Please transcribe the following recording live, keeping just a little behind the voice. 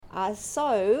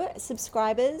So,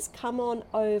 subscribers, come on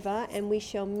over and we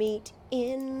shall meet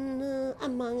in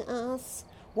Among Us.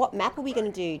 What map are we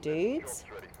going to do, dudes?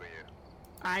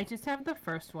 I just have the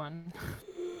first one.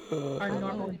 Our I've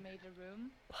normal. already made a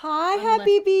room. Hi, Unless-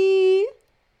 Habibi.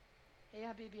 Hey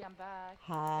Habibi, I'm back.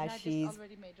 Hi, And I just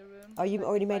already made a room. Oh, you've like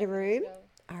already made a 5 minutes room? ago.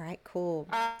 All right, cool.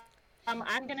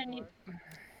 I'm gonna need.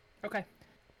 Okay,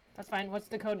 that's fine. What's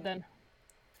the code then?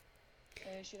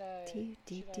 Should I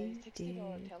text it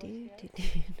or tell it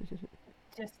here?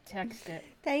 Just text it.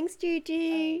 Thanks,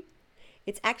 Juju.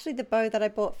 It's actually the bow that I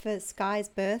bought for Sky's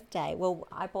birthday. Well,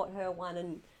 I bought her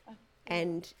one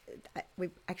and we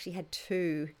actually had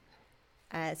two.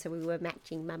 So we were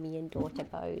matching mummy and daughter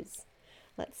bows.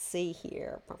 Let's see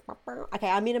here. Okay,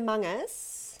 I'm in Among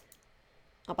Us.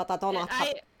 But I don't know.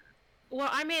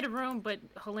 I made a room, but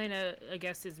Helena, I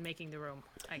guess, is making the room.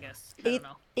 I guess. I don't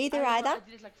know. Either. I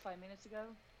did it like 5 minutes ago.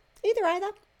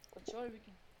 Either. But sure,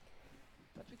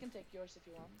 we can take yours if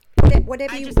you want.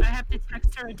 Whatever I have to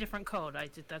text her a different code.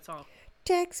 That's all.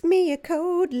 Text me a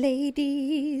code,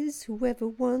 ladies. Whoever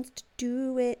wants to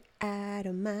do it, I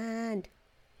don't mind.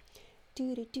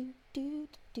 Do.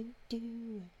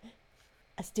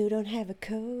 I still don't have a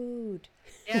code.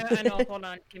 Yeah, I know. Hold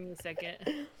on. Give me a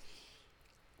second.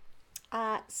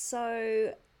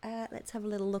 Let's have a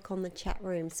little look on the chat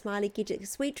room. Smiley Gidget,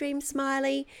 sweet dreams,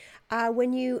 Smiley.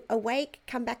 When you awake,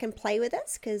 come back and play with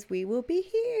us because we will be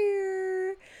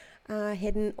here.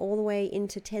 Heading all the way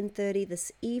into 10:30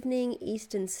 this evening,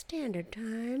 Eastern Standard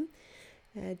Time.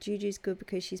 Juju's good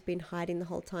because she's been hiding the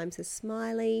whole time, so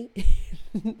Smiley.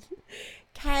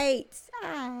 Kate.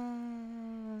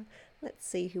 Let's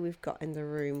see who we've got in the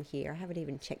room here. I haven't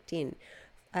even checked in.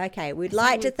 Okay, we'd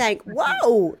like to thank...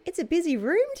 Whoa! It's a busy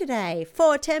room today.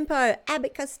 For Tempo,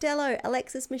 Abbott Costello,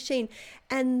 Alexis Machine,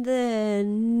 and the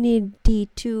Niddy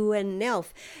 2 and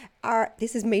Nelf.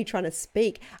 This is me trying to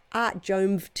speak. Art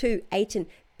Jove 2, Aiton,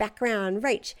 Background,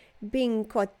 Rach, Bing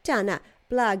Cortana,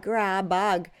 Blagra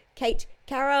Bug, Kate,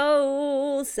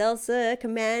 Carol, Seltzer,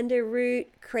 Commander Root,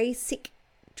 Crasic,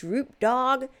 Droop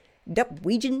Dog,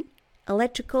 Dupwegian,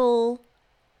 Electrical,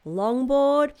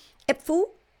 Longboard, Epful,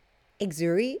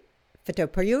 Exuri,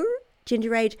 Photopure,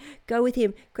 Ginger Age, Go With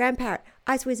Him, Grandparrot,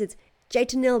 Ice Wizards,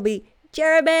 Jayton Nelby,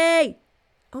 Jeremy!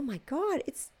 Oh my god,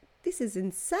 this is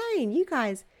insane. You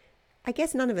guys, I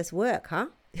guess none of us work, huh?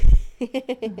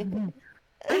 I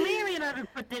may or may not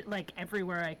have put it like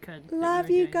everywhere I could. Love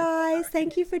you guys.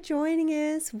 Thank you for joining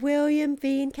us. William,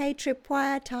 V and K,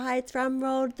 Tripwire, Tide,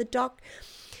 Thrumrolled, The Doc,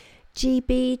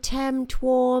 GB, Tam,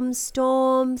 Twarm,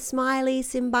 Storm, Smiley,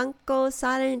 Simbunko,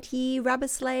 Silent Ye, Rubber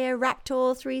Slayer,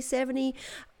 Raptor 370,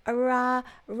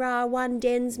 Ra1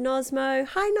 Dens, Nosmo.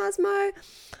 Hi, Nosmo.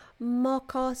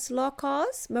 Mokos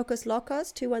Lokos,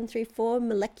 2134,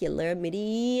 Molecular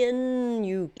Midian,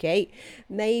 UK.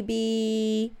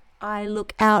 Maybe I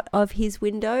look out of his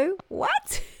window.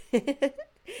 What?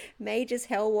 Majors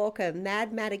Hellwalker,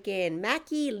 Mad again,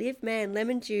 Mackie, Live Man,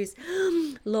 Lemon Juice,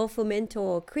 Lawful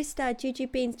Mentor, Krista, Juju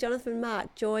Beans, Jonathan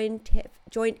Mark, Joint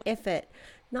Effort.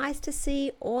 Nice to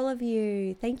see all of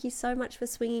you. Thank you so much for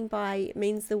swinging by. It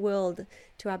means the world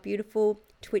to our beautiful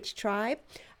Twitch tribe.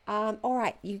 All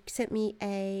right, you sent me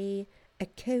a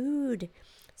code.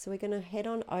 So we're going to head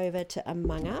on over to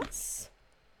Among Us.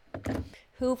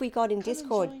 Who have we got in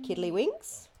Discord,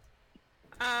 Kiddlywinks?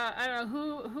 I don't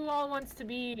know who all wants to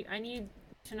be. I need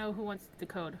to know who wants the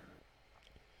code.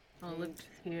 I'll look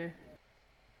here.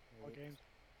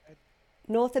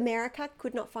 North America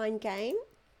could not find game.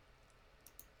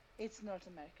 It's North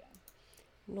America.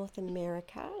 North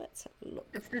America. Let's have a look.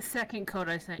 It's the second code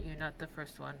I sent you, not the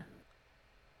first one.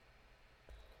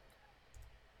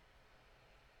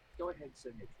 Go ahead,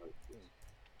 send me code.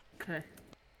 Okay.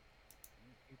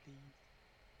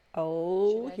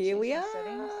 Oh, here we are.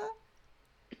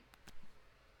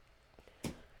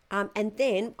 And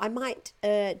then I might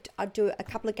I'll do a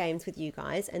couple of games with you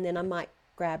guys, and then I might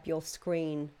grab your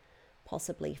screen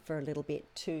possibly for a little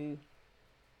bit too.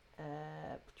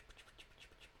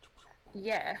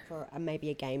 Yeah. For maybe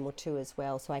a game or two as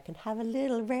well, so I can have a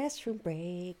little restroom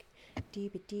break.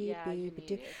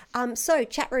 So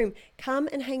chat room, come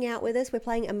and hang out with us. We're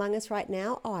playing Among Us right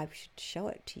now. Oh, I should show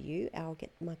it to you. I'll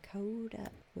get my code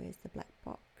up. Where's the black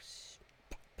box?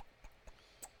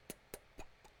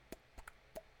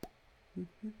 I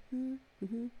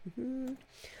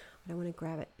don't want to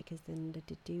grab it because then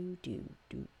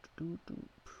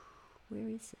where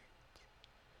is it?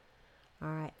 All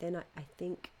right, then I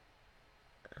think.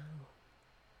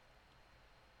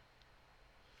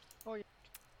 Oh, yeah.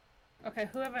 Okay,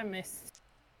 who have I missed?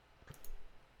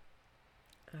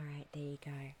 All right, there you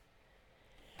go.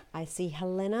 I see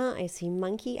Helena. I see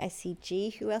Monkey. I see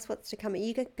G. Who else wants to come? Are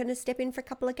you going to step in for a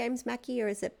couple of games, Mackie, or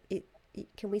is it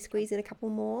can we squeeze in a couple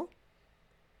more?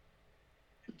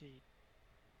 Indeed.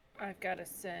 I've got to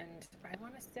send. I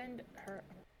want to send her.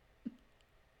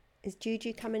 Is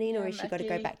Juju coming in, or has she got to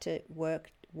go back to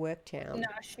Worktown? No,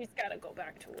 she's got to go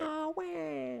back to work. Oh,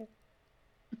 wow.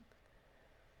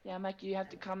 Yeah, Mackie, you have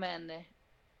to come and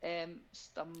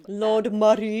Lord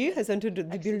Murray has entered the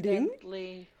building.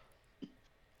 accidentally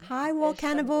Hi, War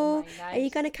Cannibal. stumble on my Are you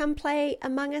knives. going to come play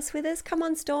Among Us with us? Come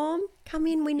on, Storm. Come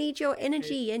in. We need your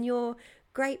energy and your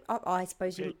great... Oh, I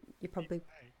suppose you probably...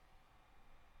 Hey.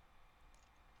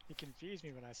 He confused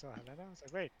me when I saw Helena. I was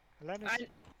like, wait, Helena's...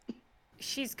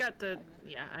 She's got the...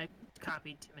 Yeah, I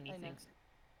copied too many I know. things.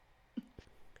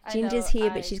 Ginger's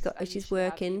here, but she's I she's usually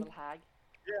have working. evil hag.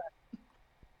 Yeah.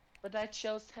 But I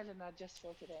chose Helena just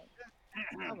for today.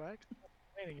 All right.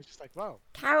 It's just like, wow.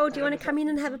 Carol, do you want to come in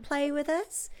and have a play with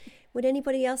us? Would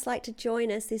anybody else like to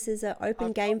join us? This is an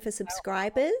open game for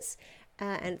subscribers,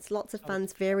 and it's lots of fun.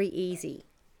 It's very easy.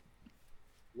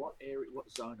 What area?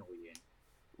 What zone are we in?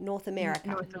 North America.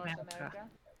 North North America. America.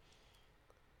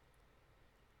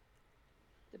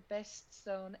 The best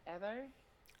zone ever.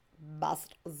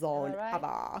 Best zone Alright.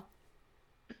 ever.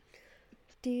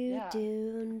 Do, Yeah.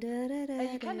 do, da, da, da,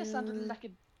 You kind of sounded do. like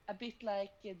a bit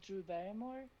like Drew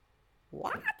Barrymore.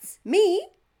 What? Me?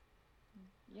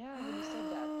 Yeah, when you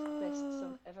said that. Best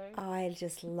zone ever. I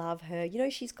just love her. You know,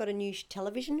 she's got a new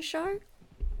television show.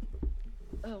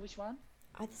 Oh, which one?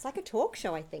 It's like a talk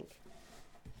show, I think.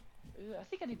 Ooh, I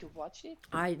think I need to watch it.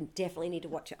 I definitely need to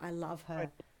watch it. I love her.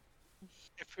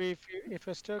 If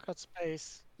we're still got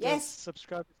space, Yes. does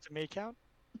subscribers to me count?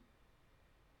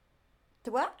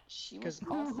 To what? She was 'Cause-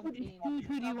 awesome in...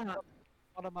 Who do you want?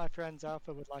 One of my friends,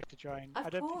 Alpha, would like to join. Of I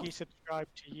don't think he course.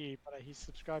 subscribed to you, but he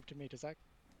subscribed to me. Is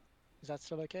that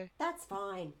still okay? That's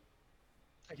fine.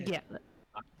 Okay. Yeah.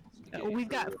 We've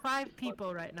got 5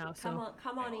 people right now, so...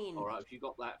 Come on in. All right, if you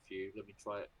got that few, let me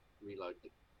try it. Reload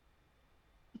it.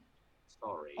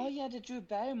 Sorry. Oh yeah, the Drew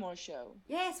Barrymore show.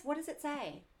 Yes, what does it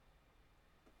say?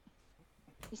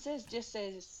 It just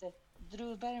says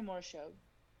Drew Barrymore show.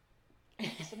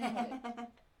 It's the name of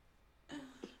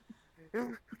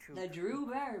it. The Drew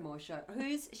Barrymore show.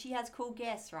 She has cool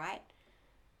guests, right?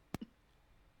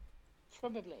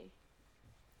 Probably.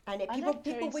 And I people liked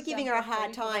her people in were giving her a Santa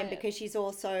hard Fe time Red. because she's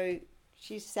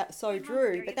so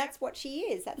Drew, but that's what she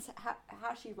is. That's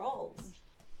how she rolls.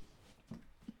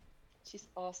 She's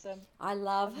awesome. I I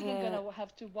love think I'm her. gonna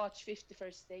have to watch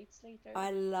 51st Dates later.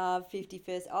 I love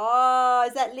 51st. Oh,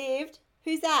 is that Lived?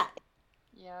 Who's that?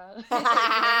 Yeah.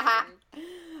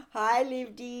 Hi,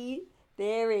 Livedy.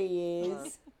 There he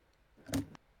is.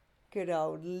 Good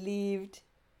old Lived.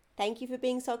 Thank you for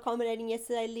being so accommodating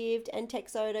yesterday, Lived, and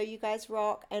Texodo. You guys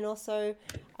rock. And also,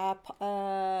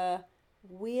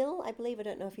 Will, I believe. I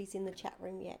don't know if he's in the chat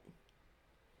room yet.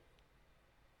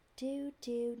 Do.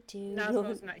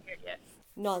 Nosmo's not here yet.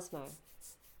 Nosmo.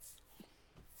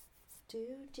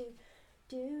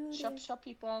 Do. Shop,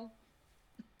 people.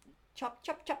 Chop.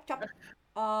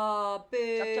 Oh,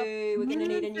 boo. Chop, chop. We're going to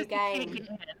need a new game.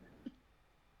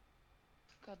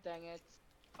 God dang it.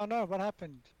 Oh no, what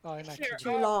happened? Oh, in Here,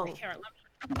 Too long. Here,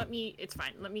 let me. It's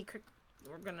fine.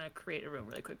 We're gonna create a room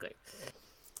really quickly.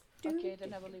 Okay,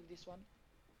 then I will leave this one.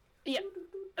 Yeah.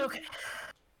 Okay.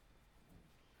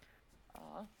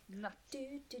 Aw, nuts.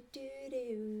 Do.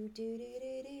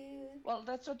 Well,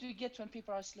 that's what you get when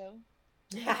people are slow.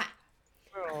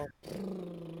 Oh,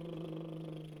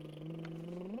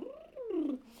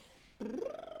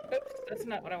 Oops, that's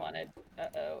not what I wanted.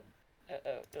 Uh-oh.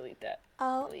 Delete that.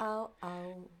 Oh.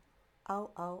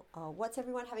 What's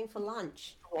everyone having for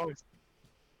lunch? close.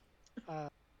 I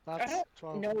That's don't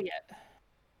 12. know yet.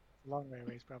 Long way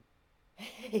away, probably.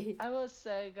 I was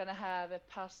gonna have a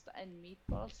pasta and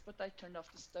meatballs, but I turned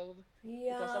off the stove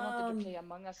because I wanted to play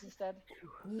Among Us instead.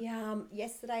 Yum.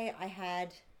 Yesterday I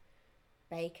had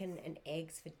bacon and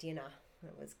eggs for dinner.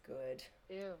 That was good.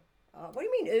 Ew. What do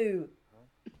you mean, ooh?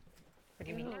 What do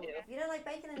you mean? Ew. You don't like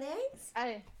bacon and eggs?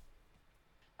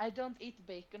 I don't eat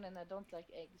bacon and I don't like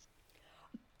eggs.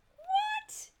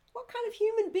 What kind of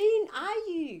human being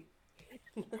are you?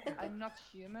 I'm not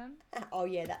human. Oh,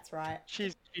 yeah, that's right.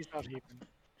 She's not even.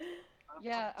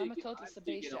 Yeah, I'm a digging- total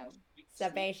digging on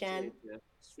Sebastian. Sebastian.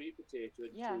 Sweet potato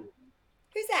and Yeah. tuna.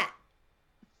 Who's that?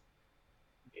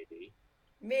 Eddie.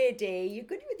 Midi. You're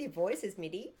good with your voices,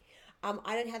 Midi.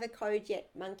 I don't have a code yet,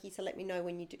 Monkey, so let me know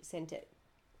when you sent it.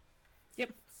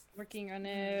 Yep. Working on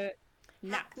it.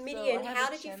 Now. Midian, I have how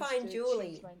a did you chance find to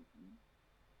Julie? change my-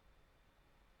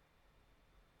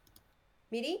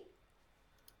 Midi?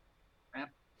 Yeah.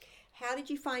 How did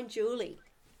you find Julie?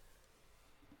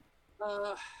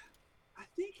 I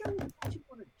think I would actually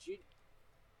want to.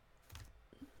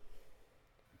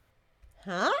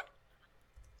 Huh?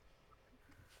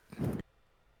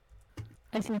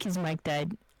 I think his mic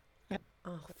died.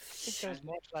 Oh, think there's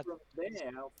more to that. From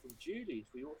there, from Julie's,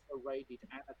 we also raided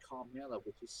Anna Carmela,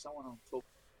 which is someone I'm talking.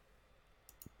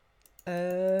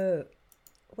 oh.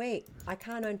 Wait, I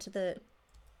can't enter the...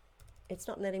 It's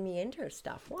not letting me enter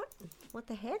stuff. What? What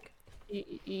the heck?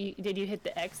 Did you hit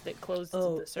the X that closed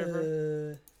Oh, the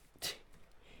server?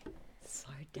 So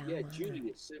dumb. Yeah, aren't I? Julie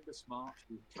is super smart.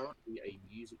 She's currently a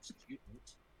music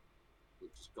student who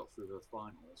just got through her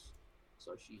finals.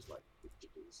 So she's like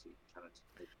ridiculously talented.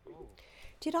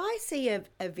 Did I see a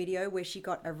video where she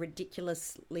got a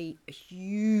ridiculously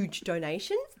huge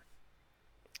donation?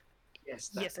 Yes,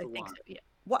 that's Yes, I the think one. so. Yeah.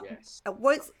 What Yes.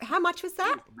 was? How much was It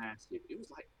that? was massive. It was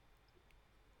like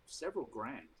several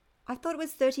grand. I thought it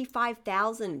was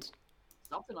 35,000.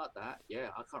 Something like that. Yeah,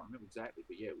 I can't remember exactly,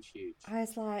 but yeah, it was huge. I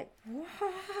was like,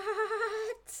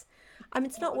 what? I mean,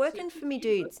 it's not Oh, working it's for me,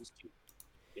 huge, dudes. it's huge.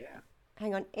 Yeah.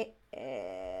 Hang on.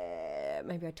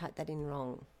 Maybe I typed that in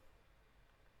wrong.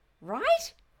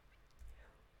 Right?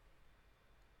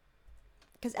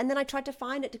 And then I tried to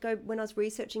find it to go when I was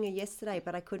researching it yesterday,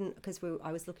 but I couldn't because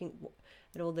I was looking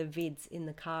at all the vids in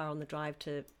the car on the drive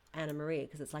to Anna Maria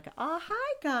because it's like, oh,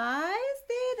 hi guys,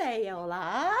 there they all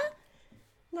are.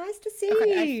 Nice to see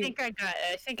Okay, you.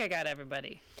 I think I got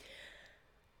everybody.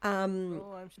 Oh,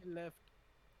 I'm still left.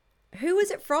 Who was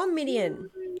it from, Midian?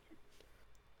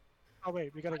 Oh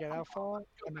wait, we gotta get Alpha. Oh,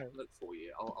 no. Look for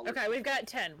you. I'll Okay, we've got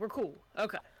 10. We're cool.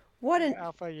 Okay. What an...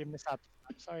 Alpha, you missed out.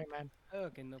 Sorry, man.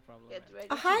 Okay, no problem. Get man. ready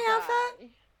Oh, to hi, Alpha. die.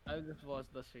 I'll just watch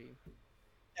the stream.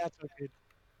 That's okay.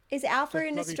 Is Alpha Just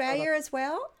in love you, Australia as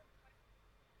well?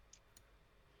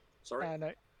 Sorry.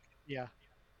 No. Yeah.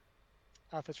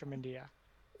 Alpha's from India.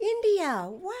 India.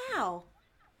 Wow.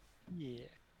 Yeah.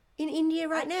 In India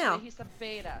right Actually, now. he's a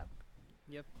beta.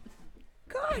 Yep.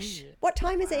 Gosh. Yeah. What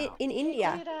time is it Wow. in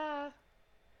India? Beta.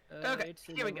 Okay, It's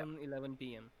here we go. 11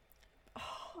 p.m.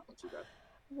 Not too bad.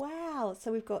 Wow.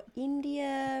 So we've got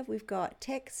India, we've got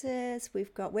Texas,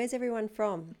 we've got... Where's everyone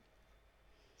from?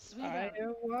 Sweden.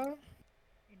 Iowa.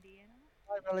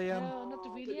 Hi, William. No, not the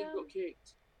Oh, William. William got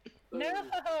kicked. Boom.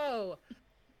 No.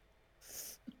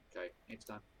 Okay, next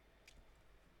time.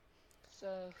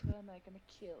 So who am I gonna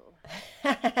kill?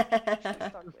 Should I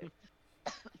start with?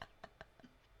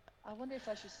 I wonder if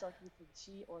I should start with the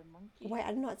G or monkey. Wait,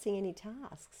 I'm not seeing any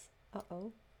tasks.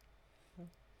 Uh-oh.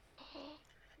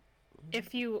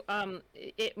 If you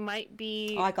it might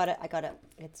be. Oh, I got it.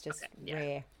 It's just Okay, yeah.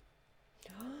 rare.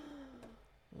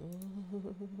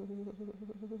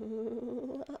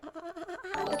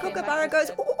 The kookaburra goes,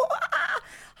 said.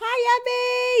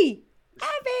 hi, Abby!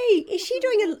 Abby! Is she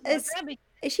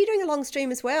doing a long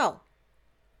stream as well?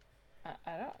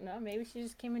 I don't know. Maybe she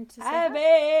just came in to say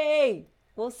Abby!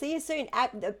 We'll see you soon.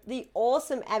 The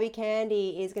awesome Abby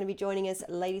Candy is going to be joining us,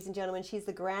 ladies and gentlemen. She's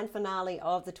the grand finale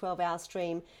of the 12-hour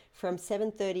stream from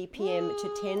 7:30 p.m. to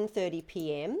 10:30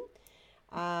 p.m.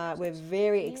 We're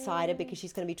very excited because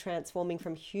she's going to be transforming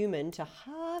from human to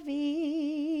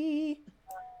Harvey.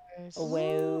 Nice.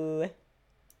 Whoa.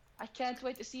 I can't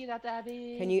wait to see that,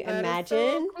 Abby. Can you That is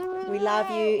imagine? so We love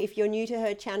you. If you're new to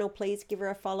her channel, please give her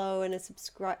a follow and a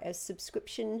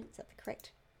subscription. Is that the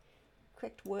correct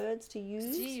words to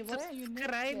use? Gee, why are you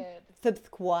Subscribe. naked?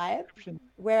 Subscribe.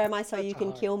 Where am I so you That's can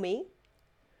hard. kill me?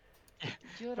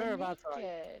 You're Whereabouts are you?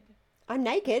 naked. I'm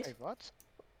naked. Wait, what?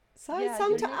 So Yeah, you're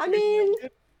sometimes, I naked. mean,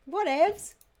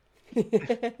 whatevs.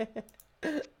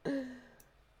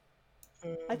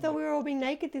 I thought we were all being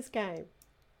naked this game.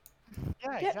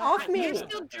 Yeah, Get exactly. off me. You're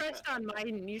still dressed on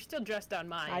mine. You're still dressed on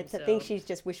mine. I so. think she's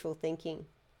just wishful thinking.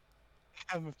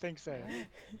 I think so.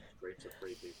 Dreams of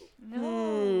free people.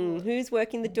 No. Who's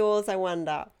working the doors, I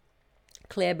wonder?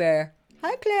 Claire Burr.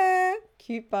 Hi, Claire.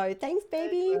 Cute bow. Thanks,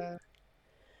 baby.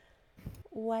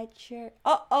 White shirt.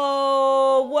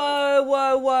 Uh-oh.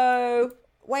 Whoa.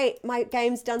 Wait, my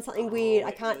game's done something weird. I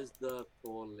It can't... was the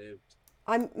poor-lived.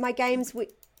 My game's...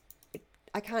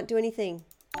 I can't do anything.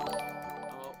 Oh,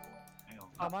 hang on.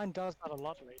 Oh, mine does that a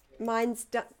lot lately. Mine's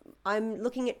done... I'm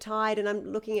looking at Tide and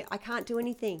I'm looking at... I can't do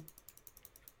anything.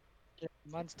 Yeah,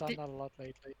 mine's done that a lot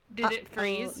lately. Did it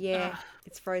freeze? Yeah,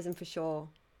 it's frozen for sure.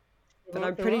 But Well,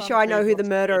 I'm pretty well, sure I know I'm who the not-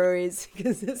 murderer is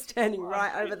because it's standing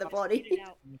right over the body.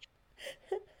 It'll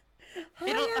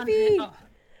Hi, Abby. oh,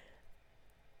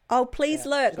 Oh, please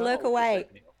Yeah. lurk Oh, away. just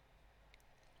open it up.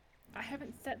 I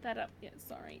haven't set that up yet.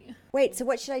 Sorry. Wait, so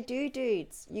what should I do,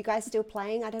 dudes? You guys still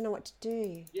playing? I don't know what to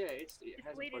do. Yeah, it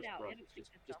hasn't wait it posted out, for us. it'll fix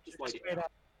Just itself. wait it Wait out.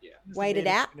 out. Yeah. It's Wait it the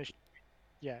out? finish-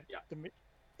 Yeah. Yeah.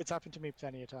 It's happened to me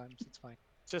plenty of times. It's fine.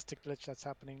 just a glitch that's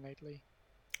happening lately.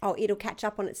 Oh, it'll catch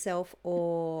up on itself,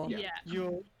 or Yeah.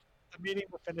 The meeting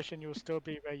will finish and you'll still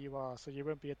be where you are, so you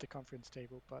won't be at the conference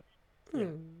table, but yeah,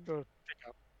 go pick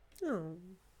up. Oh,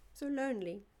 so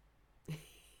lonely.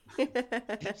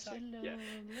 So Yeah.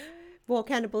 lonely. Well,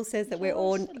 Cannibal says that we're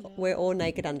You're all so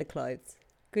naked underclothes.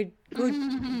 Good,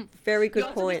 very good You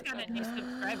also point. just got a new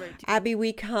subscriber too. Abby,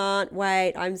 we can't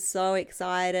wait. I'm so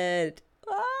excited.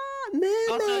 Ah,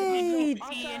 Also, did mermaids.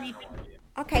 you see anything?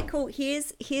 Okay, cool.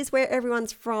 Here's where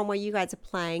everyone's from, where you guys are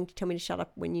playing. Tell me to shut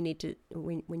up when you need to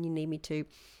when you need me to.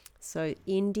 So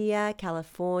India,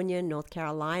 California, North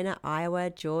Carolina, Iowa,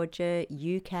 Georgia,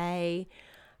 UK.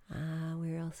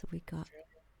 Where else have we got?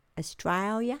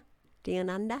 Australia, down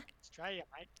under. Australia,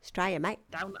 mate. Australia, mate.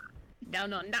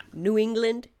 Down on that. New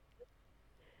England.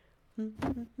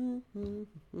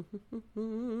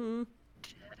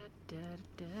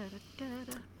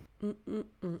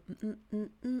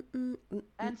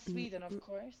 And Sweden, of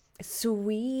course.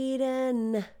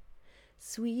 Sweden.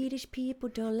 Swedish people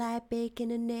don't like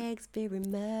bacon and eggs very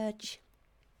much.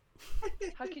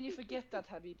 How can you forget that,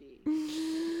 Habibi?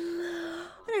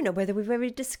 I don't know whether we've ever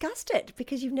discussed it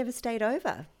because you've never stayed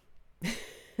over.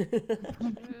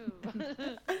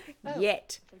 Oh,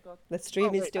 Yet. forgot. The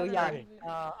stream is wait, still no, young.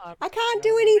 no. I can't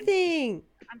do anything.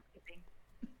 I'm skipping.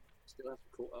 Still haven't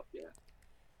caught up yet.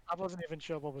 I wasn't even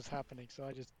sure what was happening, so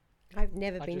I just I've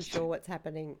never I been just- sure what's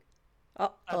happening. true.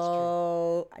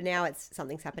 Oh, now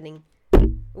something's happening.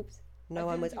 Oops. No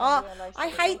one was. didn't Oh, even realize I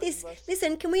that hate the this. button was-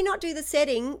 Listen, can we not do the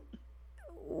setting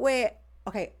where?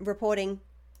 Okay, reporting.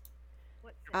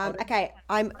 Okay,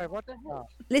 Hey, what the hell?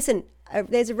 listen.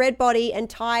 There's a red body, and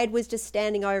Tide was just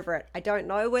standing over it. I don't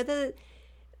know whether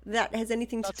that has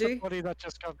anything That's to the do. body that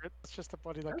just got. That's just the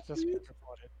body that That's just got weird.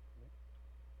 reported.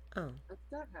 Oh, How did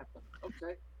that happen?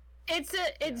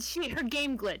 Okay. Her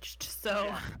game glitched,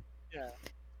 so Yeah.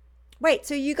 wait.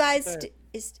 So you guys So-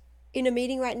 is in a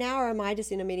meeting right now, or am I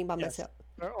just in a meeting by Yes. myself?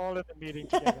 We're all in the meeting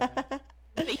together.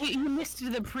 Now. you missed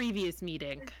the previous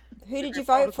meeting. Who did you Reported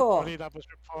vote the for? body that was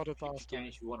reported last time.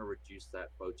 If you want to reduce that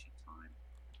voting time.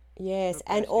 Yes,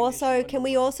 and Procrastination also, can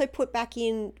we 101. also put back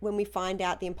in when we find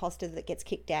out the imposter that gets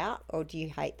kicked out, or do you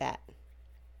hate that?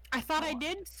 I thought I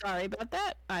did. Sorry about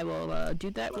that. I will do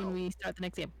that when we start the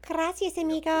next game. Gracias,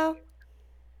 amigo.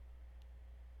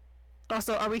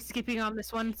 Also, are we skipping on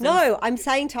this one? No, I'm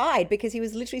saying Tide because he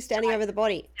was literally standing over the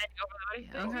body.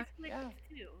 Okay. Yeah.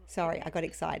 Sorry, I got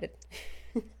excited.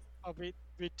 Oh,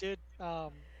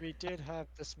 we did have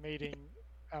this meeting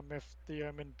with the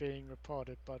omen being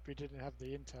reported, but we didn't have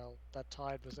the intel that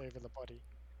Tide was over the body.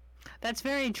 That's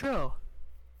very true.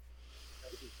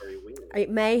 That is very weird. It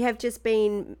may have just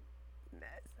been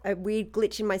a weird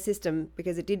glitch in my system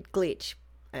because it did glitch,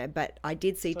 but I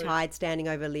did see So- Tide standing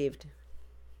over lived.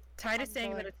 Tide is I'm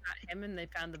saying that sorry. it's not him, and they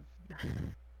found the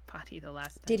body the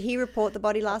last time. Did he report the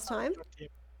body last time? Got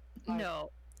the-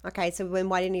 No. Okay, so then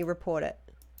why didn't he report it?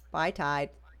 Bye,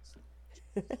 Tide.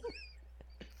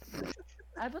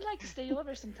 I would like to stay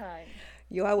over sometime.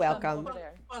 You are welcome. Over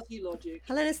there. Fuzzy logic.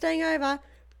 Helena's staying over.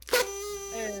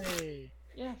 Hey,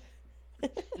 Yeah. you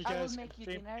I will guys make can you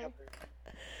stream dinner. together.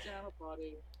 Channel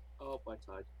party. Oh, by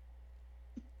Tide.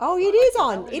 Oh, it is I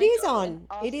on. will It make is you on.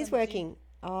 an It is awesome working.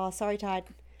 Oh, sorry, Tide.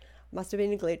 Must have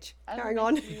been a glitch. I will Carrying make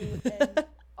on. you an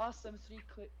awesome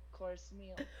three-course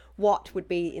meal. What would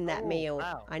be in that Oh, meal?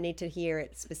 wow. I need to hear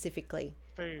it specifically.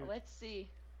 Food. Let's see.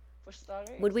 For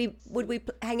starters, Would we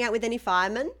hang out with any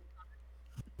firemen?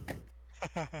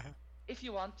 if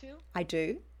you want to, I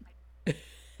do.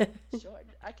 sure,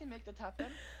 I can make that happen.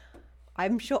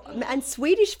 I'm sure. And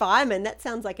Swedish firemen. That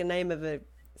sounds like a name of a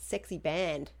sexy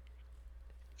band.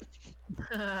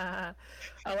 I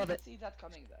I love didn't it. see that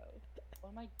coming though.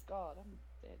 Oh my god, I'm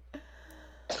dead.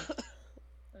 Oh,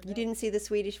 You no. didn't see the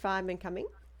Swedish firemen coming?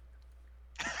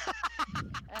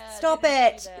 Stop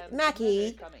it,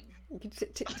 Mackie.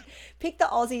 Pick the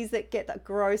Aussies that get that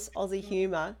gross Aussie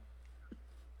humour.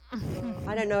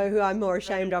 I don't know who I'm more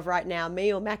ashamed of right now,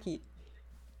 me or Mackie.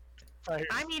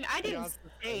 I mean, I didn't answer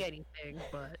say anything,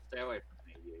 but Stay away from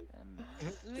me, you.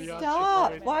 The answer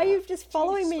Stop! is- Why are you just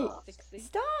following me? Stop.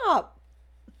 Stop!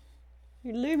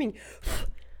 You're looming.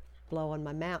 Blow on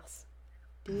my mouse.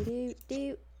 Do do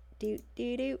do do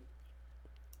do do.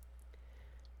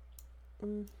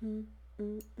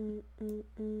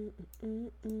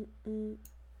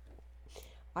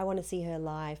 I want to see her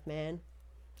live, man.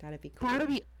 That'd be cool. that'd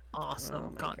be awesome Oh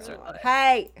my concert. God.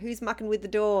 Hey, who's mucking with the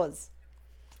doors?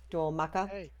 Door mucker.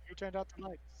 Hey, who turned out the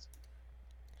lights?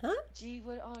 Huh? Gee,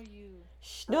 what are you?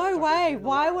 Shh, no way.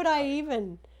 Why would I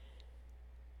even?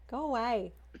 Go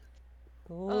away.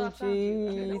 Oh, Oh, I found you.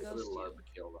 Okay, jeez. let's That's a go. little you.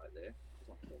 overkill right there.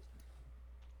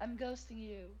 I'm ghosting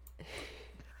you.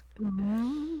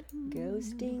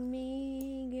 Ghosting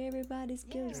me, everybody's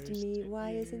Yeah. ghosting me. Ghosting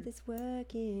Why isn't you. this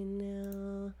working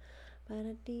now?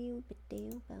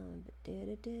 Ba-da-doo-ba-doo-bum,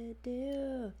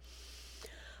 ba-da-da-da-doo.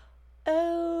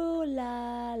 Oh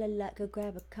la la la, go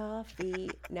grab a coffee.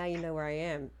 Now you know where I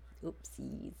am.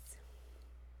 Oopsies.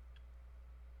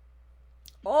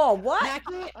 Oh, what?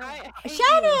 Mackie, I hate you.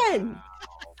 Shannon!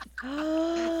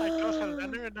 I got Oh,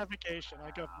 Helena in navigation.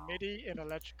 I got MIDI in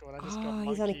electrical. And I just got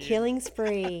he's on a Monkey killing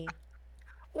spree.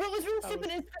 What was real I stupid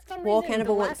was- is for some War reason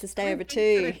Cannibal the wants last to stay three over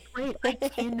things that I too. played, I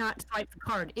cannot swipe the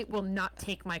card. It will not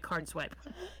take my card swipe.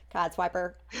 Card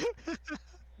swiper.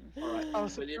 All right. I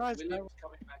was William, surprised that- William's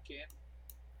coming back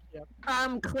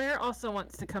in. Claire also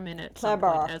wants to come in at Claire some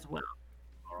point Barr. as well.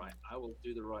 All right. I will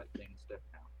do the right thing. Step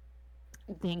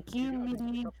down. Thank you, I think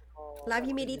Midi. a couple more Love you,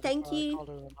 things Midi. before Thank I you. call it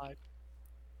a night.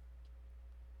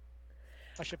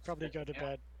 I should probably go to Yeah.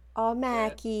 bed. Oh,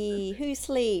 Mackie. Who Not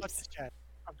sleeps? just yet.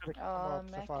 I'm gonna come Oh, up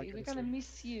before I Mackie, go we're to gonna sleep.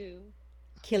 miss you.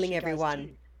 Killing You guys everyone.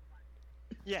 too.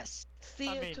 Yes. See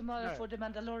I you mean, tomorrow no. for the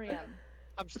Mandalorian.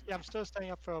 I'm still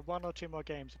staying up for 1 or 2 more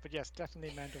games, but yes,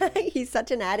 definitely Mandalorian. He's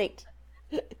such an addict.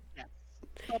 Yes.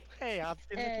 But hey, I've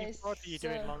been looking forward to you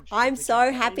doing so- long I'm streams so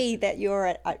again for happy ages. that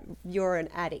you're an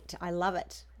addict. I love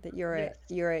it. That you're Yes.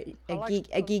 a I like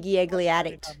giggy I like ugly spending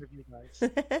addict. time with you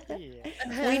guys.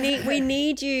 Yeah. we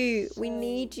need you. We So-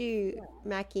 need you,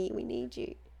 Mackie. We need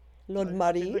you. Lord I've been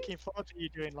Muddy. looking forward to you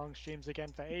doing long streams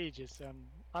again for ages.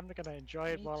 I'm gonna enjoy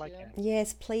it Me while I too. can.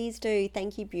 Yes, please do.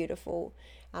 Thank you, beautiful.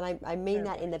 And I mean No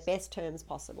that in the worries. best terms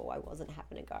possible. I wasn't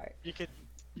having to go.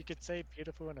 You could say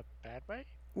beautiful in a bad way.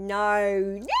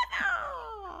 No,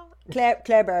 no.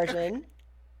 Claire version.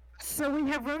 So we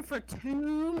have room for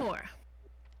 2 more.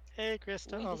 Hey,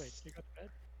 Krista. We Oh just- wait, you got to bed.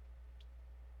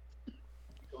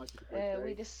 Guys, have a great We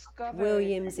day. discovered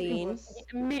Williams it in. was-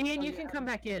 Midian, you can come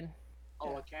back in.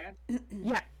 Oh, I can.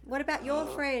 Yeah. What about your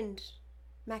friend,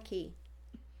 Mackie?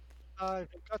 I've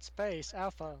got space.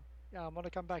 Alpha. Yeah, I'm gonna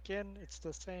come back in. It's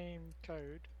the same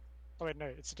code. Oh wait, no,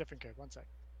 it's a different code. One sec.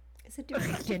 Is it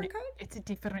different code? It's a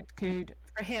different code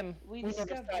for him. We never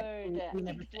discovered, said- I we think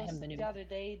never it said was him the the new. other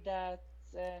day that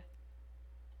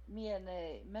me and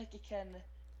Mackie can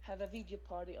have a video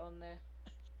party on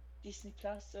Disney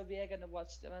Plus, so we are gonna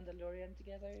watch The Mandalorian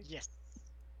together. Yes.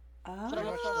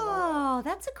 Oh,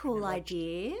 that's a cool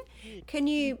idea. Can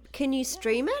you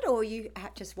stream it or you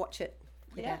just watch it?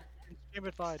 Yeah. Stream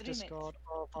it via Stream it. Discord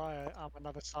or via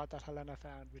another site that Helena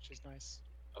found, which is nice.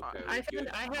 Okay. I good.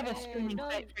 have a streaming no.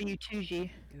 site for you too,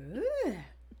 G. Good.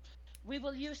 We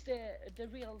will use the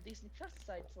real Disney Plus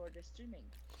site for the streaming.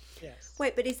 Yes.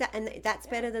 Wait, but is that and that's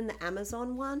better than the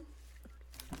Amazon one?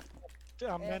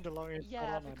 Mandalorian is not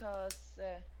Yeah, on it. because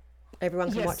Everyone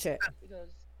can Yes. watch it.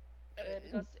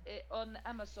 on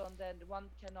Amazon then one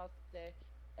cannot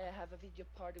have a video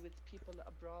party with people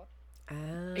abroad.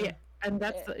 Ah. Yeah, and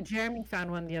that's Jeremy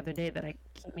found one the other day that I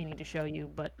keep meaning to show you,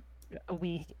 but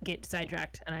we get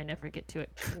sidetracked and I never get to it.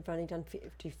 We've only done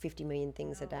 50 million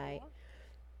things a day.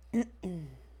 No,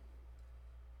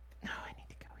 I need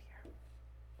to go here.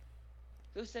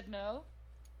 Who said no?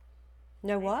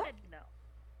 Know what? said no.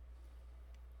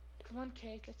 Come on,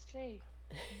 Kate, let's play.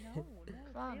 No, Come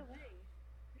on. stay away.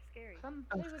 You're scary. Come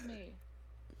play with me.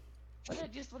 But I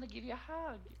just want to give you a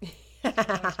hug.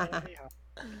 Nice family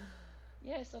hug.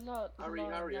 Yes, a lot. There's a Hurry,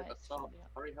 lot of hurry, at the nice top. family hug.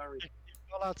 Hurry, hurry.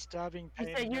 All out stabbing You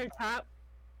pain. said in you're the top.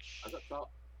 I got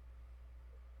top.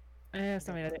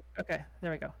 Somebody did it. Okay,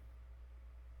 there we go.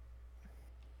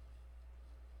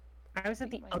 I was at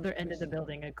the think my other end of the person-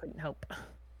 building. I couldn't help.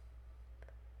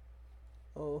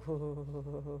 Oh,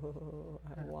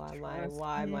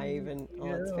 why am I even? Oh,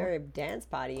 it's you. very dance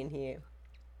party in here.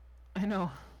 I know.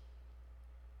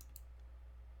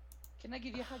 Can I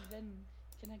give you a hug then?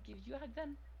 Can I give you a hug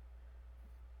then?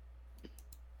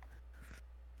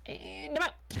 And I'm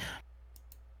out.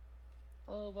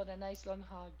 Oh, what a nice long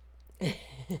hug.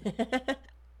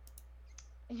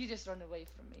 And you just run away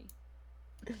from me.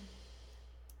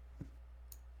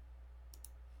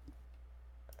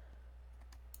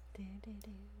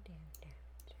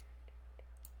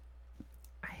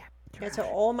 I have Yeah, so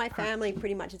all my family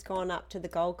pretty much has gone up to the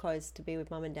Gold Coast to be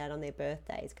with mum and dad on their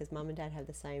birthdays because mum and dad have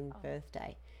the same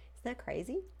birthday. Isn't that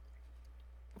crazy?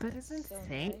 That is So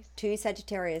insane. nice. 2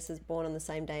 Sagittarius is born on the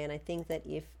same day, and I think that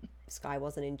if Sky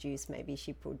wasn't induced, maybe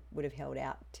she would have held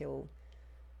out till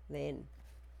then.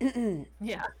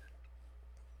 Yeah.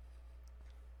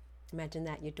 Imagine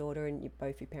that your daughter and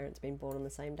both your parents been born on the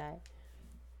same day.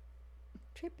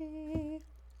 Trippy.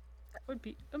 That would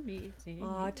be amazing.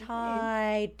 Oh,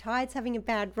 Tide. Tide's having a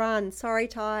bad run. Sorry,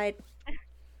 Tide.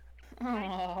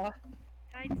 Aww.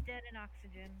 Hi, Tide's dead in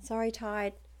oxygen. Sorry,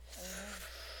 Tide.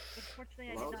 But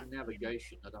fortunately, Well, I I was did in not.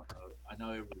 navigation. I don't know. I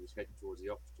know everybody was heading towards the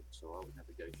oxygen, so I was in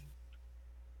navigation.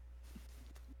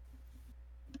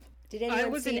 Did anyone I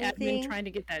was see in admin anything? trying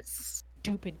to get that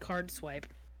stupid card swipe.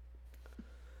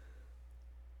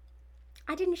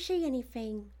 I didn't see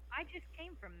anything. I just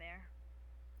came from there.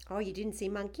 Oh, you didn't see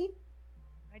Monkey?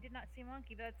 I did not see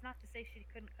Monkey, but that's not to say she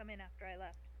couldn't come in after I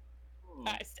left.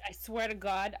 I swear to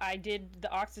God, I did the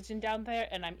oxygen down there,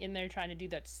 and I'm in there trying to do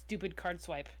that stupid card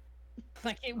swipe.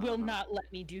 Like, it will not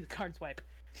let me do the card swipe.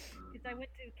 Because I went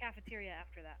to cafeteria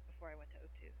after that before I went to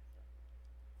O2.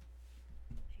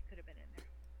 So she could have been in there.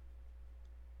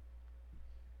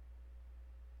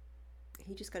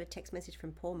 He just got a text message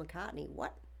from Paul McCartney.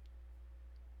 What?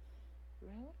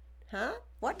 Really? Huh?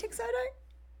 What, Texodo?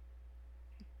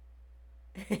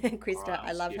 Krista, Alright,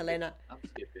 I love Helena. I'm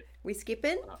skipping. We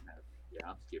skipping? I don't know. Yeah,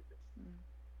 I'm skipping.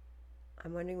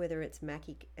 I'm wondering whether it's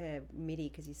Mackie, Mitty,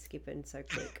 because he's skipping so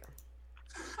quick.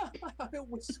 I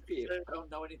always skip. I don't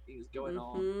know anything is going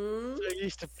on. Mhm. So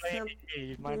used to playing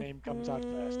me, my name comes out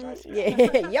first. I see.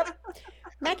 Yeah, yep.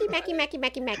 Mackie, Mackie, Mackie,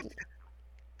 Mackie, Mackie.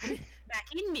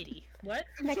 Mackie and Mitty. What?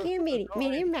 Mackie and Mitty.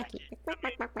 Mitty and Mackie.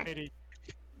 Mitty.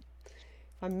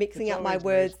 I'm mixing It's up my always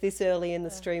words this early in the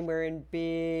stream. We're in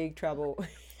big trouble.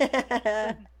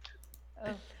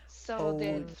 So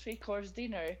the 3-course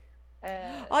dinner.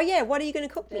 Oh, yeah. What are you going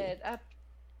to cook me?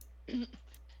 The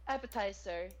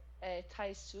appetizer,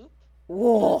 Thai soup.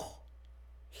 Whoa.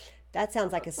 That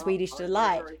sounds like a I've got Swedish top,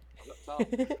 delight. I've got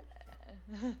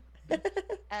top.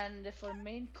 And for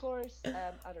main course,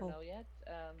 I don't know yet.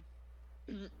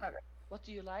 What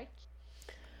do you like?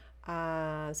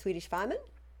 Swedish fireman?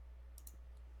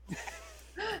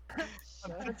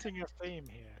 I'm sensing a theme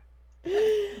here.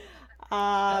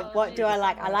 What do I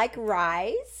like? I like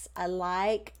rice. I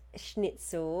like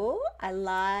schnitzel. I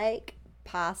like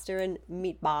pasta and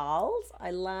meatballs.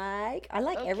 I like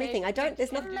everything. I don't. There's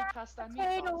can nothing. do pasta and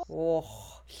meatballs.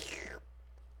 Oh,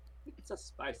 It's a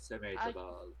spicy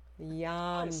meatball.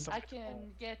 yum! I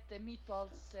can get the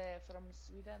meatballs from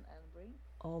Sweden and bring.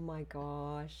 Oh my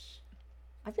gosh,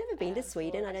 I've never been to And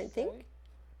Sweden. for I don't think.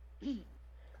 dessert,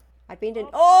 I've been to.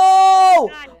 Oh,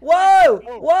 whoa,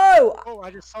 whoa! Oh, I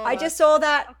just saw I that. just saw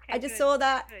that. Okay, I just good, saw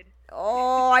that. Good.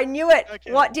 Oh, I knew it.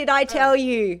 Okay. What did I tell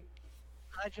you?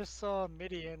 I just saw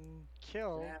Midian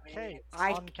kill Damn it. Kate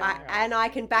I on camera. and I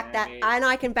can back that, Damn it. and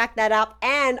I can back that up.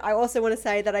 And I also want to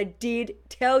say that I did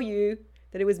tell you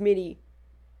that it was Mitty.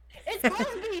 It's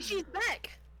Roseby! She's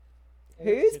back!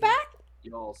 Who's back?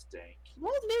 Y'all stink.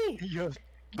 Roseby! You're-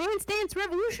 Dance Dance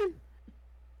Revolution!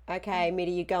 Okay,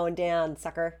 Mitty, you're going down,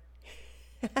 sucker.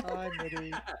 Hi,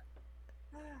 Midi.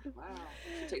 Wow.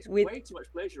 She takes With- way too much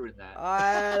pleasure in that.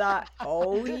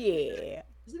 Oh yeah.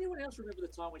 Does anyone else remember the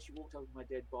time when she walked over my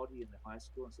dead body in the high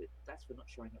school and said, "That's for not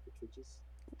showing up for Twitches"?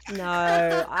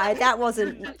 No,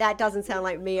 that doesn't sound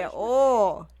like me at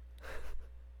all.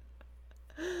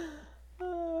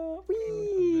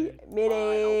 Wee, Fine, I'll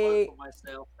Mitty. vote for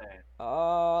myself then.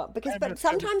 Oh, because I'm but just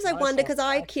gonna sometimes I put wonder myself because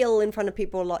I back. kill in front of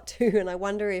people a lot too, and I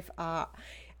wonder if our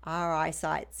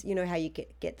eyesights. You know how you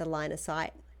get the line of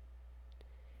sight.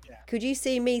 Yeah. Could you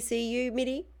see me? See you,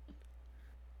 Mitty?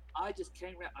 I just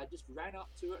came round, I just ran up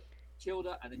to it, killed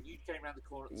her, and then you came around the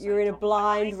corner. At the You're same in a time.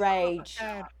 blind Oh my rage.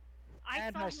 God.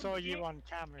 And I saw him you hit on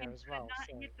camera and as could well. not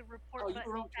So. hit the report Oh, you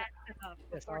button were on fast enough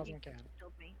Yes, I before was he on cam.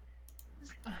 killed me.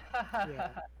 Yeah.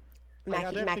 I Mackie,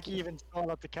 don't think Mackie. you even saw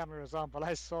that the camera was on, but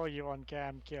I saw you on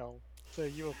cam kill. So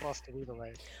you were busted either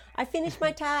way. I finished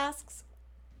my tasks.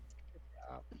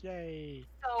 Yay.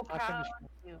 So I proud finished of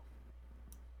you.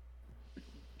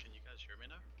 Can you guys hear me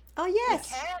now? Oh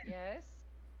yes. Yes.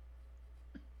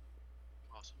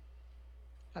 Awesome.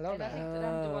 Hello And I there. think that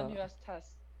I'm the one who has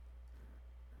tasks.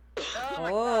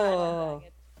 Oh,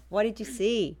 what did you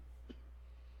see?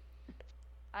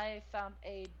 I found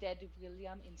a dead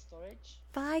William in storage.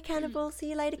 Bye, Cannibal. See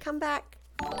you later. Come back.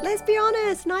 Let's be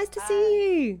honest. Nice to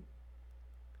see you.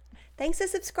 Thanks for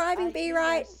subscribing, I Be think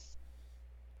Right. there's-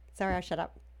 Sorry, I shut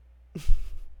up.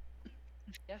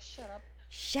 Yeah, shut up.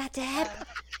 Shut up.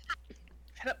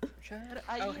 Shut up. Shut up.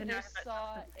 I Oh, either no,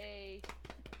 saw a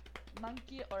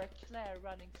monkey or a Claire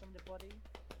running from the body.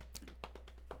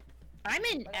 I'm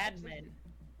in But actually- admin.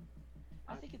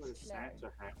 I think put a it's Claire,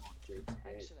 Santa hat on Jake's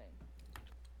head.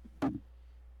 actually.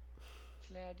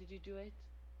 Claire, did you do it?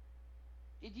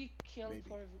 Did you kill Maybe.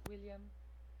 poor William?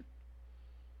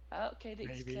 Okay, it's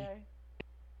Maybe.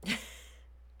 Claire.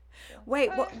 Wait,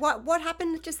 what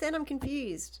happened just then? I'm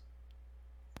confused.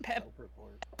 Pep.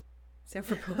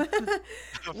 Self-report.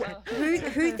 Well,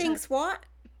 Who thinks what?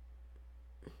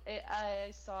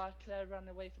 I saw Claire run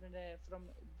away from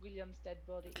William's dead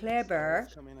body. in Clever.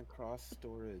 storage. Coming across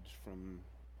storage from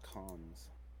comms.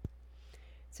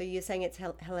 So you're saying it's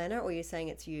Helena, or you're saying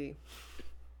it's you?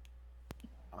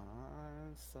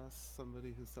 Sus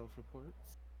somebody who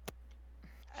self-reports.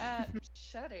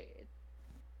 Shut it.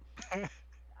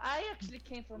 I actually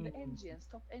came from the engines,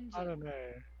 top engine. I don't know.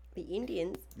 The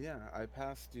Indians. Yeah, I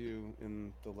passed you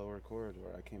in the lower corridor.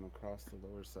 I came across the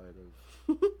lower side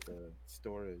of the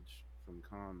storage from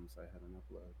comms. I had an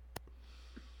upload.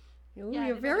 Ooh, Yeah,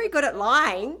 you're there very was good at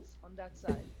lying. on that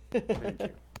side. Thank you.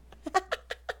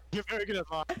 You're very good at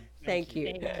lying. Thank you.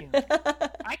 Thank you.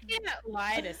 I cannot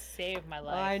lie to save my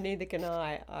life. I neither can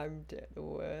I. I'm the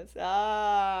worst.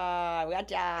 Ah,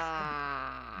 gotcha.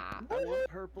 I want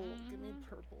purple. Give me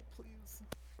purple, please.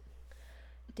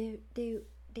 Do.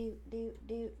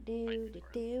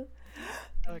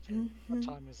 Okay, what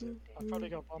time is it? I've probably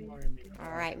got one more in me.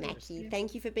 All right, Mackie.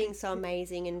 Thank you for being so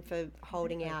amazing and for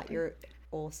holding out. You're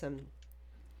awesome.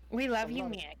 We love you,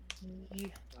 love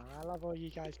Mackie. I love all you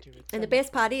guys do. It's And the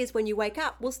best part is when you wake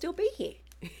up, we'll still be here.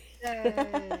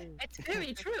 Yay! It's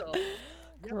very true.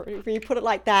 When you put it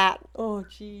like that. Oh,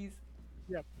 jeez.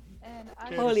 And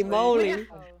Good. Holy moly.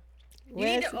 Oh, You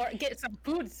need Where's- to get some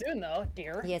food soon, though,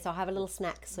 dear. Yes, I'll have a little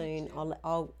snack soon.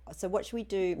 So what should we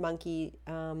do, Monkey?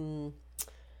 Zoom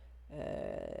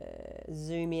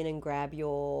in and grab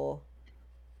your.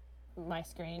 My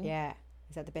screen. Yeah,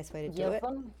 is that the best way to do Yep. it?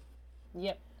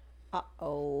 Yep. Uh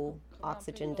oh, come on,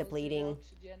 oxygen people, depleting.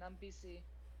 Oxygen, I'm busy.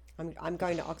 I'm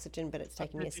going to oxygen, but it's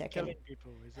taking me a Busy second. killing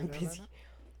people, is I'm it, busy.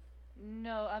 Elena?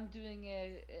 No, I'm doing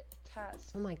a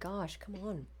task. Oh my gosh, come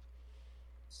on.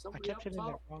 Somebody kept up it in the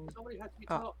top. wrong- Somebody had to be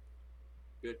Oh. top.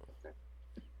 Good. Okay.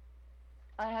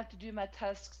 I have to do my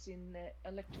tasks in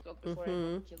electrical before Mhm.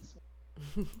 anyone kills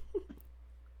me.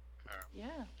 Yeah.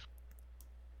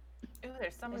 Ooh,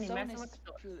 there's so And many someone messing is with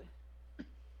the cool.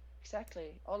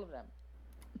 Exactly, all of them.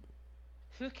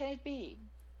 Who can it be?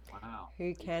 Wow.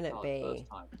 Who can it Oh, be? first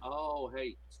time. Oh,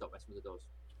 hey, stop messing with the doors.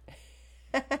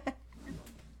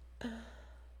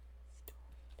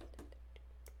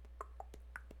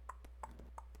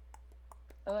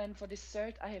 Oh, and for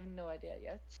dessert, I have no idea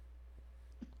yet.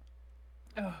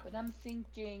 Ugh. But I'm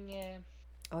thinking.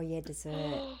 Oh yeah,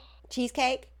 dessert.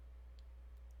 Cheesecake?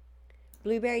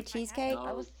 Blueberry cheesecake?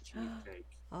 No was- cheesecake.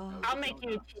 Oh, No I'll make you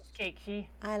a donuts. cheesecake, she.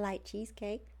 I like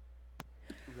cheesecake.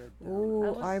 Red Ooh, I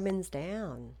was- Armin's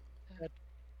down.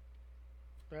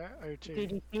 Where? O2.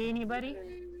 Did you see anybody?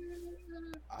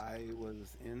 I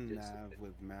was in Yes, Nav okay.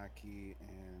 with Mackie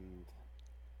and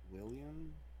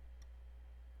William.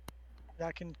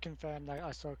 I can confirm that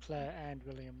I saw Claire and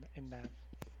William in there.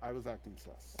 I was acting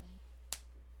sus.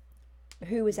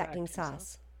 Who was You're acting acting sus?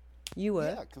 sus? You were?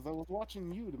 Yeah, because I was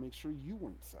watching you to make sure you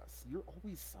weren't sus. You're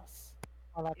always sus.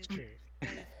 Oh, that's true.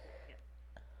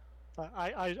 But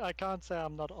I can't say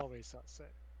I'm not always sus.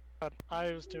 But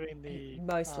I was doing the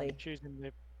Mostly. choosing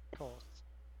the course.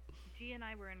 G and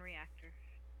I were in reactor.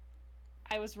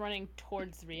 I was running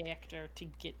towards the reactor to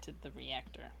get to the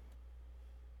reactor.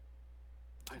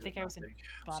 I think I was in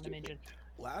bottom Stupid. engine.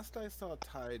 Last I saw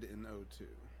Tide in O2.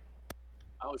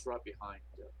 I was right behind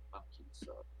Pumpkin,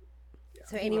 so. Yeah.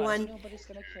 So anyone? Nobody's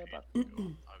gonna care about. I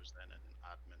was then in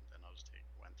admin, then I was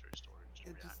went through storage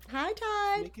and It just reactor. Hi,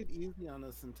 Tide. make it easy on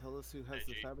us and tell us who has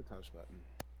the sabotage button.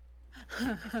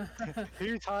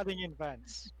 Who's hiding in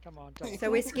vents? Come on, don't.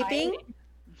 So we're skipping?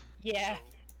 Yeah. So,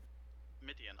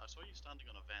 Midian, I saw you standing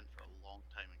on a vent for a long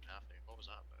time in cafe. What was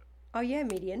that about? Oh yeah,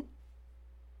 median.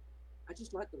 I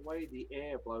just like the way the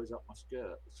air blows up my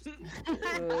skirt. It's just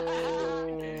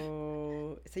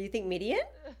Oh. So you think median?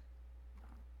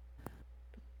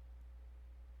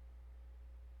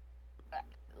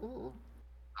 Ooh.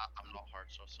 I'm not hard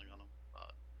sussing on him,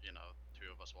 but you know,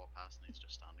 two of us walk past and he's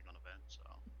just standing on a vent. So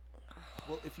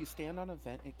Well, if you stand on a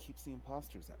vent, it keeps the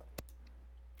imposters out.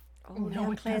 Oh, no,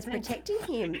 now it Claire's doesn't. protecting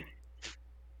him.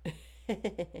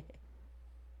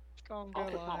 Go on, half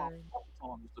the go time on.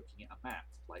 I'm just looking at a map.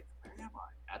 Like, where am I?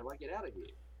 How do I get out of here?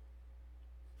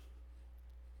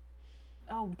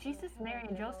 Oh, Jesus, Mary,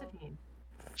 and Josephine.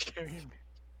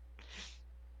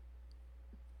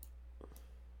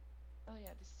 Oh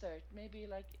yeah, dessert. Maybe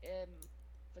like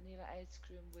vanilla ice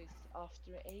cream with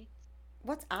after 8.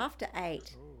 What's after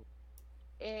 8? Ooh.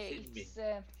 It's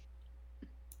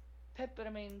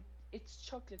peppermint. It's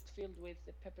chocolate filled with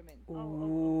peppermint. Ooh.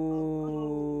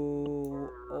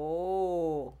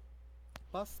 Oh.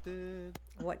 Busted.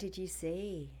 What did you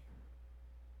see?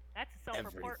 That's a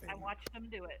self-report. I Everything. watched them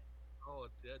do it. Oh, a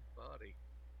dead body.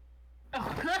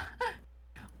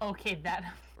 Okay, that.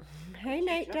 Hey,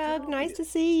 Nate Dog. Nice to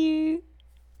see you.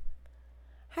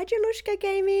 Hi, Jalushka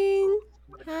Gaming.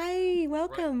 Hey,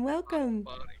 welcome, Right welcome.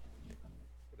 body,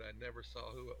 but I never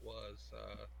saw who it was.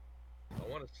 I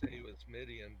want to say it was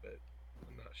Midian, but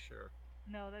I'm not sure.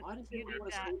 No, that's Why does you everyone did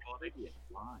want to that. say Midian?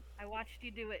 Why? I watched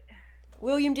you do it.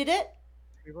 William did it.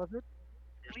 Who was it?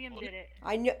 William did it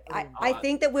I know. William I did it.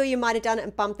 think that William might have done it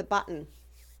and bumped the button.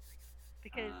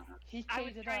 because He I was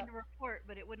queued it trying up. to report,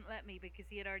 but it wouldn't let me because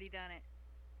he had already done it.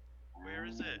 Where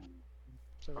is it?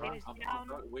 So It is I'm down,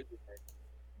 right with you, mate.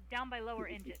 down by lower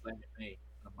You engine. keep blaming me.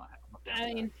 I'm not down I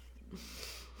with mean,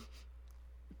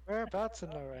 whereabouts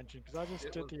in lower engine? Because I just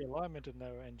It did was- the alignment in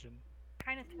lower engine.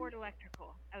 Kind of toward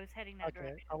electrical. I was heading that Okay,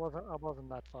 direction. I wasn't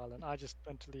that violent. I just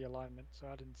went to the alignment, so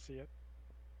I didn't see it.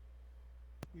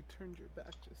 You turned your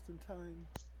back just in time.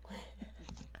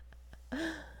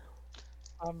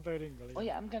 I'm voting William. Oh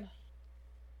yeah, I'm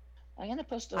gonna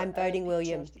post. I'm voting picture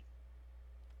William. of the-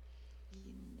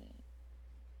 in the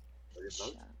There you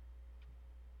go. chat.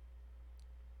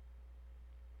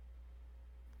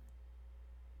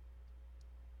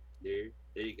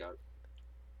 There you go.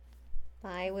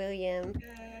 Bye, William.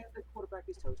 Yeah, the quarterback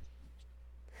is toast.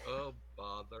 Oh,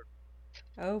 bother.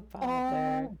 Oh,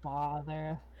 bother. oh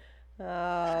bother.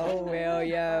 Oh,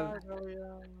 William. Bye,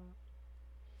 William.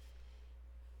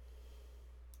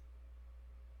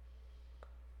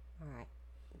 All right.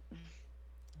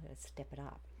 Let's step it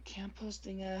up. Okay, I'm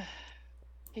posting a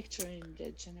picture in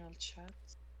the general chat.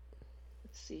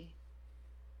 Let's see.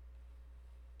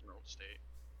 Roll state.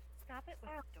 Stop it with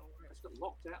the door. I just got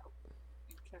locked out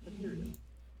in cafeteria.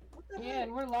 What the Yeah, heck?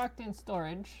 and we're locked in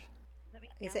storage. Let me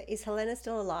Is Helena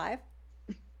still alive?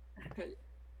 Okay.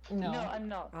 No. No, I'm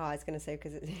not. Oh, I was going to say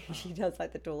because she does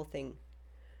like the door thing.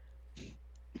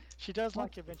 She does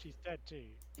like it when she's dead too.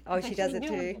 Oh, But she does it knew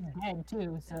too. was dead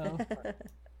too, so.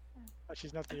 But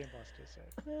she's not the imposter,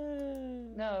 so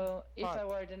No, if Fuck. I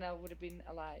were, then I would have been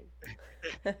alive.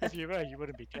 if you were, you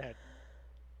wouldn't be dead.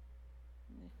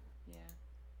 Yeah,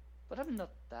 but I'm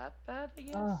not that bad, I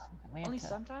guess. Oh, Only Atlanta.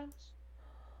 sometimes.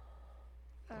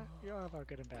 You have our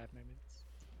good and bad moments.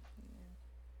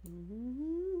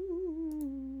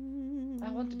 I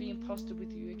want to be imposter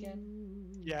with you again.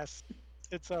 Yes,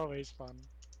 it's always fun.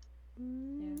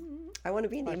 I want to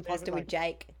be an My imposter favourite, with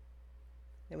Jake.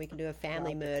 Then we can do a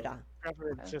family murder.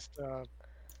 Trevor is just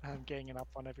ganging up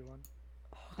on everyone.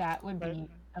 That would But- be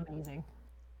amazing.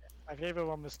 My favorite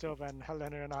one was still when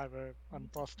Helena and I were on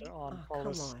Imposter on Oh, come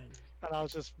Polis, on. and I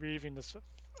was just weaving this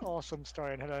awesome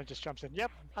story, and Helena just jumps in.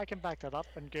 Yep, I can back that up,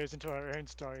 and goes into her own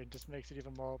story and just makes it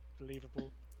even more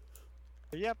believable.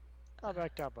 But yep, I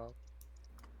backed up well.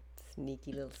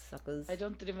 Sneaky little suckers. I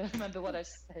don't even remember what I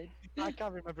said. I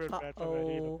can't remember it bad for it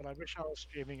either, Uh-oh. but I wish I was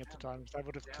streaming at the time because I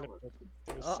would have clipped it.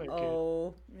 It was so good.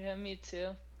 Uh-oh. Yeah, me too.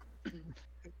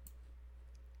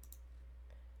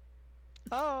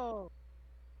 Oh!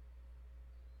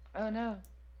 Oh no.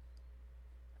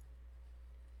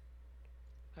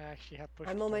 I actually have pushed.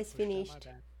 I'm the almost push there, my finished.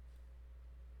 bad.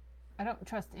 I don't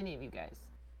trust any of you guys.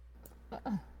 Let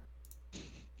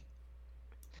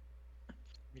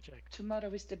me check. Tomorrow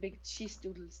is the big cheese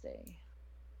doodles day.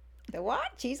 The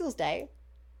what? Cheezels Day?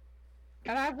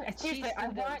 And seriously, I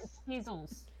want noodles.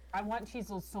 cheezels. I want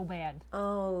cheezels so bad.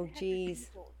 Oh, jeez.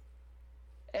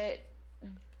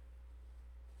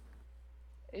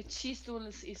 Cheese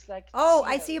doodles is like. Oh,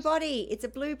 I see a Cheetos. body. It's a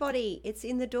blue body. It's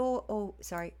in the door. Oh,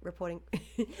 sorry, reporting.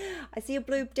 I see a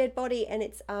blue dead body, and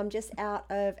it's just out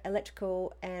of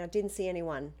electrical, and I didn't see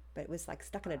anyone, but it was like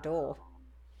stuck in a door.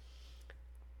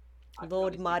 I can Lord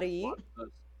only think Muddy. of one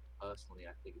person. Personally,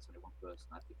 I think it's only one person.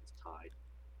 I think it's Tide.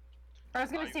 I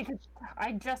was gonna say, 'cause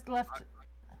I just left.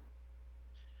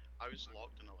 I was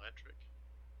locked in electric.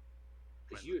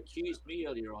 Because you accused me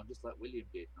earlier on, just like William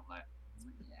did, and I'm like,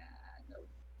 yeah, no.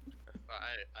 But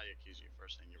I accused you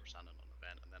first thing you were standing on the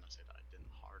vent, and then I said I didn't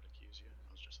hard accuse you.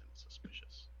 I was just saying it's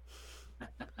suspicious.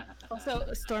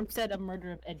 Also, Storm said a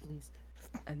murder of Edley's.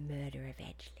 A murder of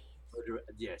Edgley.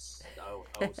 Yes. Oh,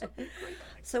 something great.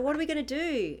 So what are we going to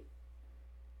do?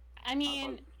 I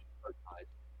mean, Tide.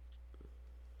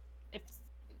 if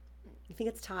You think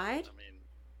it's tied? I mean,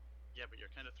 yeah, but you're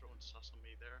kind of throwing sus on me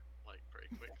there, like pretty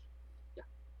quick.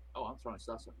 Oh, I'm throwing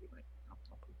stuff on you, mate.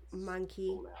 It's Monkey.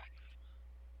 all out.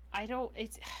 I don't,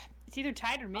 it's either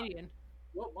Tide or Midian.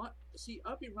 What? What? See,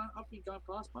 I've been going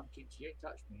past Monkey, and she ain't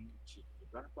touched me. She's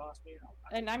running past me,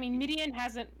 And I mean, Midian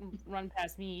hasn't run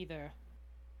past me either.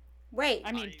 Wait.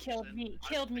 I mean, I killed was me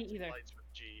in- I was either. fixing lights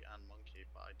with G and Monkey,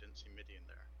 but I didn't see Midian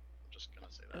there. I'm just gonna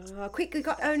say that. Quick, we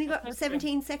only got That's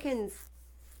 17 seconds.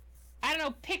 I don't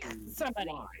know, pick somebody.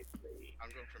 Wisely. I'm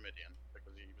going for Midian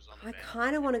because he was on the I vent.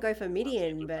 kind of want to go for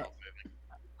Midian, but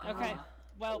Not moving. Okay,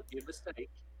 well, Your mistake.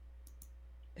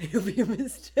 it'll be a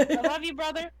mistake. I love you,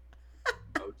 brother.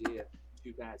 Oh dear.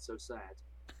 Too bad. So sad.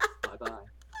 Bye bye. Oh,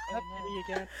 Yep, no. me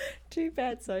again. Too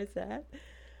bad, so sad.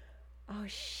 Oh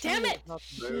shit! Damn it!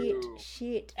 Shit! Boom.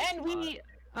 Shit! And we,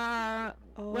 well,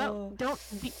 Oh. don't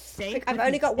say. Quick, I've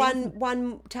only got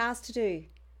one task to do.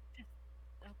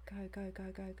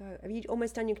 Go. Have you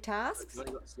almost done your tasks? You've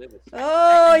only got slivers.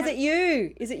 Oh, is it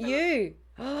you? Is it you?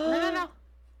 No.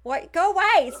 Wait, go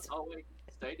away! Oh wait.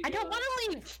 Stay I together. don't want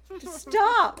to leave.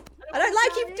 Stop! I don't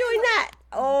like you doing that.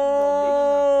 You're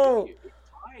Oh. leaving. It's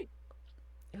tight.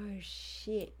 Oh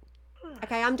shit.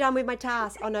 Okay, I'm done with my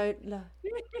task. Oh no.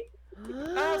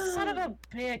 Oh, son of a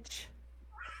bitch.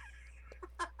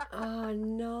 Oh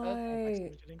no.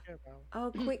 Accident didn't go well.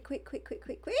 Oh, quick. Oh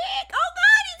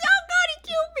god, he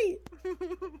killed me.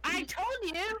 I told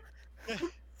you.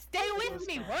 Stay with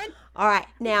me, what? All right,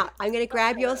 now I'm going to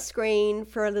grab your screen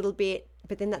for a little bit,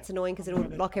 but then that's annoying because it'll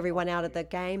lock everyone out of the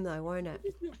game though, won't it?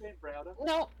 It's been Ben Browder.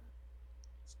 No.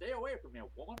 Stay away from me,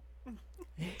 woman.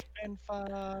 It's been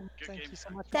fun. Good Thank game. you so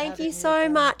much. for Thank having you me so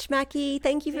again. much, Mackie.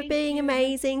 Thank you for Thank being you.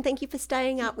 amazing. Thank you for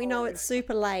staying up. We know it's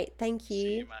super late. Thank See you,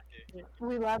 you. Mackie.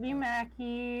 We love you,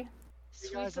 Mackie.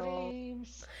 Sweet guys all.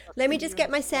 dreams. Let me See just you get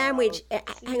my in tomorrow. sandwich.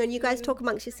 Hang on, you guys talk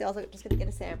amongst yourselves. I'm just going to get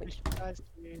a sandwich. Guys,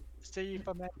 see you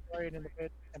for Mandalorian in a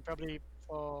bit, and probably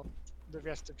for the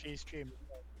rest of G's stream.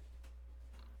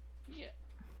 Yeah.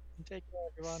 Take care,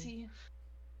 everyone. See you.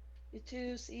 You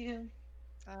too. See you.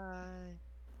 Bye.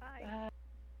 Bye. Bye.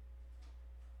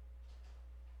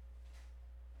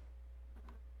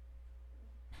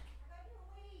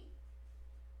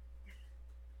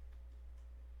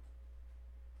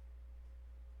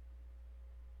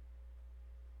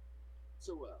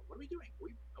 So, what are we doing? Are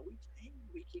we playing?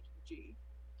 Are we kicking G?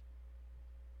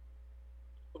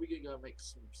 Are we gonna go make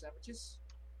some sandwiches?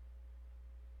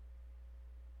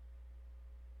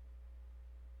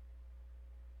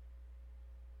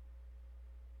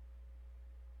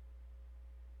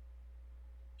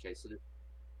 Okay, so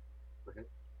go ahead.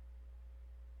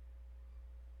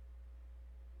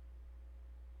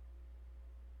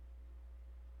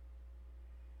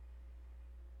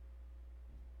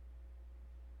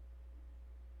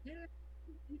 Yeah,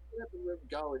 you can let the room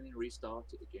go and then restart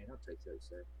it again. I'll take 30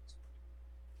 seconds.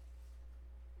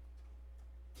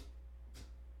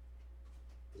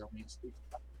 Because I mean, it's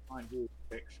fine here.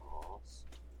 Extras.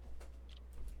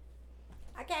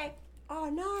 Okay. Oh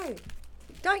no.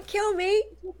 Don't kill me.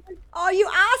 Oh, you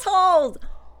assholes.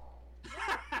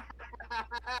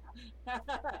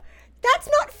 That's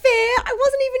not fair. I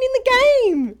wasn't even in the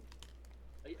game.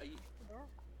 Are you,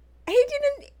 He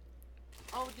didn't.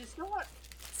 oh, there's not.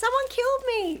 Someone killed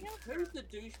me. Who's the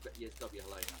douchebag? Yes, W.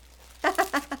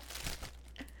 Helena.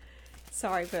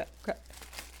 Sorry, but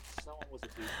Someone was a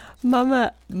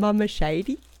douchebag. Mama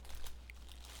Shady.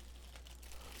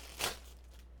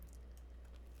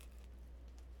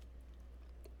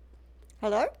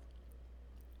 Hello?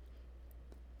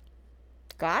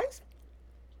 Guys?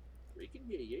 We can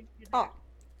hear you. Oh,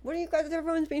 what are you guys?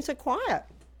 Everyone's been so quiet.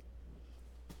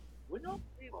 We're not.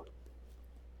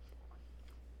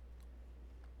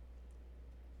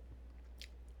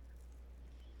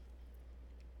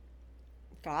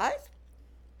 Guys?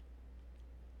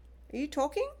 Are you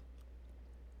talking?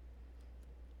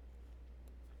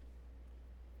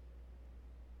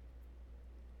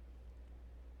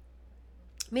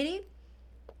 Mitty?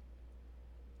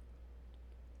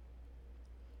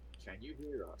 Can you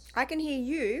hear us? I can hear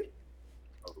you.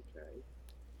 Okay.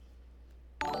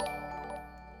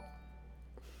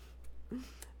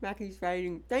 Mackie's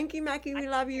rating. Thank you, Mackie. We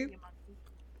love you.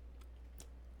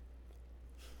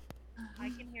 I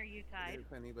can hear you, Tide.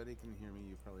 If anybody can hear me,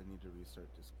 you probably need to restart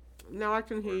Discord. No, I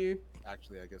can hear you.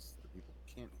 Actually, I guess the people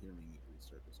who can't hear me need to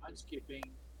restart I'm Discord. skipping.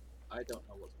 I don't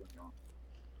know what's going on.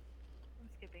 I'm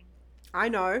skipping. I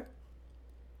know.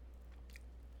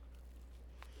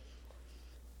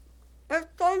 That's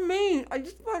so mean. I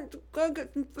just want to go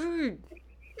get some food.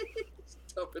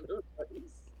 Stop it,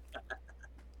 please.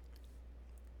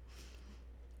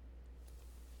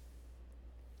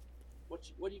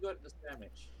 What do you got in the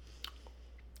sandwich?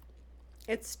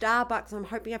 It's Starbucks. I'm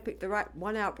hoping I picked the right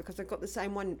one out because I got the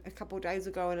same one a couple of days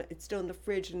ago and it's still in the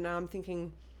fridge. And now I'm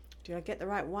thinking, did I get the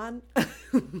right one?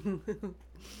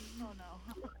 Oh no.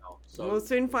 Wow. So We'll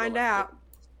soon we've got find like out.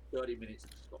 30 minutes to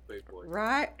stop food poisoning.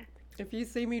 Right? If you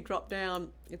see me drop down,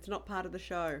 it's not part of the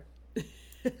show.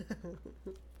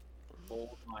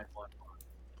 4911.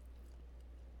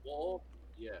 Or,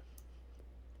 yeah.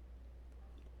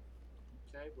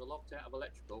 Okay, we're locked out of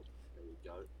electrical. There we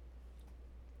go.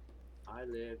 I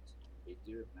lived. You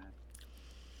do it, man.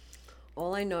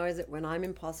 All I know is that when I'm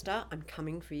imposter, I'm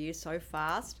coming for you so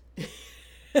fast.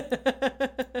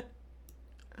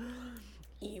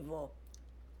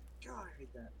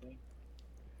 that thing?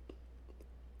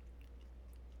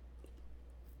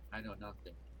 I know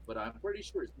nothing, but I'm pretty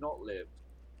sure it's not lived.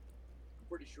 I'm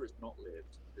pretty sure it's not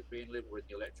lived. Because being lived, we're in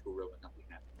the electrical room and nothing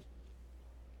happened.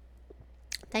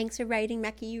 Thanks for rating,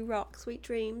 Mackie. You rock. Sweet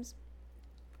dreams.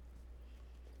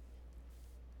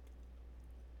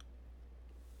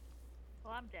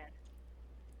 Well, I'm dead.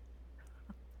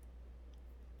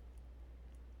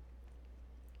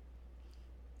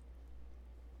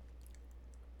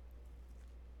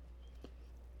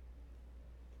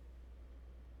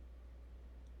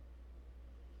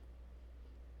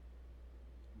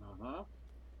 Uh-huh.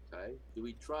 Okay. Do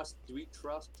we trust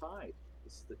Tide?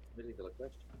 This is the million-dollar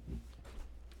question.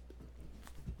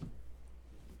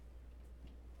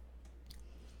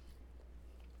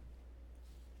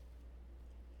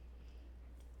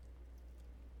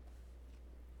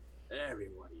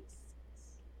 Everybody is.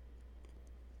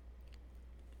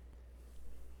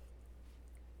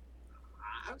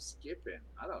 I'm skipping.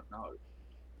 I don't know.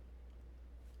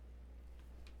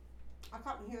 I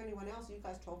can't hear anyone else. Are you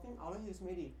guys talking? All I hear is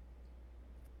Smitty.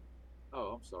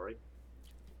 Oh, I'm sorry.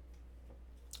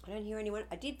 I don't hear anyone.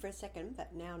 I did for a second,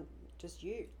 but now just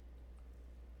you.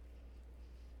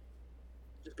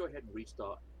 Just go ahead and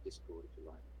restart Discord if you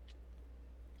like.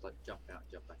 It's like jump out,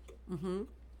 jump back in. Mm-hmm.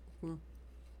 Mm-hmm.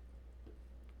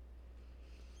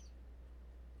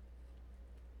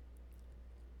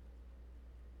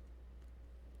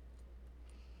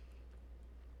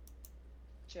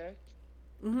 Jerk.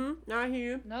 Mm-hmm. Now I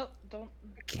hear you. No, don't.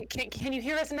 Can you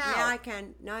hear us now? Yeah, I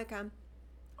can. Now I can.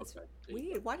 Okay.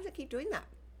 Weird. Why does it keep doing that?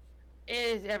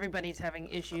 Everybody's having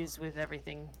issues with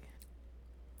everything.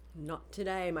 Not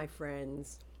today, my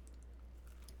friends.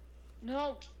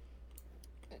 No.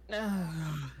 I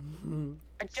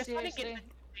just want to get Seriously? the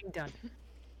thing done.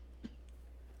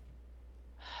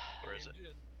 Where is it?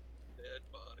 Engine, dead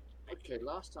body. Okay,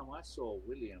 last time I saw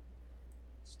William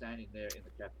standing there in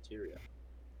the cafeteria.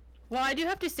 Well, I do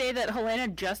have to say that Helena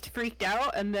just freaked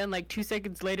out, and then like 2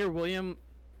 seconds later, William,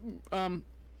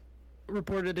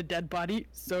 reported a dead body.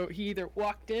 So he either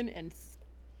walked in and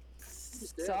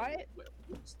saw it.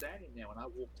 He was standing there when I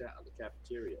walked out of the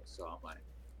cafeteria, so I'm like,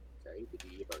 okay, did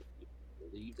he ever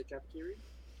leave the cafeteria?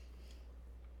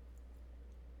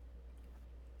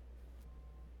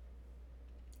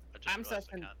 I just I'm realized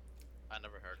such an- I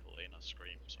never heard Helena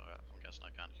scream, so I'm guessing I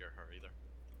can't hear her either.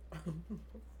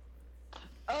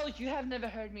 Oh, you have never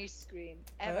heard me scream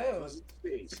ever. Oh.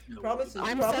 Promises.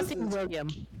 I'm promises. sussing William.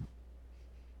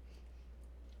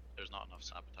 There's not enough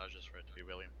sabotages for it to be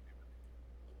William.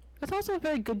 That's also a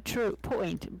very good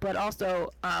point, but also,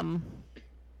 So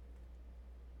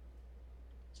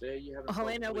you haven't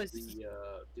Helena talked with was- the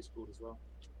Discord as well?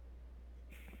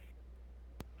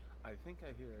 I think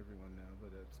I hear everyone now,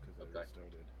 but that's because I Okay.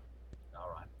 restarted.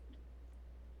 Alright.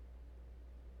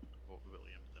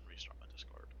 William, then restart my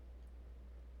Discord.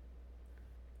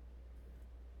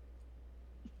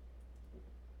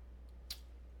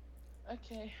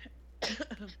 Okay.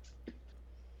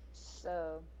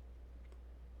 So,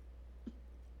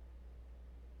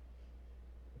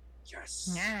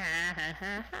 Yes.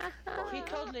 he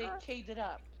totally keyed it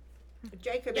up.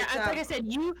 Jacob, Yeah, it's, like I said,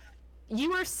 you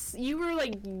were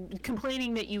like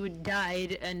complaining that you had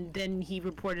died, and then he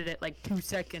reported it like 2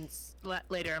 seconds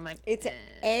later. I'm like, it's an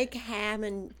egg, ham,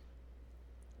 and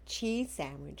cheese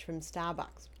sandwich from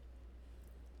Starbucks.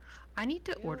 I need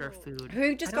to order Ew. food.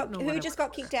 Who just I don't got know what I Who just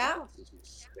got kicked out? This is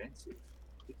expensive.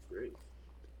 Good grief.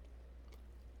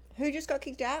 Who just got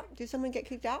kicked out? Did someone get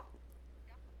kicked out?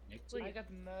 Nick, I got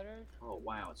murdered, oh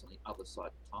wow, it's on the other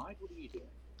side of Tide. What are you doing?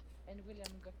 and William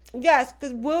got. Yes,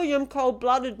 because William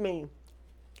cold-blooded me.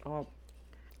 Oh.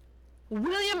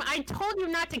 William, I told you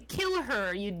not to kill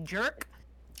her, you jerk.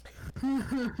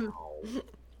 Oh,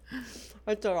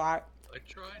 It's alright. I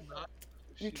tried not.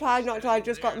 You she tried was not to, I standing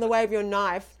just got in the there. way of your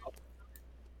knife.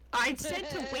 I said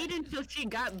to wait until she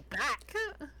got back. So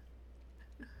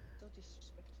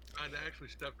disrespectful. I actually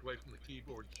stepped away from the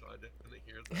keyboard, so I didn't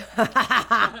hear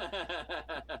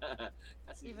that.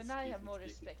 That's Even an I excuse have more to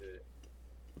stick respect. to it.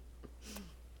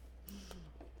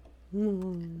 I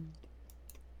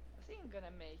think I'm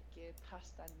gonna make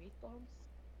pasta and meatballs.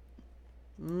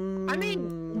 I made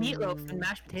meatloaf and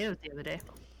mashed potatoes the other day.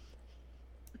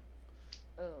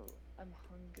 Oh, I'm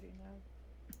hungry now.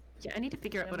 Yeah, I need to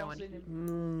figure out I'm what I also want to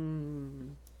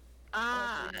in eat. I'm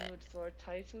also in the mood for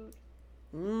Thai food.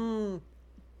 I I'm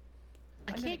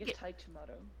gonna can't get get Thai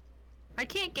tomorrow. I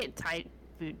can't get Thai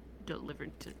food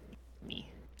delivered to me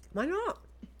Why not?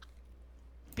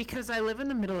 because I live in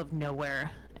the middle of nowhere,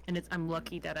 and I'm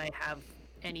lucky that I have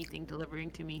anything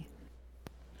delivering to me.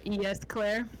 Yes,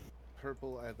 Claire.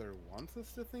 Purple either wants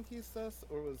us to think he's sus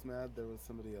or was mad there was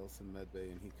somebody else in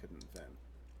medbay and he couldn't vent.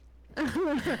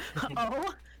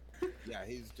 Oh. Yeah,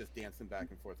 he's just dancing back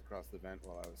and forth across the vent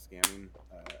while I was scanning.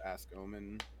 Ask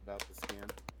Omen about the scan.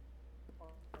 Oh,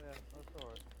 yeah, of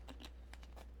course.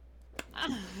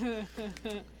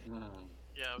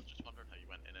 Yeah, I was just wondering how you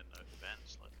went in and out of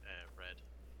vents, like red.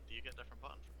 Do you get different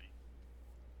buttons from me?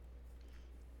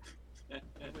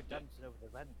 We were dancing over the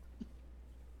vent.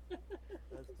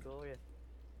 Let's go, yeah.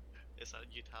 Is that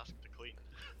you task to clean?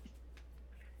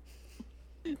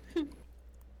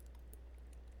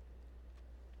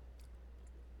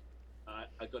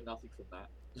 I got nothing from that.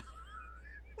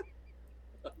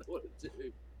 I don't know what to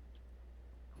do.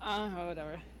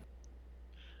 Whatever.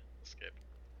 Skip.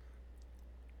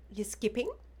 You're skipping?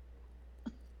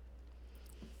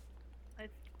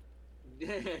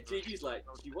 Yeah, Gigi's like,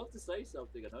 she wants to say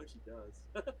something. I know she does.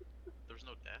 There was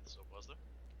no death, so was there?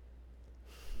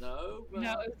 No. But...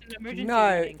 No, it was an emergency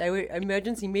No, meeting. they were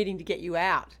emergency meeting to get you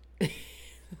out.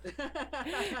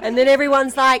 And then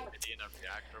everyone's like, In a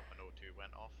reactor when O2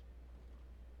 went off.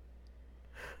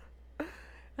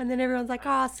 and then everyone's like,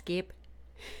 oh, skip.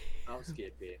 I'll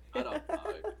skip it. I don't know.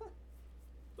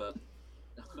 But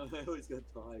I always got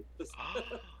time.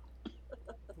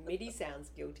 Midi sounds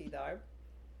guilty though.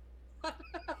 I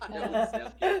always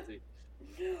sound guilty.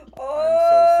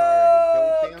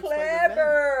 Oh, I'm so sorry. Don't dance by the vent.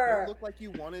 clever. Don't look like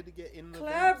you wanted to get in the vent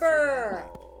so Clever.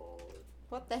 badly. Oh.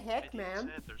 What the heck, Idiot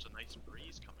man? said there's a nice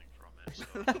breeze coming from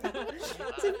it,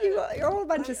 so... So you're all a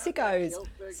bunch of sickos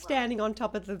standing on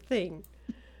top of the thing.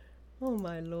 Oh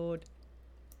my lord.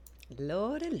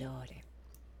 Lordy, lordy.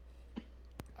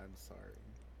 I'm sorry.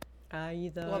 Are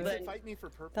you though? Well, You then- should fight me for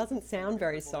purple. Doesn't sound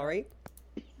very sorry.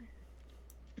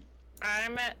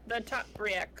 I'm at the top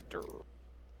reactor.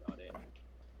 Got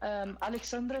it.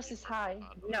 Alexandra says hi.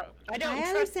 No, I don't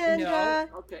Hi, trust. Alexandra.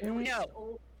 Okay, everyone's No.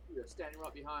 all here, standing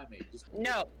right behind me. Just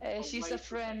No. She's away a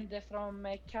from me. friend from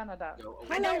Canada. Go away.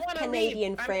 I Hello, don't want to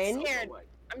Canadian leave. friend. I'm scared. Go away.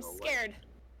 I'm Go away. scared.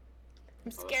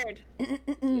 I'm scared.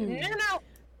 Mm-mm-mm. No, no,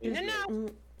 It's no, no.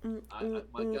 Mm-mm-mm.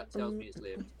 my gut tells me it's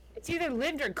lived. It's either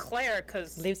lived or Claire,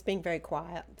 cause. Liv's being very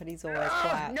quiet, but he's always Ah,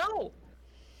 quiet. no.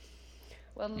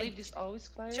 Well, Liv is always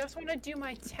quiet. Just want to do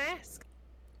my task.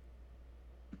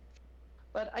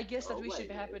 But I guess that Oh, we should wait,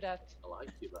 be happy wait. that I like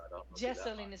you, but I don't do that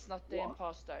Jesselyn much. is not the What?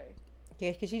 imposter.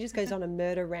 Yeah, because she just goes on a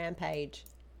murder rampage.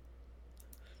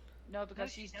 No, No,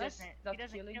 because she she's doesn't. just She not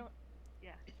doesn't killing. kill.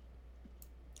 Yeah.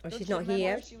 Oh, Don't she's you not remember?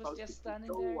 here. She was Oh, just standing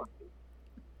go there. away.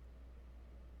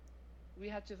 We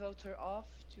had to vote her off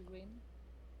to win.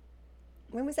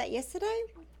 When was that? Yesterday?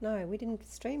 No, we didn't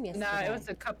stream yesterday. No, it was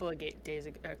a couple of days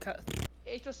ago.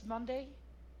 It was Monday.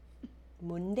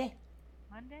 Monday.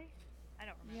 Monday? I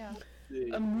don't remember. Yeah.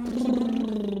 The-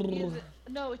 Either-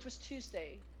 no, it was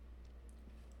Tuesday.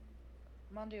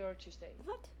 Monday or Tuesday.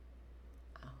 What?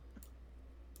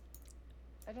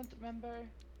 I don't remember.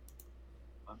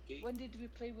 Monkey. When did we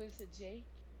play with Jake?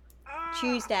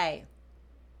 Tuesday.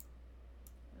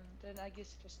 Then I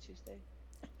guess it was Tuesday.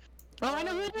 Oh, I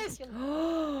know who it is.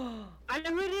 Oh, I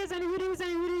know who it is. I know who it is. I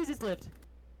know who it is. It's lived.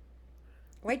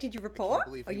 wait, did you I report? can't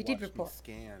believe Oh, you did watched me report.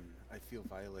 Scan. I feel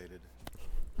violated.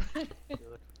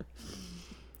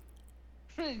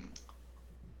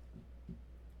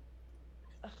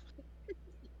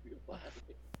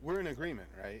 We're in agreement,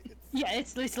 right? Yeah,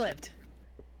 it's lived.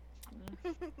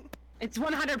 It's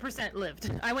 100%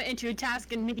 lived. I went into a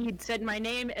task and Mitty had said my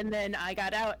name, and then I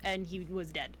got out and he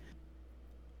was dead.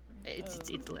 It's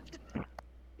lived.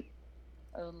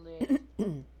 Only.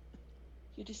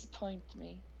 You disappoint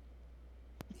me.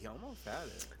 He almost had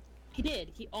it. He did.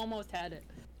 He almost had it.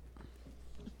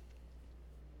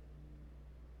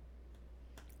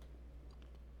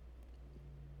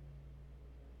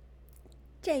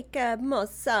 Jacob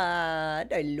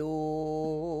Mossad,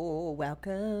 hello.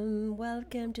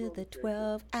 Welcome to the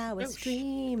 12-hour Oh,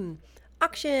 stream.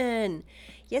 Auction.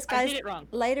 Yes, I guys. did it wrong.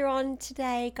 Later on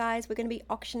today, guys, we're going to be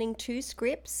auctioning 2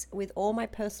 scripts with all my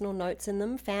personal notes in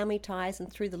them, Family Ties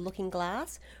and Through the Looking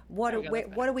Glass. What There we go,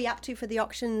 that's are we up to for the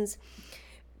auctions?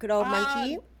 Good old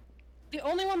monkey. The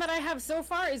only one that I have so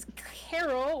far is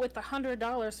Carol with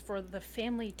 $100 for the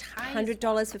Family Ties.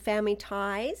 $100 for Family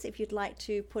Ties. If you'd like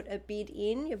to put a bid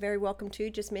in, you're very welcome to.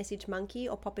 Just message Monkey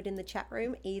or pop it in the chat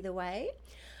room, either way.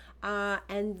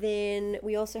 And then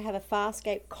we also have a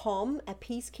Farscape Com, a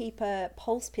Peacekeeper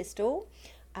Pulse Pistol,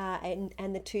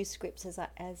 and the 2 scripts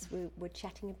as we were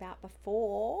chatting about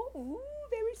before. Ooh,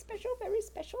 very special, very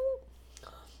special.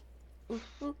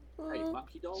 Hey,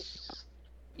 Monkey Doll,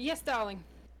 Yes, darling.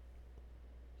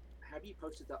 have you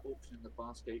posted that auction in the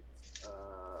Farscape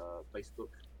Facebook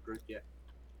group yet?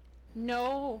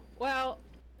 No. Well,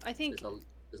 I think.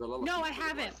 There's a lot of No, people I that would like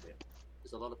haven't. it.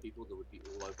 There's a lot of people that would be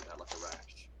all over that like a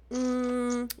rash.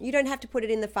 You don't have to put it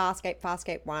in the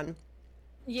Farscape one.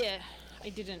 Yeah, I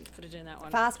didn't put it in that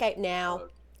one. Farscape now.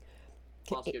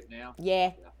 Farscape now?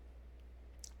 Yeah.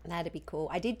 That'd be cool.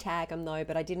 I did tag them though,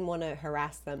 but I didn't want to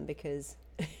harass them because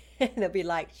they'll be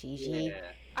like, Gigi. Yeah.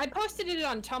 I posted it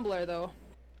on Tumblr though.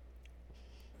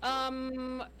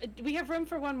 We have room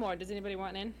for one more. Does anybody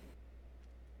want in?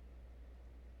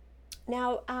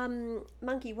 Now,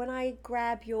 Monkey, when I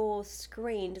grab your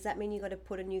screen, does that mean you got to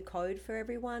put a new code for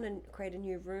everyone and create a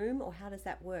new room, or how does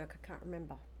that work? I can't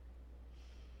remember.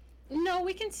 No,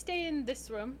 we can stay in this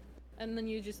room, and then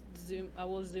you just zoom. I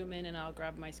will zoom in, and I'll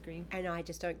grab my screen. And I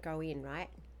just don't go in, right?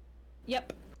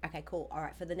 Yep. Okay, cool. All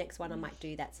right, for the next one, I might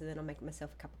do that. So then I'll make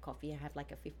myself a cup of coffee and have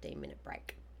like a 15-minute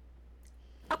break.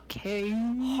 Okay.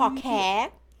 Okay.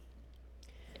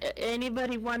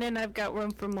 Anybody want in? I've got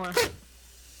room for more.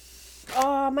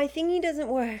 Oh, my thingy doesn't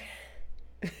work.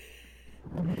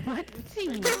 What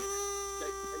thing? Jacob's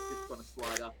trying to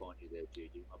slide up on you there,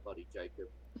 Gigi. My buddy Jacob.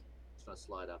 He's trying to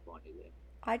slide up on you there.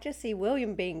 I just see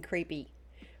William being creepy.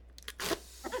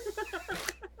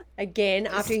 Again,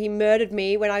 after he murdered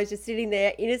me when I was just sitting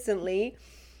there innocently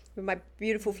with my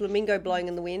beautiful flamingo blowing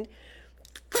in the wind.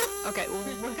 Okay, well,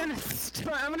 we're gonna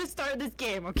start. I'm gonna start this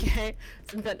game, okay?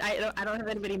 Since I don't have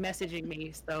anybody messaging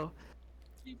me, so.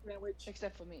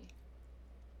 Except for me.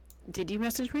 Did you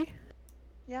message me?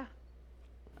 Yeah.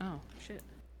 Oh shit.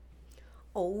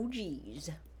 Oh,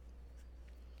 geez.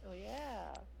 Oh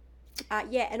yeah.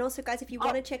 Yeah, and also, guys, if you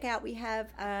want to check out, we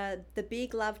have the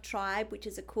Big Love Tribe, which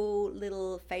is a cool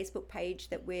little Facebook page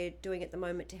that we're doing at the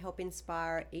moment to help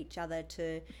inspire each other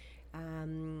to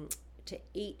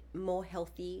eat more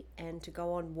healthy and to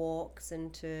go on walks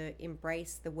and to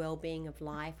embrace the well-being of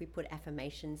life. We put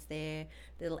affirmations there,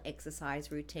 little exercise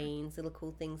routines, little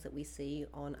cool things that we see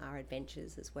on our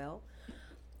adventures as well,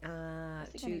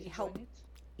 to help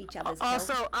each other's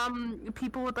health. Also,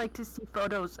 people would like to see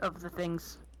photos of the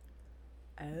things.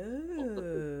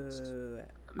 Oh.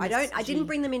 I didn't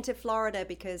bring them into Florida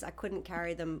because I couldn't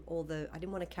carry them I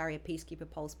didn't want to carry a Peacekeeper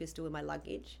pulse pistol in my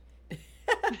luggage.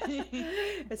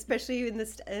 Especially in the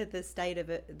state of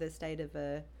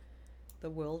the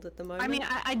world at the moment. I mean,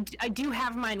 I do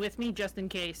have mine with me just in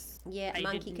case. Yeah,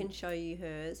 Monkey can show you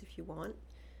hers if you want.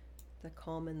 The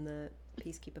comm and the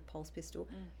Peacekeeper pulse pistol.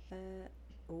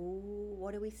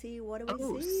 What do we see? What do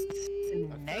we see?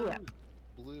 I found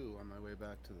blue on my way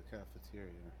back to the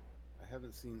cafeteria. I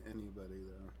haven't seen anybody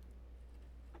though.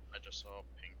 I just saw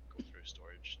pink go through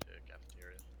storage to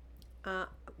cafeteria.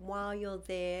 While you're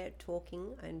there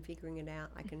talking and figuring it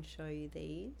out, I can show you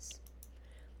these.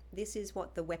 This is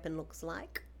what the weapon looks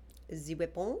like. The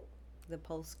weapon, the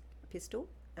pulse pistol,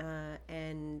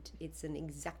 and it's an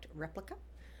exact replica.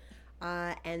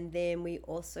 And then we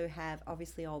also have,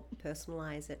 obviously I'll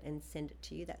personalize it and send it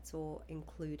to you. That's all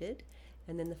included.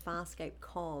 And then the Farscape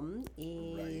comm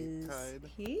is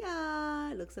here.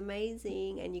 It looks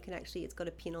amazing, and you can actually, it's got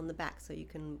a pin on the back, so you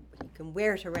can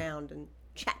wear it around and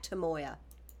chat to Moya.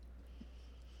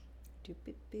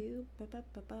 Okay,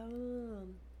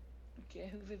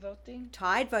 who we voting?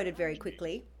 Tide voted very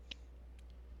quickly.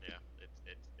 Yeah,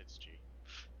 it's G.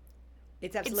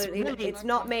 It's absolutely it's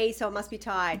not me, so it must be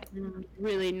Tide.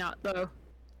 Really not though.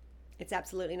 It's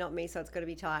absolutely not me, so it's got to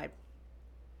be Tide.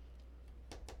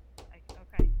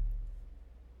 Okay.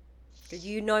 Because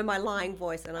you know my lying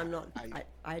voice, and I'm not.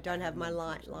 I don't have my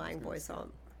lying voice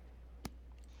on.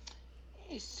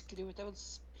 Skriv ut, jeg vil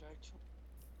splurge.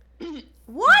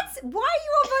 What? Why are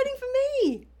you all voting for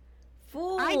me?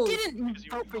 Fools. I didn't Because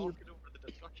you were vote for you. talking over the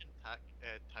destruction time,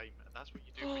 and that's what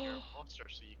you do when you're an imposter,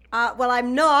 so you can. Well,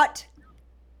 I'm not.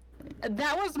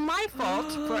 That was my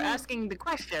fault for asking the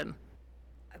question.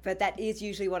 But that is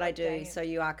usually what I do, Okay. so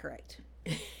you are correct.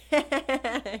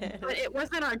 But it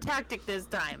wasn't our tactic this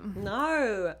time.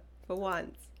 No, for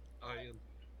once. I am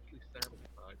completely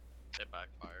satisfied. It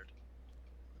backfired.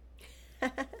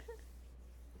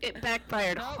 It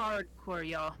backfired hardcore,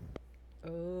 y'all.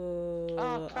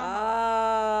 Oh.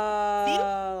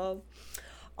 come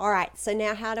All right, so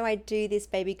now how do I do this,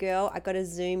 baby girl? I got to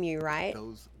zoom you, right?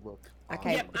 Those look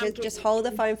Okay, Yep, I'm just getting hold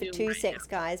the phone for zoomed 2 right secs,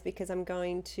 guys, because I'm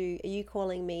going to... Are you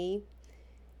calling me?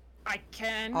 I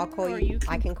can. I'll call or you. can.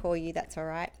 I can call you, that's all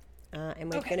right. And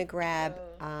we're Okay. going to grab...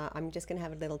 I'm just going to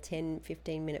have a little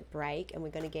 10-15 minute break, and we're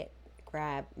going to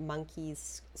grab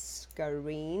Monkey's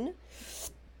screen.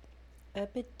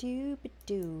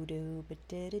 Ba-doo-ba-doo-doo,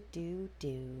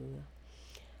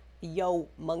 yo,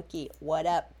 Monkey, what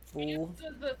up, fool?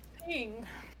 Answer the thing.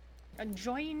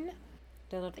 Join.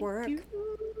 Did it Thank work? you.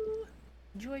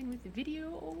 Join with the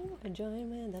video. Join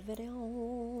with the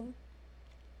video.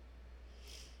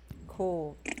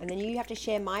 Cool. And then you have to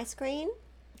share my screen,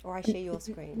 or I share your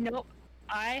screen. Nope.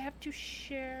 I have to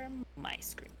share my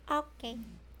screen. Okay.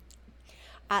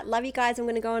 Love you guys. I'm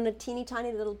going to go on a teeny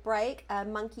tiny little break.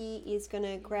 Monkey is going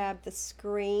to grab the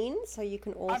screen so you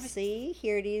can all see.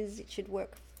 Here it is. It should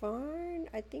work fine.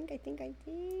 I think.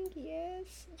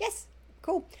 Yes. Yes.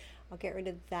 Cool. I'll get rid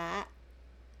of that.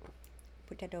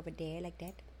 Put that over there like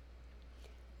that.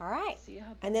 All right.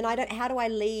 And then how do I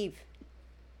leave?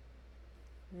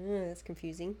 That's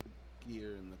confusing.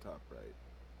 Gear in the top right.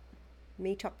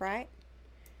 Me top right?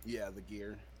 Yeah, the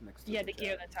gear next to Yeah, the the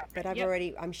gear tab. on the top. But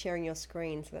I'm sharing your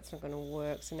screen, so that's not going to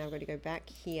work. So now I've got to go back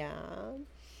here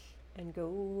and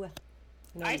go.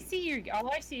 All I see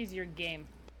is your game.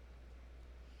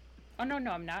 Oh, no,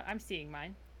 I'm not. I'm seeing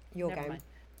mine. Your Never game.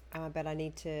 mind. But I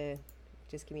need to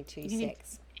just give me 2 You need-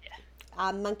 secs.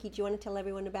 Monkey, do you want to tell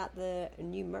everyone about the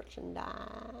new merchandise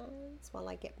while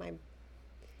I get my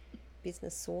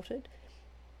business sorted?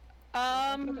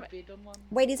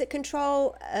 Wait, is it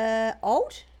Control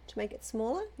Alt to make it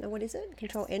smaller? No, what is it?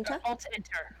 Control Enter? Alt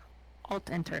Enter. Alt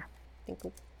Enter. Thank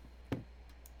you.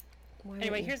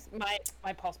 Anyway, here's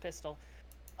my pulse pistol.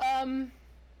 I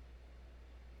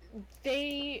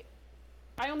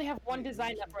only have one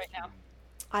design up right now.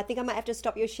 I think I might have to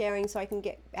stop your sharing so I can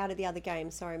get out of the other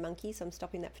game. Sorry, Monkey. So I'm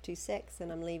stopping that for 2 secs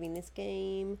and I'm leaving this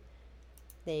game.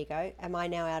 There you go. Am I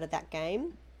now out of that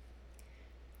game?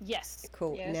 Yes.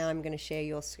 Cool. Yes. Now I'm going to share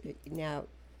your... Now,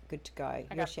 good to go.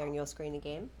 You're sharing your screen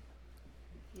again?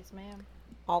 Yes, ma'am.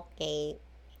 Okay.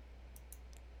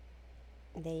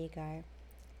 There you go.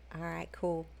 All right,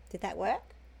 cool. Did that work?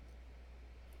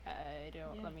 I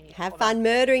don't... Let me... Have fun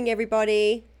murdering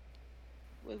everybody.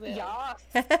 We will. Yes.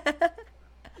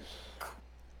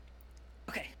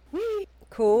 Okay.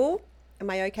 Cool. Am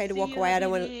I okay to See walk you away? I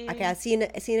don't want later. to... Okay, I'll see you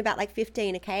in about like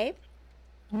 15, okay?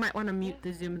 You might want to mute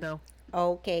the Zoom, though.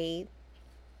 Okay.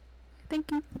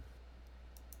 Thank you.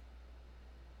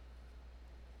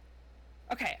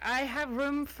 Okay, I have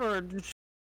room for...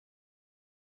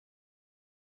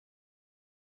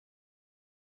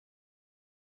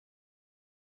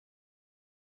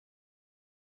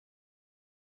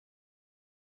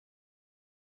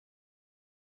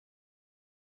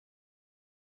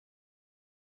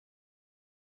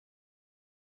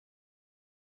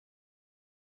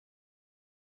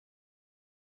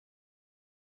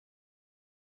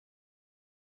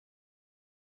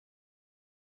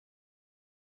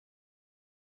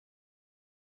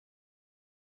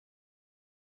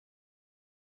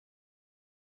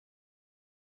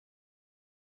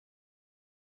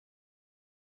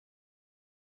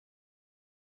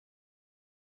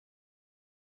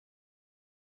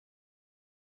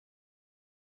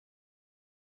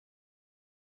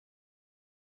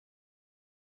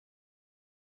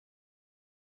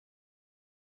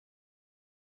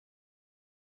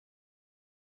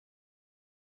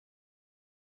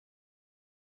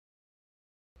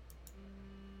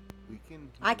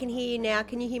 I can hear you now.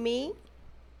 Can you hear me?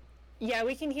 Yeah,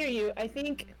 we can hear you. I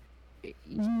think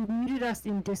you muted us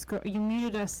in Discord. You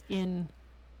muted us in...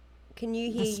 Can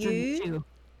you the hear stream you? too.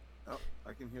 Oh,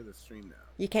 I can hear the stream now.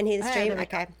 You can hear the Ah, stream? there we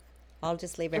Okay. I'll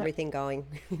just leave Yeah. everything going.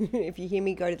 If you hear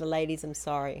me go to the ladies, I'm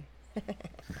sorry.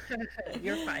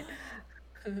 You're fine.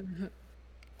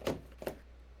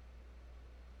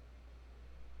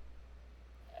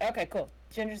 Okay, cool.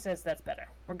 Ginger says that's better.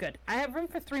 We're good. I have room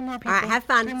for 3 more people. All right, have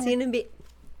fun. 3 more. See you in a bit.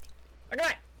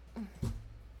 Okay.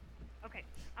 Okay,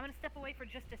 I'm gonna step away for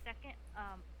just a second.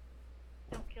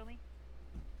 Don't kill me.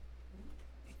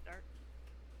 Restart.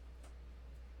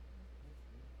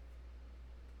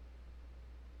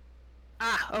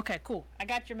 Okay, cool. I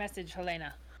got your message,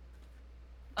 Helena.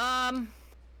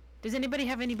 Does anybody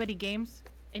have anybody games?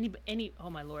 Any? Oh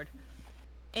my lord.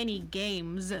 Any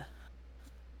games?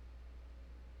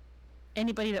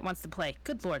 Anybody that wants to play?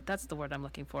 Good lord, that's the word I'm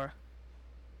looking for.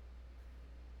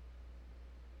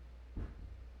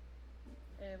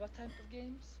 What type of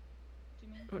games do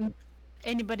you mean?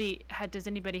 Does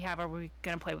anybody have? Or are we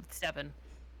gonna play with 7?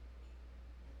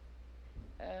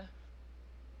 I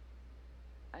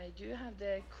do have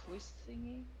the quiz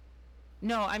thingy.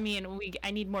 No, I mean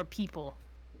I need more people.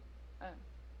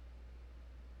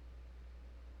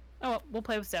 Oh, we'll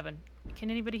play with 7.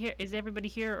 Can anybody here? Is everybody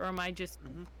here, or am I just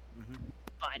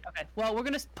fine? Okay. Well, we're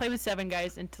gonna play with 7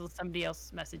 guys until somebody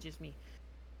else messages me.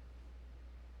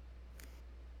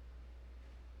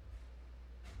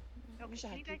 Okay,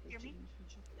 can you guys hear me?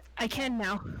 I can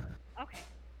now. Okay,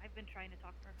 I've been trying to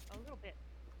talk for a little bit.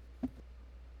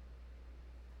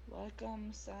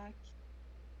 Welcome, Zach.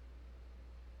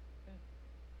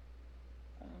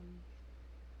 Um,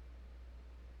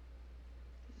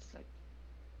 it's like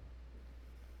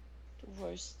the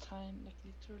worst time, like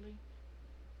literally.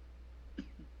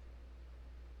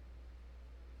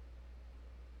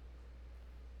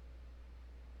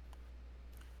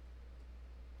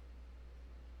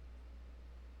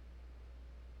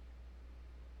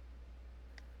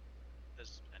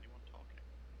 Is anyone talking?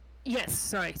 Yes.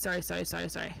 Sorry.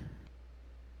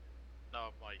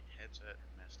 No, my headset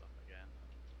messed up again, and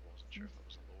I wasn't sure if it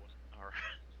was alone or.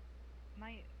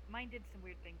 Mine did some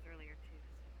weird things earlier too.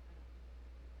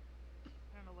 So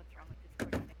I don't know what's wrong with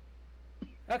Discord.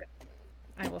 Okay.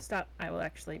 I will stop. I will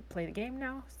actually play the game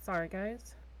now. Sorry,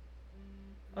 guys.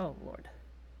 Oh Lord.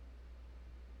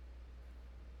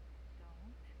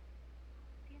 Don't.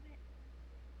 Damn it.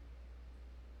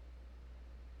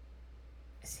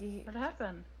 See. What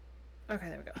happened? Okay,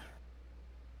 there we go.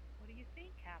 What do you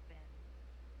think happened?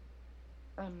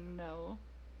 No.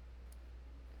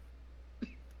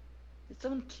 Did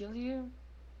someone kill you?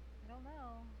 I don't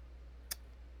know.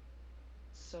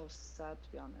 So sad,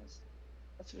 to be honest.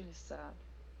 That's really sad.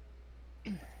 I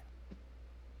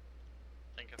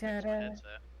think I fixed my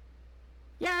headset.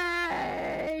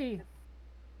 Yay!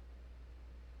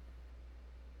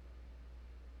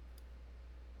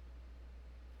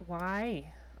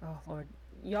 Why? Oh Lord.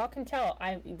 Y'all can tell.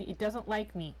 It doesn't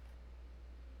like me.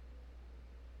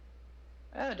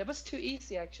 Oh, that was too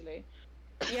easy, actually.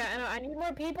 Yeah, and I need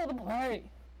more people to play.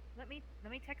 Let me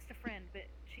text a friend, but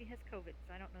she has COVID,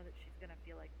 so I don't know that she's gonna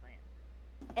feel like playing.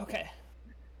 Okay.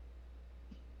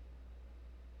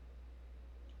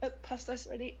 Pasta's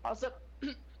ready. Awesome.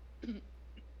 Let's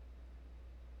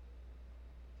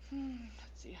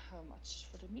see how much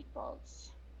for the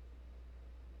meatballs.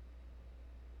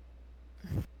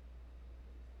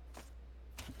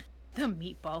 The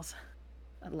meatballs.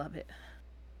 I love it.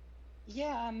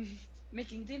 Yeah, I'm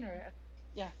making dinner.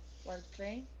 Yeah, while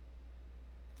playing.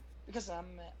 Because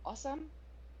I'm awesome.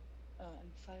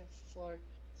 And 5, 4,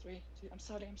 3, 2. I'm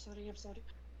sorry.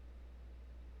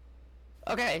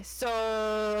 Okay,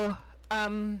 so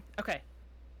okay.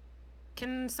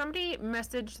 Can somebody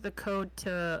message the code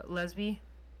to Lesby?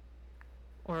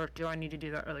 Or do I need to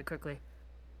do that really quickly?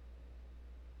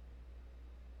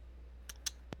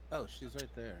 Oh, she's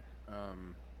right there.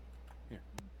 Here.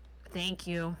 Thank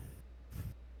you.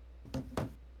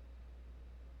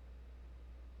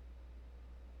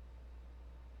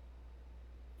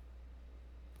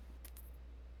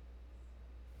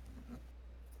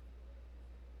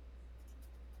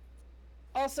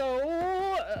 Also,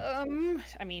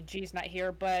 I mean, G's not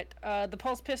here, but the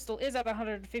pulse pistol is at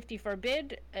 150 for a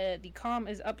bid. The comm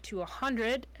is up to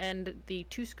 100, and the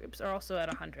 2 scripts are also at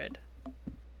 100.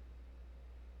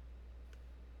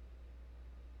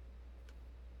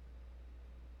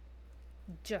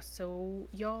 Just so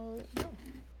y'all know.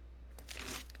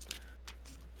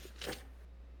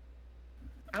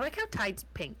 I like how Tide's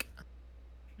pink.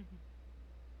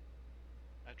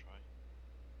 I try.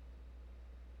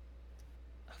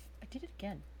 I did it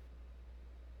again.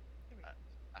 I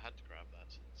had to grab that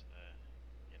since,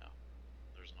 you know,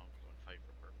 there's an ongoing fight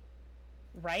for purple.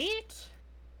 Right?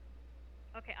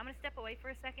 Okay, I'm gonna step away for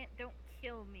a second. Don't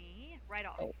kill me right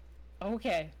off. Oh.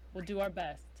 Okay, we'll do our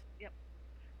best. Yep.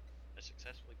 I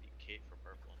successfully beat Kate for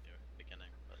purple in the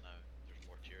beginning, but now there's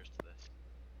more tiers to this.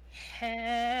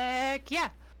 Heck yeah!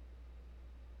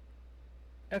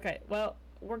 Okay, well,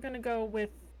 we're gonna go with...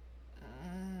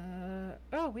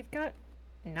 oh, we've got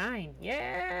 9.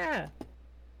 Yeah!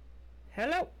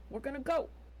 Hello! We're gonna go!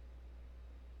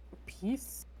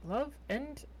 Peace, love,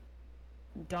 and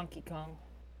Donkey Kong.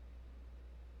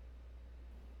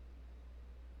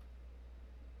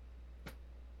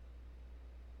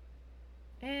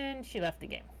 And she left the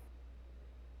game.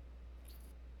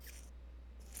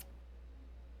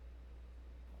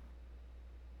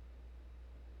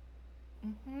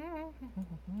 Alright.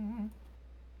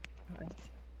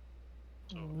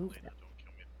 So, Move Elena, that. don't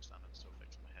kill me if I'm standing still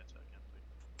fixing my headset again,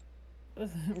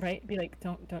 please. Right? Be like,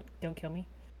 don't kill me.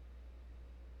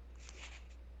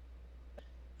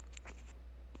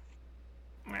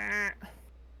 I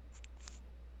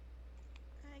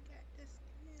got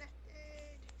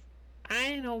disconnected.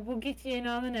 I know, we'll get you in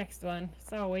on the next one.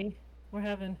 Sorry. We're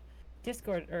having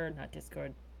Discord, not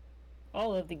Discord.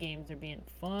 All of the games are being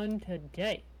fun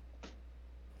today.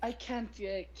 I can't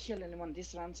kill anyone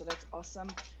this round, so that's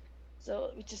awesome.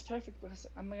 So, which is perfect because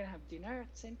I'm gonna have dinner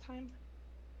at the same time.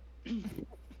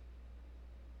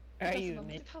 Are you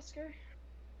multitasker?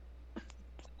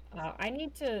 I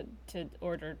need to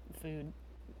order food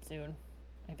soon,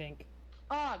 I think.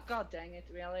 Oh, god dang it,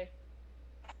 really?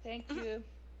 Thank you.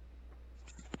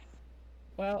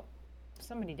 Well,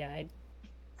 somebody died.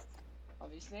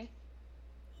 obviously.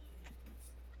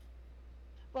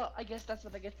 Well, I guess that's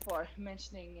what I get for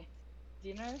mentioning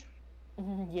dinner.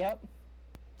 Yep.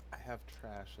 I have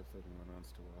trash if anyone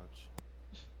wants to watch.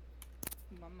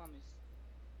 My mom is.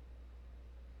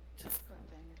 God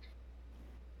dang it.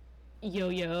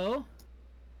 Yo.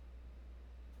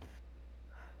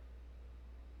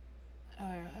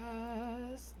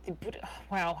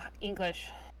 Wow, English.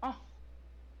 Oh,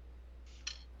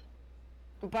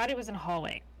 Body was in a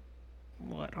hallway.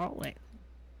 What hallway?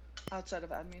 outside of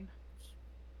admin.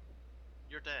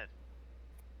 You're dead.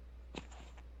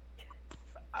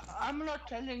 I'm not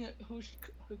telling who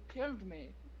killed me.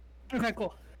 Okay,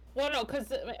 cool. Well, no,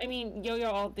 because, I mean, Yo-Yo,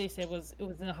 all they said was it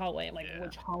was in the hallway. I'm like, Yeah.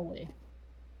 which hallway?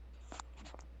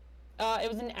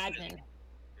 It was an admin.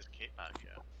 Is Kate back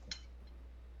yet?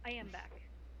 I am back.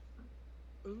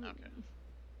 Ooh. Okay.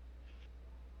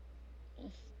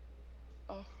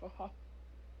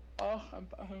 I'm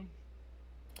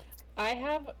I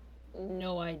have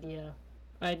no idea.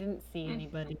 I didn't see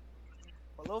anybody.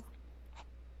 Hello?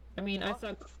 I mean, I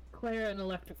saw Claire in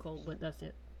electrical, but that's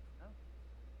it.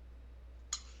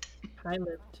 I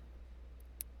lived.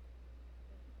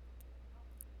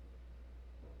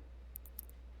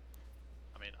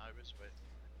 I mean, I was with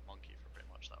Monkey for pretty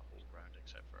much that whole round,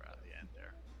 except for at the end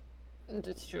there.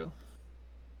 That's true.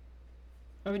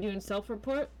 Are we doing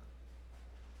self-report?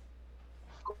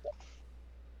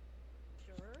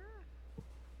 Sure.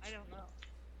 I don't know.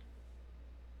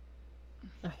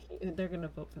 They're gonna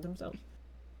vote for themselves.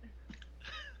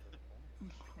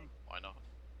 Why not?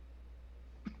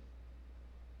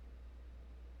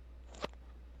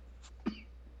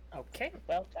 Okay,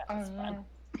 well, that was fun.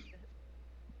 Okay,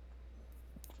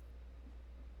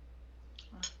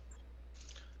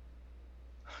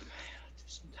 let's do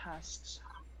some tasks.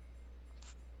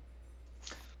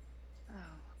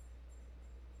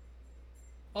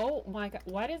 Oh my god,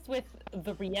 what is with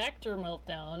the reactor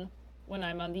meltdown when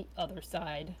I'm on the other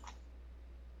side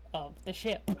of the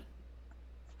ship?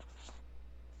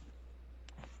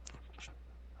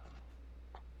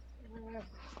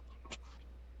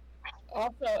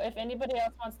 Also, if anybody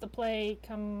else wants to play,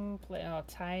 come play. Oh,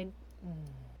 Tide.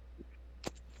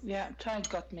 Yeah, Tide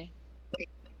got me.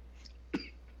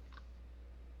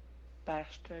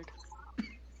 Bastard.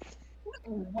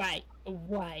 Why?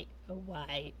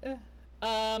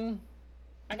 I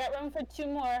got room for 2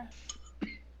 more.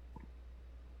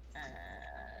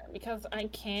 Because I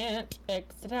can't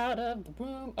exit out of the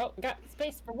room. Oh, got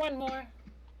space for 1 more.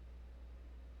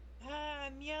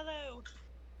 I'm yellow.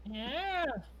 Yeah.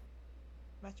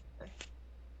 Much better.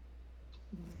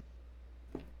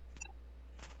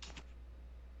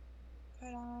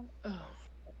 Put on. Oh.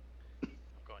 I've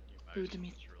got a new mouse. Good to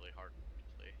meet It's really hard to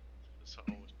play. So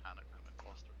I always panic when I'm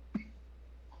imposter.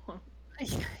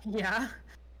 Yeah.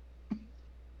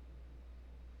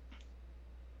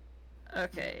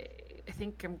 Okay, I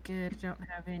think I'm good. I don't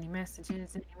have any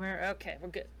messages anywhere. Okay, we're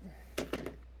good.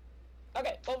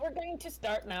 Okay, well, we're going to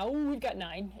start now. Ooh, we've got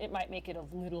 9. It might make it a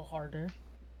little harder.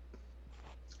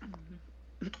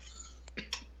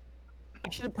 I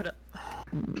should have put a...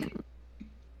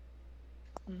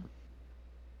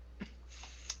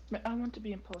 I want to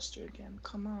be imposter again.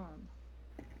 Come on.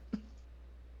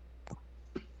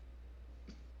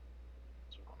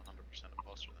 So 100%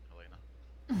 imposter then, Helena.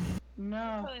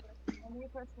 No. Probably the only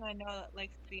person I know that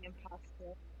likes to be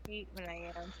imposter. I hate when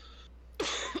I am.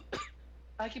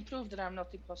 I can prove that I'm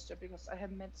not imposter because I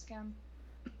have med scan.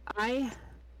 I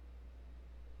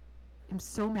am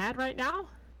so mad right now.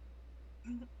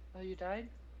 Oh, you died?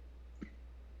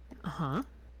 Uh-huh.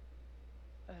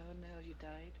 Oh no, you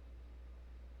died.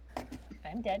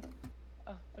 I'm dead.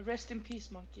 Oh, rest in peace,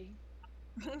 monkey.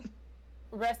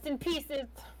 Rest in pieces.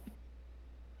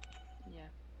 Yeah.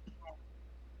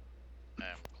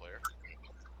 Claire?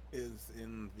 Is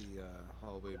in the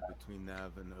hallway between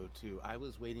Nav and O2. I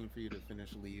was waiting for you to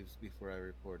finish leaves before I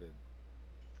reported.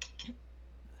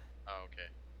 Oh, okay.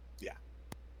 Yeah.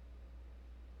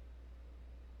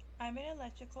 I'm in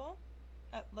electrical.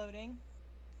 Uploading.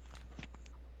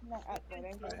 Not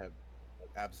uploading. I have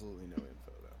absolutely no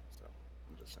info though, so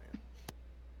I'm just saying.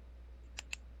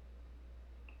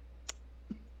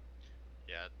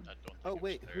 Yeah, I don't think Oh it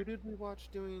wait, was who Claire. did we watch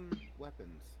doing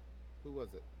weapons? Who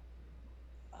was it?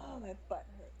 Oh, my butt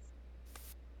hurts.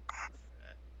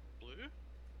 Blue?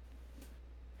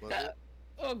 Was it?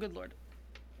 Oh, good lord.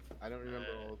 I don't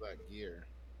remember all that gear.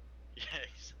 Yeah,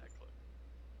 exactly.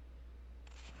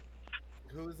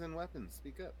 Who was in weapons?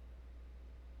 Speak up.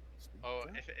 Speak Oh,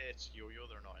 up. if it's Yo-Yo,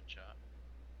 they're not in chat.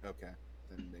 Okay,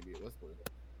 then maybe it was blue.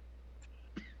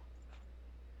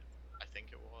 I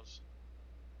think it was.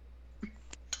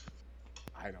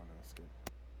 I don't know, Skip.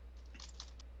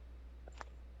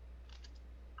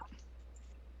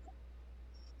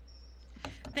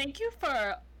 thank you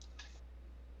for.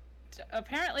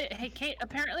 Apparently, hey Kate.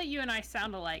 Apparently, you and I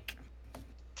sound alike.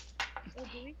 Oh,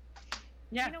 do we?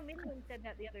 Yeah. You know, Minion said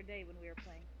that the other day when we were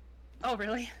playing. Oh,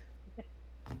 really?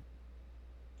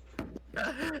 That's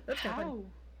kind of funny. How?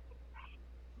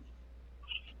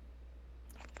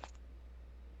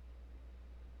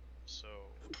 So,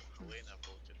 Helena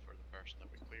voted for the person that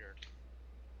we cleared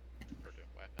for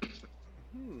doing weapons.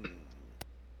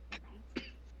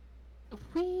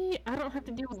 I don't have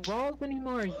to deal with walls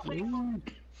anymore. You.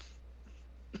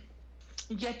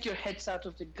 Get your heads out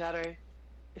of the gutter.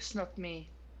 It's not me.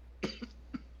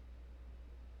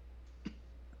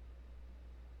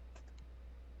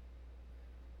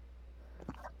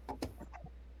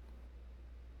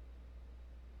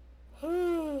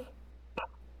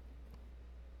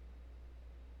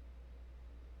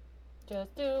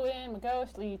 Just doing my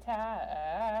ghostly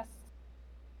tasks.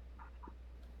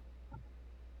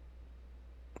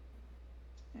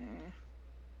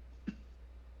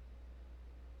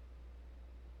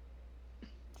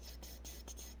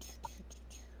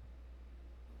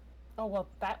 Oh well,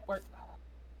 that worked.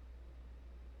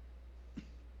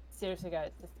 Seriously,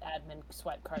 guys, this admin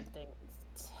swipe card thing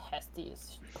is testy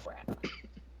as crap.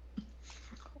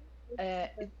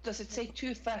 Does it say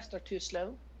too fast or too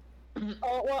slow?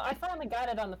 Oh well, I finally got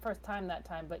it on the first time that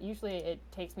time, but usually it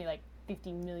takes me like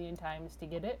 50 million times to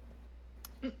get it.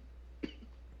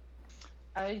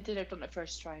 I did it on the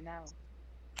first try now.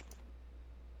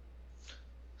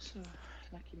 So,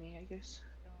 lucky me, I guess.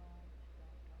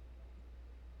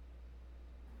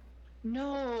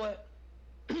 No!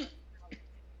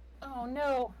 Oh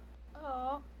no!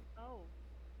 Oh. Oh.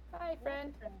 Hi,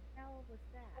 friend. What the hell was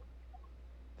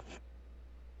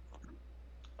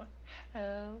that?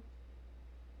 Oh.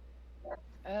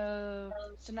 Oh.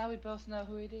 So now we both know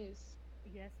who it is.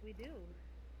 Yes, we do.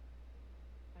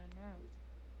 I know.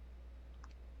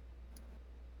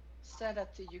 Sad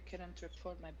that you couldn't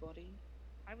report my body.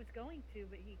 I was going to,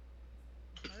 but he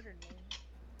murdered me.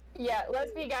 Yeah,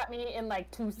 Leslie got me in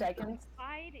like 2 seconds.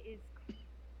 Hide is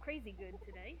crazy good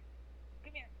today.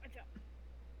 Come here, watch out.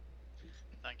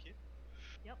 Thank you.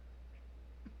 Yep.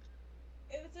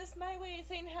 It was just my way of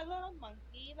saying hello,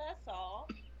 monkey. That's all.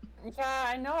 Yeah,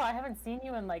 I know. I haven't seen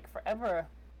you in like forever.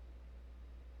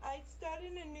 I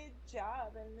started a new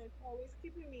job, and it's always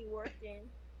keeping me working.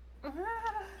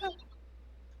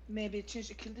 Maybe change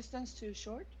the kill distance to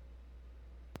short?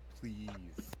 Please.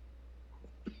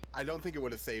 I don't think it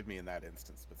would have saved me in that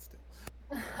instance, but still.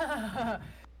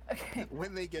 Okay.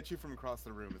 When they get you from across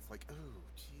the room, it's like, oh,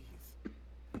 jeez.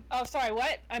 Oh, sorry,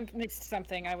 what? I missed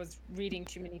something. I was reading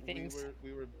too many things.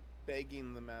 We were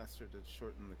begging the master to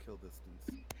shorten the kill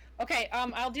distance. Okay,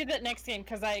 I'll do that next game,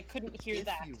 because I couldn't hear if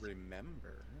that. If you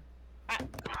remember. To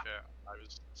be fair, I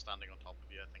was standing on top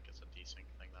of you. I think it's a desync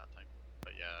thing that time.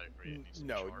 But yeah, I agree. It needs to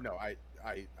be short. No,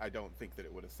 I don't think that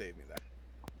it would have saved me that.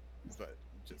 But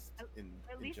just in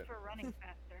least general. we're running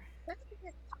faster.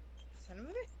 Son of a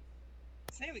bitch.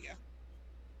 There we go.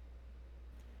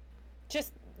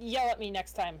 Just yell at me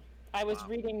next time. I was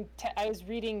reading. I was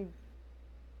reading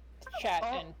chat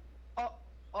and.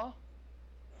 Oh.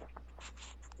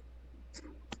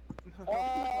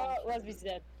 Oh, Lesbie's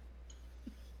dead.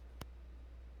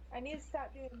 I need to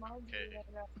stop doing laundry and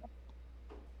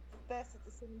best at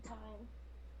the same time.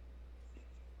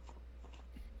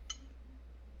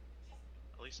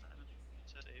 At least I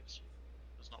said saves.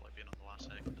 It's not like being on the last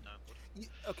second to download.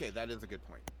 Okay, that is a good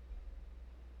point.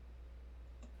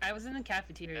 I was in the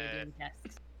cafeteria doing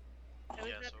tests.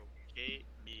 Yeah, so Kate,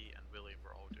 me, and Willie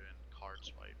were all doing card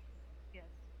swipe. Yes.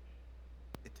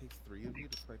 It takes 3 of you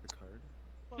to swipe a card?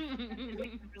 Well, it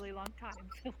takes a really long time.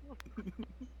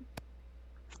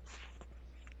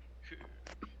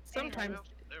 Sometimes.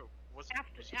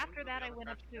 After that, I went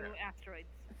up to asteroids.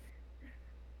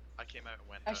 I came out and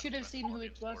went. I should have seen who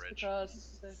it was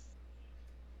because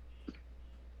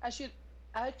I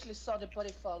actually saw the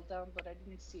body fall down, but I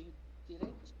didn't see who did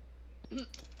it.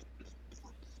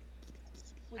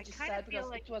 Which is I kind sad of feel because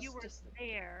like it was you were just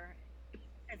there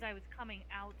as I was coming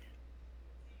out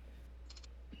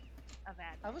of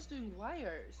that. I was doing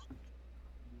wires.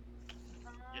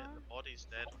 Yeah, the body's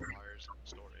dead on wires in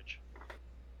storage.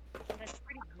 That's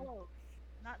pretty close.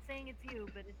 Not saying it's you,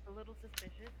 but it's a little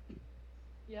suspicious.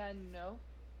 Yeah, I know.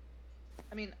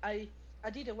 I mean, I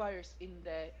did the wires in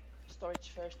the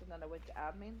storage first, and then I went to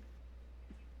admin.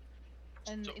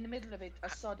 And So, in the middle of it, I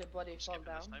saw the body fall skipping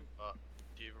down. this time, but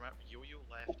do you remember Yo-Yo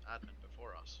left admin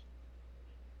before us?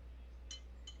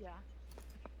 Yeah.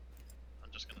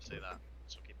 I'm just gonna say that,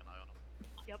 so keep an eye on him.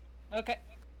 Yep. Okay.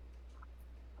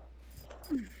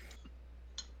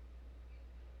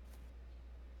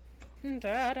 Da,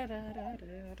 da, da, da,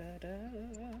 da, da,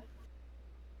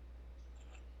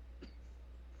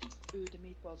 Ooh, the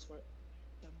meatballs were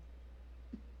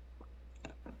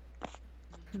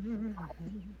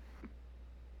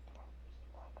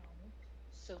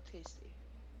so tasty.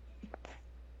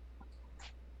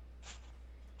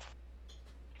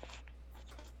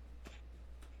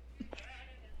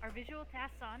 Are visual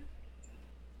tasks on?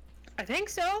 I think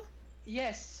so.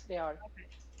 Yes, they are.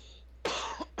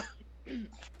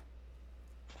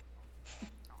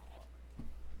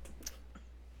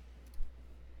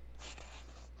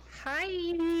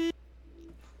 Hi.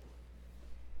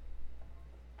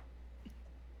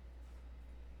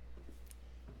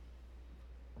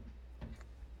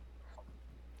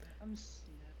 I'm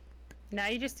snapped. Now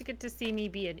you just get to see me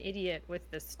be an idiot with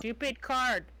the stupid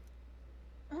card.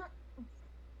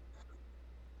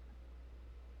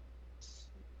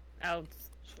 Oh,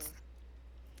 Sure.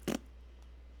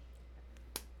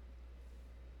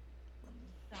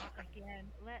 Stop again.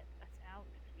 Let us out,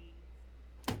 please.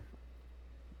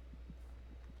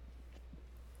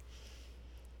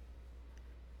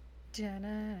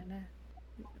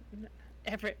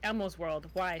 Elmo's World.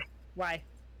 Why? Why?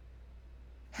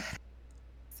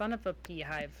 Son of a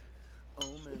beehive.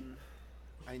 Omen.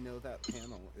 I know that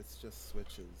panel. It's just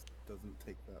switches. Doesn't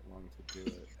take that long to do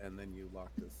it. And then you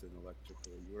locked us in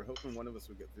electrical. You were hoping one of us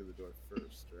would get through the door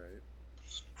first, right?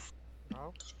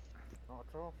 No, not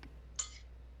at all.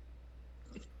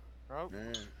 No.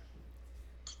 Alright.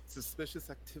 Suspicious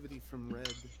activity from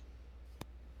Red.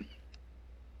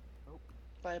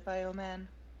 Bye bye, oh man.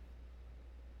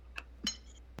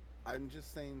 I'm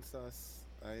just saying sus.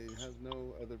 I have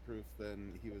no other proof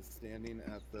than he was standing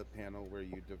at the panel where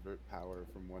you divert power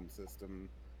from one system,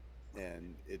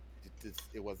 and it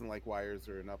wasn't like wires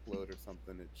or an upload or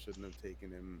something. It shouldn't have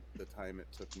taken him the time it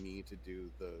took me to do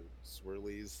the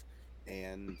swirlies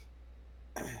and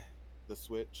the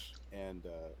switch. And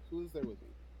who was there with me?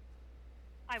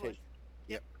 I was.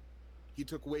 Yep. He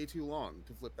took way too long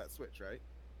to flip that switch, right?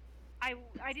 I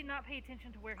did not pay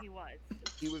attention to where he was.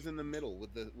 He was in the middle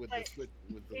with the switch,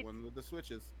 with the one with the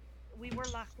switches. We were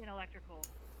locked in electrical.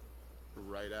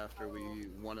 Right after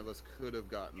one of us could have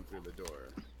gotten through the door.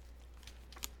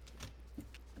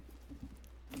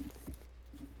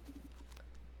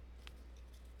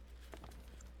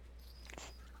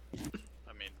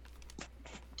 I mean,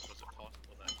 was it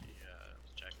possible that he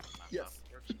was checking the map Yes,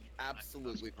 afterwards?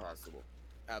 absolutely possible.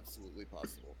 Absolutely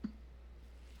possible.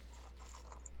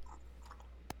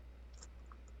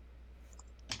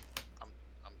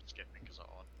 I'm skipping because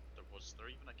was there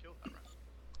even a kill that round?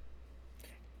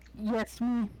 Yes,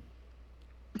 me.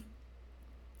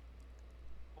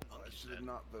 I should have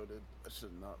not voted. I should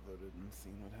have not voted and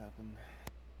seen what happened.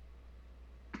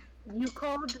 You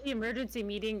called the emergency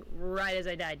meeting right as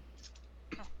I died.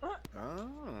 Oh.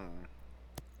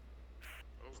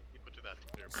 People do that to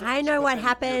clear I know what Your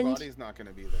happened. body's not going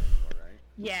to be there anymore, right?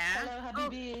 Yeah. Hello,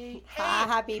 Habibi.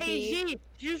 Hi, Habibi. Hey,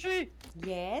 Gigi.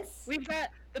 Yes. We've got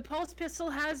the pulse pistol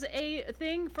has a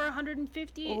thing for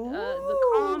 150.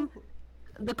 Ooh.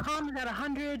 The com is at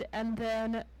 100, and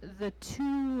then the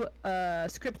two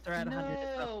scripts are at 100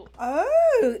 as well. No.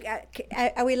 Oh,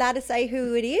 are we allowed to say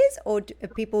who it is, or are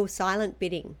people silent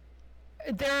bidding?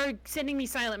 They're sending me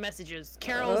silent messages.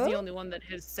 Carol's the only one that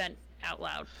has sent out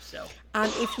loud. So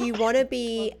If you want to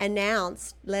be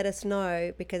announced, let us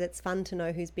know, because it's fun to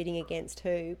know who's bidding against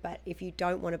who. But if you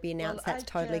don't want to be announced, Well, that's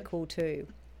totally cool too.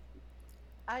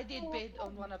 I did bid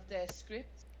on one of the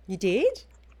scripts. You did?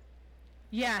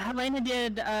 yeah, Helena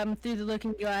did through the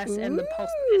looking glass and the pulse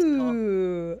pistol.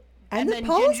 Ooh. And the then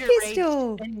pulse Ginger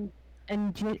pistol.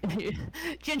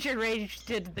 Ginger Rage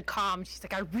did the comm. She's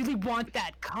like, I really want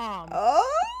that comm.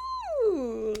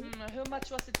 Oh. How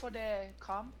much was it for the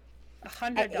com?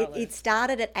 $100. It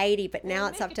started at 80, but now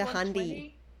it's up to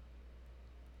 100.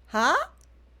 Huh?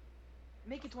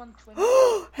 Make it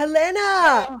 120.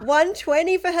 Helena!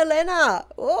 120 for Helena.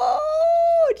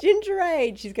 Oh, Ginger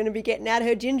Age. She's going to be getting out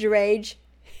her Ginger Age.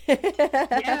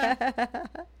 Yeah.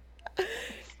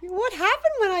 What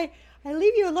happened when I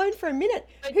leave you alone for a minute?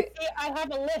 But see, I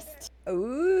have a list.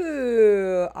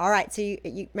 Ooh. All right, so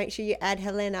you make sure you add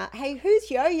Helena. Hey,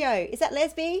 who's Yo-Yo? Is that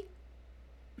Lesby?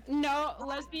 No,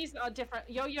 Lesbies are different.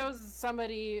 Yo-Yo's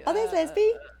somebody. Oh, there's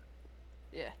Lesby.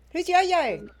 Yeah. Who's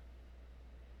Yo-Yo?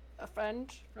 A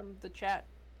friend from the chat.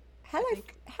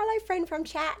 Hello, friend from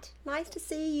chat. Nice to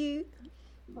see you.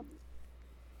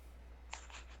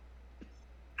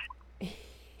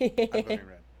 I'm voting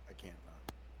red. I can't not.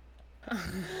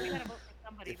 We gotta vote for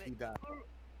somebody, If but he died.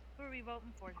 who are we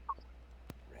voting for?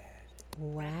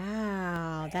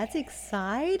 Wow, that's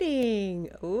exciting.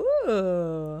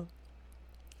 Ooh.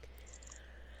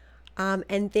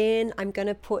 And then I'm going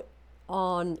to put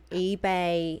on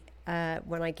eBay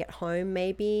when I get home,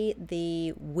 maybe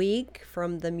the wig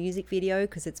from the music video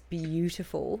because it's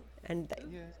beautiful. And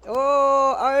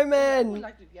oh, I would Omen!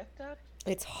 like to get that.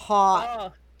 It's hot.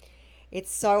 Oh,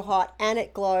 It's so hot and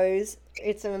it glows.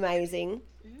 It's amazing.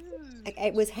 Ooh.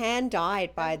 It was hand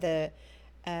dyed by the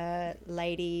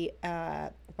lady,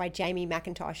 by Jamie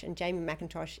McIntosh. And Jamie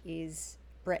McIntosh is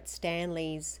Brett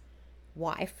Stanley's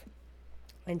wife.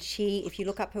 And she, if you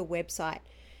look up her website,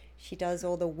 she does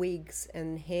all the wigs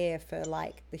and hair for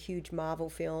like the huge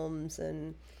Marvel films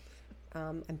and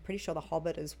I'm pretty sure The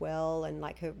Hobbit as well. And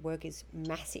like her work is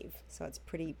massive. So it's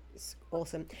pretty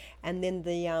awesome. And then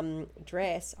the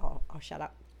dress, I'll shut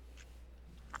up.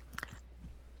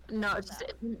 no, it's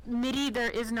just, MIDI,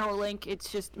 there is no link.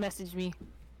 It's just message me.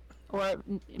 Or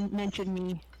mention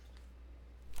me.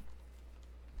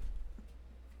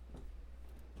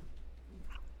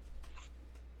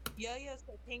 Yo-Yo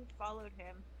said Pink followed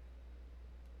him.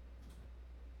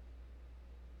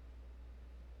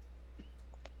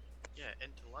 Yeah,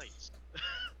 into lights.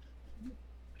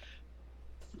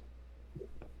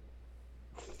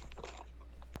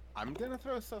 I'm gonna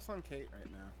throw sus on Kate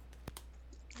right now.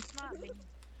 It's not me.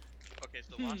 Okay,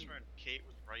 so the last round, Kate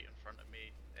was right in front of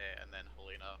me, and then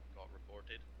Helena got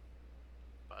reported.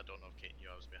 But I don't know if Kate knew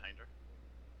I was behind her.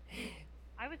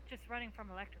 I was just running from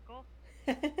electrical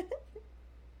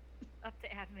up to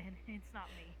admin. It's not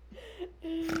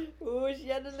me. Oh, she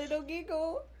had a little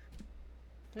giggle.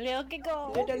 Little giggle.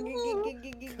 Little 'Cause you were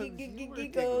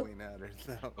giggle. giggling at her,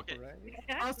 so, Okay.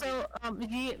 right? Also,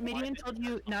 Midian told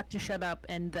you not to shut up,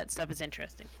 and that stuff is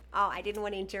interesting. Oh, I didn't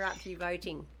want to interrupt you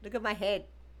voting. Look at my head.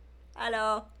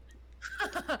 Hello.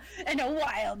 And a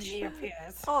wild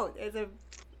GPS. Oh, there's a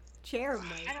chair of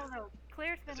I don't know.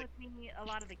 Claire's been with me a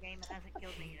lot of the game and hasn't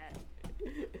killed me yet.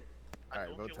 I Alright,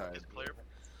 don't vote feel like tied. it's clear.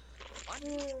 What?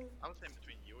 I was saying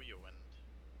between Yo-Yo and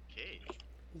Kate.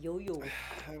 Yo-yo.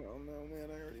 I don't know, man.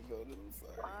 I already voted. I'm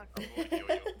sorry. I'm voting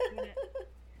Yo-Yo.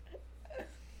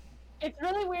 It's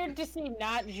really weird to see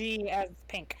not G as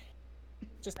pink.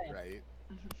 Just saying. Right?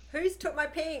 Who's took my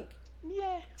pink?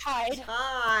 Yeah. Hide.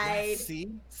 Hide.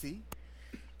 See?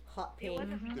 Hot It pink.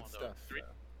 wasn't me. Good Oh, no, stuff. three- though.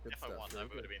 Good If I stuff. won, Very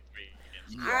that would good. have been 3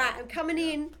 against Yeah. All right, I'm coming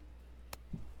in.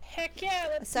 Heck yeah.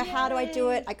 Let's So how do I do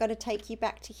it? I got to take you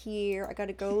back to here. I got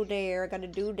to go there. I got to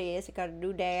do this. I got to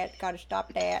do that. Got to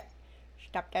stop that.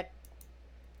 Stop that.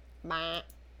 Bah.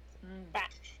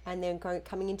 And then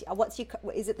coming into. What's your?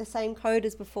 Is it the same code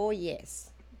as before?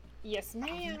 Yes. Yes,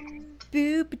 ma'am.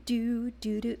 Boop doo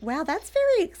doo doo. Wow, that's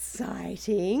very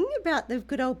exciting about the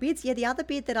good old bids. Yeah, the other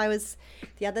bid that I was,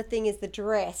 the other thing is the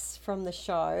dress from the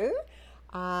show.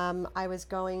 I was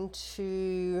going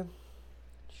to.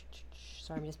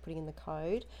 Sorry, I'm just putting in the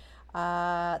code.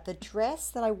 The dress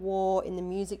that I wore in the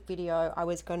music video, I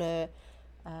was gonna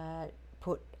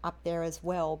put up there as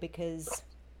well because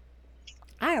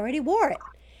I already wore it,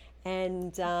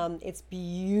 and it's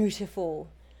beautiful.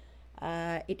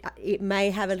 It may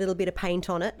have a little bit of paint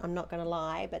on it, I'm not going to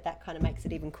lie, but that kind of makes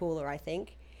it even cooler, I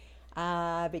think,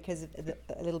 because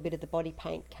a little bit of the body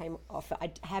paint came off.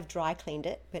 I have dry cleaned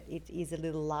it, but it is a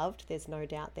little loved, there's no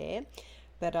doubt there.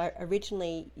 But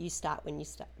originally, you start when you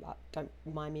start, don't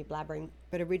mind me blabbering,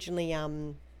 but originally I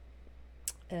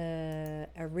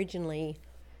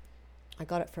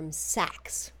got it from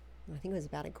Saks. I think it was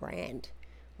about $1,000.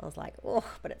 I was like, oh,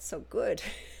 but it's so good.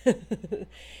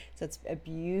 So it's a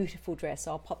beautiful dress.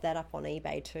 So I'll pop that up on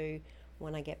eBay too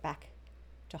when I get back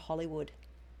to Hollywood.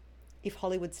 If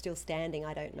Hollywood's still standing,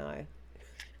 I don't know.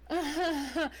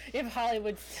 If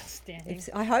Hollywood's still standing.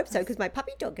 I hope so, because my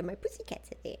puppy dog and my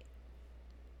pussycats are there.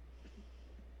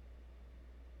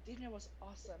 Dinner was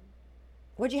awesome.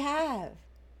 What'd you have?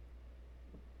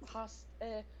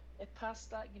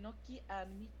 Pasta, gnocchi, and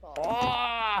meatballs.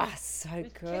 Oh, so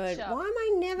With good. ketchup. Why am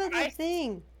I never the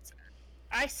thing?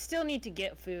 I still need to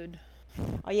get food.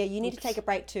 Oh, yeah, you need to take a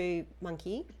break too,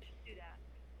 Monkey. Do that.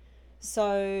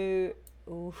 So,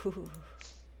 ooh,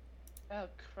 Oh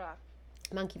crap.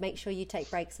 Monkey, make sure you take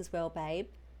breaks as well, babe.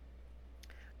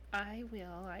 I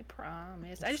will, I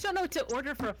promise. I just don't know what to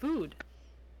order for food.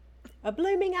 A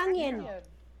blooming onion.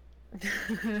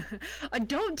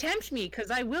 Don't tempt me,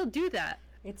 because I will do that.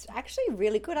 It's actually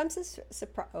really good. I'm so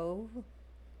surprised. Oh.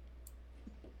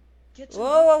 Get Whoa,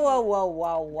 whoa, whoa, whoa,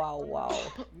 whoa, whoa,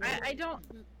 whoa. I don't...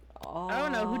 Oh. I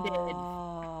don't know who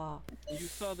did. You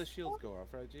saw the shields go off,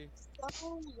 right, G?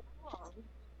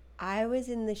 I was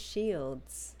in the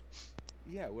shields.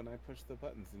 Yeah, when I pushed the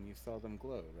buttons and you saw them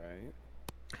glow, right?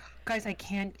 Guys, I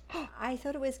can't... I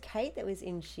thought it was Kate that was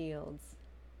in shields.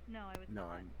 No, I was No,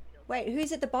 not. I'm Wait,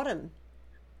 who's at the bottom?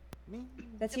 me.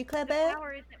 That's you, The Claire Bear?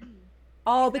 power isn't me.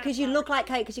 Oh, got a because you flower. look like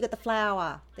Kate because you got the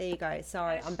flower. There you go.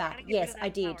 Sorry, I'm back. Gotta get rid Yes, of I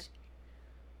that did. flower.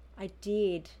 I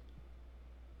did.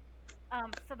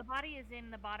 So the body is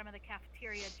in the bottom of the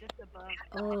cafeteria, just above.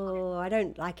 Oh, I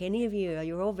don't like any of you.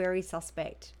 You're all very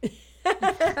suspect.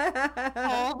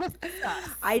 Oh,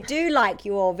 I do like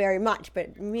you all very much,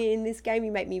 but me in this game,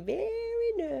 you make me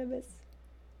very nervous.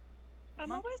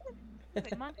 I'm always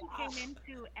Monkey came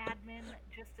into admin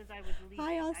just as I was leaving.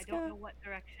 Hi, I Oscar. don't know what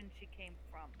direction she came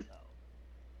from, though.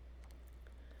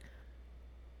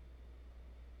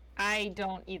 I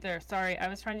don't either. Sorry, I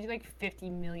was trying to do like 50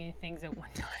 million things at one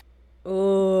time.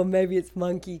 Oh, maybe it's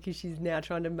Monkey because she's now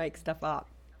trying to make stuff up.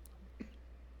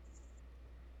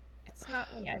 It's not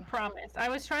me, I promise. I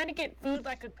was trying to get food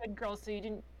like a good girl so you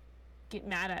didn't get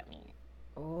mad at me.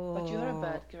 Oh, But you're a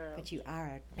bad girl. But you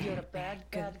are a You're a bad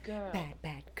girl.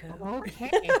 bad girl.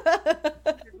 Okay.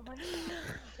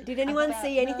 Did anyone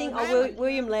see anything? Oh,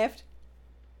 William left.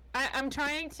 I'm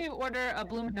trying to order a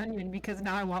blooming onion because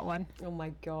now I want one. Oh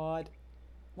my god.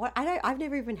 What? I've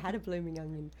never even had a blooming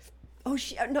onion. Oh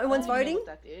no one's voting?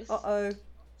 That is. Uh-oh.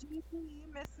 You're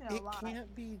missing a It lot.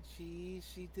 can't be G.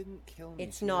 She didn't kill me.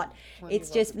 It's She not. had plenty It's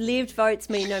of just opportunity. lived votes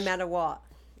me no matter what.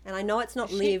 And I know it's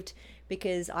not lived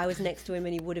because I was next to him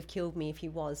and he would have killed me if he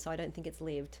was, so I don't think it's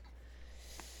lived.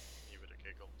 You would have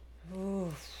giggled.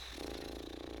 Oof.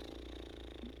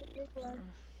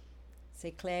 See,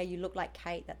 Claire, you look like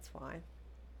Kate, that's why.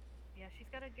 Yeah, she's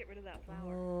got to get rid of that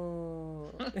flower.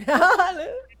 Oh.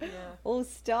 Oh,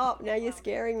 stop. Now you're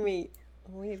scaring me.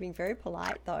 Oh, you're being very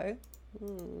polite, though.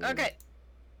 Okay.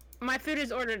 My food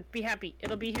is ordered. Be happy.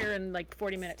 It'll be here in like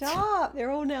 40 minutes. Stop. They're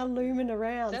all now looming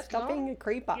around. That's Stop being a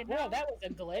creeper. You know, Whoa, that was a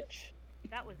glitch.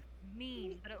 that was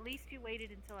mean, but at least you waited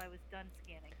until I was done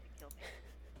scanning to kill me.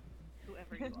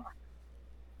 Whoever you are.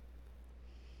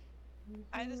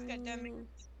 I just got done making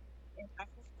an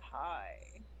apple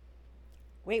pie.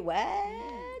 Wait,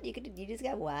 what? You just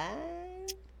got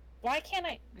what? Why can't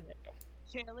I?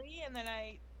 Chili, and then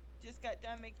I just got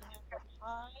done making apple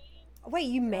pie. Wait,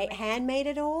 you handmade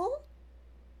it all?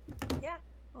 Yeah.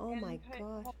 Oh and my put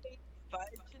gosh. homemade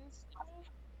fudge and stuff.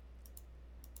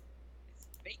 It's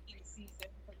baking season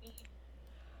for me.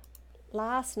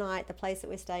 Last night, the place that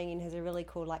we're staying in has a really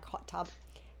cool like hot tub,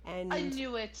 and I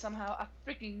knew it somehow. I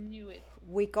freaking knew it.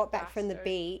 we got back from the Bastard.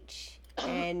 beach,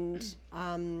 and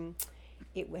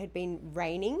it had been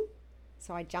raining,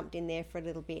 so I jumped in there for a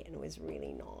little bit, and it was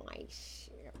really nice.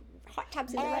 Hot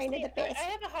tubs in the rain are the best. I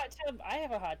have a hot tub. I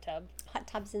have a hot tub. Hot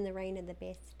tubs in the rain are the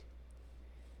best.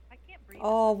 I can't breathe.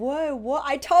 Oh, whoa, what?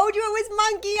 I told you it was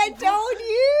Monkey. I told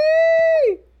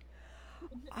you.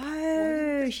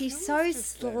 Oh, she's so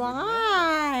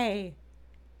sly.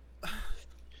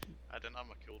 I didn't have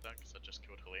my cooldown because I just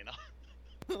killed Helena.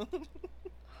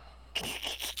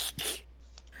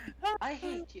 I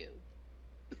hate you.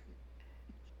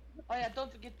 Oh yeah,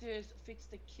 don't forget to fix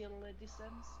the kill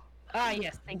distance. Ah,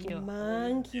 yes, thank you.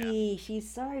 Monkey,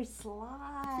 she's so See,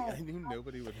 sly. I knew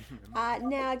nobody would remember.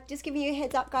 Now, just giving you a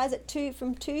heads up, guys.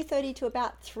 From 2:30 to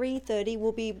about 3:30,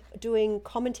 we'll be doing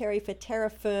commentary for Terra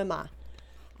Firma.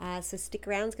 So stick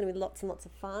around. It's going to be lots and lots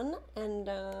of fun. And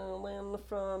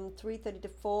from 3:30 to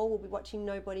 4, we'll be watching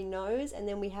Nobody Knows, and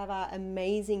then we have our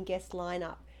amazing guest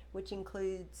lineup, which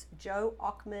includes Joe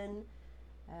Ockman,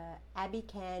 Abby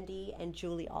Candy, and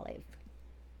Julie Olive.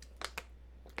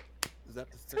 Is that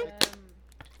Pacific?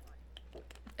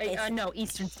 No,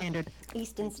 Eastern Standard.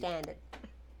 Eastern Standard.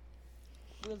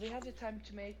 Will we have the time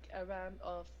to make a round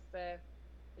of the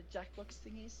Jackbox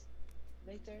thingies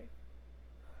later?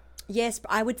 Yes,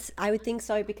 I would think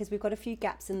so because we've got a few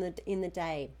gaps in the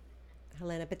day,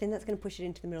 Helena. But then that's going to push it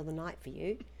into the middle of the night for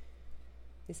you,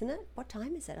 isn't it? What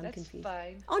time is it? I'm That's confused.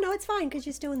 fine. Oh no, it's fine because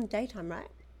you're still in the daytime, right?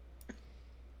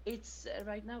 It's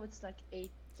right now. It's like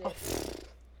 8.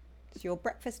 It's your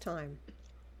breakfast time.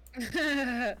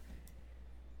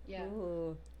 Yeah.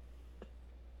 Ooh.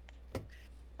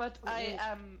 But I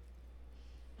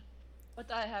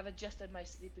have adjusted my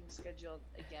sleeping schedule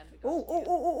again because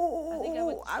I think I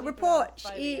would sleep report around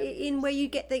 5 a.m. in where you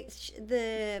get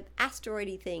the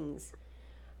asteroidy things.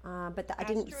 But I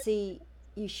didn't see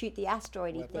you shoot the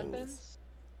asteroidy things.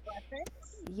 Weapons?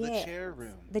 Yeah. The chair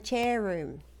room. The chair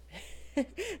room.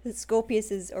 The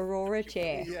Scorpius's Aurora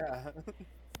chair. Yeah.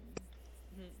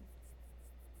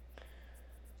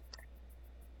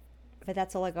 But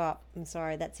that's all I got. I'm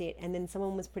sorry, that's it. And then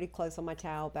someone was pretty close on my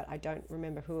towel, but I don't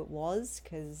remember who it was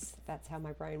because that's how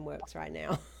my brain works right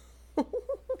now. It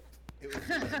was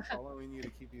me following you to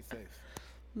keep you safe.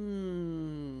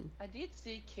 I did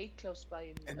see Kate close by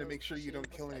in And to make sure you don't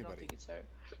kill I don't anybody. think it's her.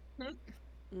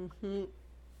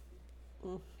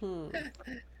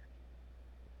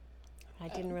 I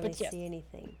didn't really but yes. see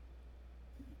anything.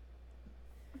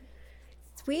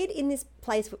 It's weird in this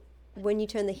place when you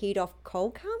turn the heat off,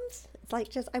 cold comes. It's like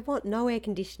just I want no air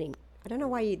conditioning. I don't know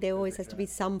why there always has to be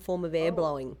some form of air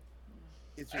blowing.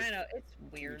 It's I just, know, it's can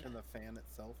you weird. turn the fan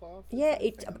itself off? Is Yeah, there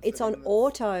a fan it's on setting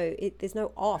that's- auto. There's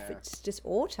no off. Yeah. It's just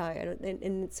auto,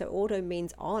 and so auto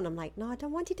means on. I'm like, no, I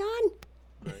don't want it on.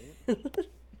 Right?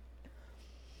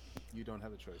 You don't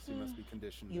have a choice. You must be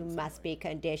conditioned. You in some must way. be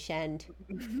conditioned.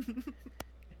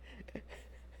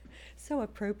 So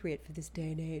appropriate for this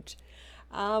day and age.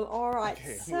 All right,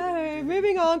 Okay, what are so we doing?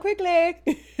 moving on quickly. Are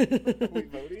we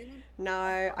voting?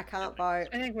 No, I can't vote.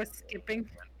 I think we're skipping.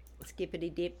 Skippity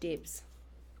dip dips.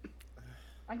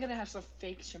 I'm gonna have some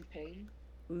fake champagne.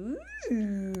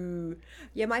 Ooh.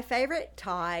 Yeah, my favorite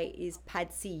Thai is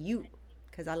pad see ew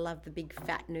because I love the big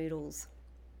fat noodles.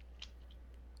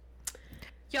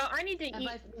 Yo, I need to And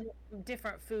eat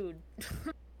different food.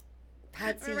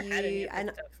 Pad I've never see had any ew of this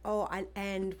and stuff.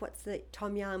 and what's the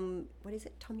tom yum? What is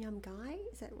it? Tom yum guy?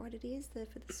 Is that what it is? For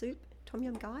the soup? Tom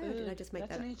yum guy? Or did I just make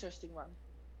That's that an up? interesting one.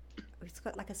 It's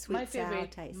got like a sweet My sour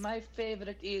favorite, taste. my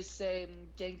favorite is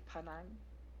Gang Panang.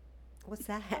 What's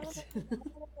that?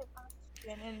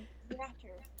 And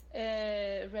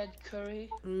Yatter. Red curry.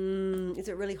 Is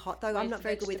it really hot though? I'm With not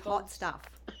very good with hot vegetables. stuff.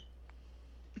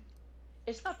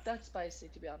 It's not that spicy,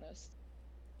 to be honest.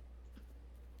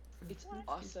 It's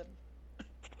awesome.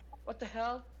 What the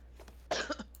hell?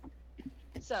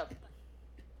 So,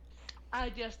 I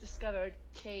just discovered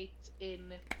Kate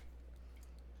in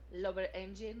lower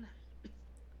engine.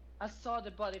 I saw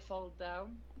the body fall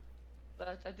down,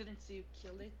 but I didn't see you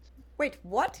kill it. Wait,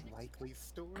 what? Likely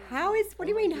story. How is? What do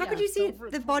you mean? How could you see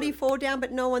the body fall down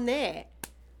but no one there?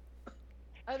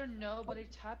 I don't know, but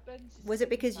it happens. It's Was it the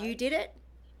because second you time. did it?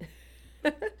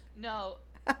 No,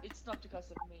 it's not because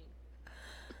of me.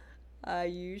 Are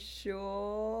you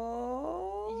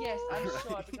sure? Yes, I'm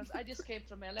sure because I just came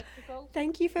from electrical.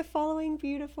 Thank you for following,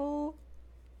 beautiful.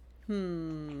 I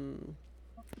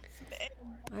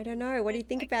don't know. What do you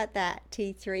think about that,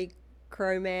 T3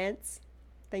 Cromance?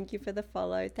 Thank you for the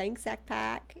follow. Thanks, Zach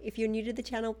Pack. If you're new to the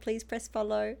channel, please press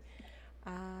follow.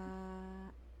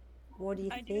 What do you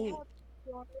I do think? have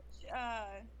storage,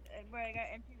 where I got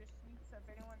empty receipts, so if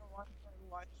anyone wants to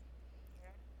watch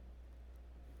here.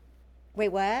 Wait,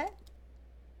 what?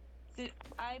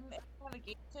 I'm in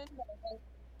navigation, but I have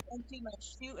empty my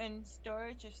chute and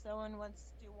storage if someone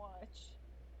wants to watch.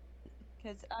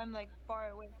 Because I'm like far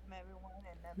away from everyone,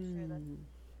 and I'm sure that.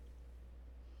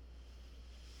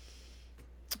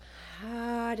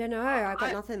 I don't know. I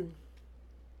got nothing.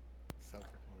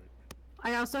 Self-report.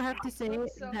 I also have to say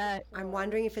that I'm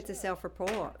wondering if it's a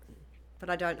self-report, but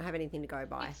I don't have anything to go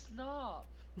by. It's not.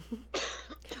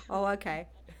 Oh, okay.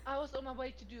 I was on my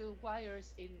way to do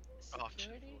wires in Oh, I've just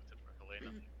security. voted for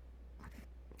Helena.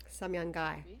 Some young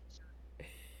guy. Bitch.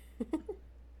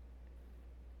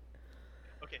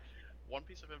 Okay, one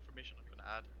piece of information I'm going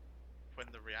to add. When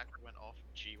the reactor went off,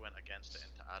 G went against it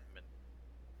into admin.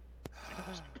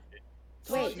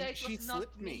 Wait. that She was not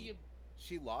flipped me. you-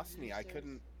 She lost me. I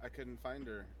losers. couldn't find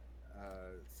her.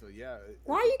 So yeah.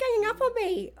 Why are you ganging up on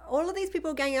me? All of these people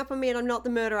are ganging up on me, and I'm not the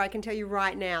murderer. I can tell you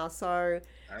right now. So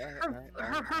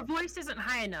her voice isn't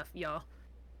high enough, y'all.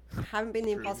 I haven't been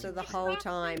the imposter the whole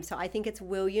time. So I think it's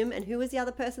William. And who was the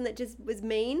other person that just was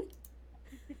mean?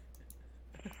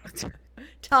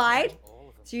 Tied.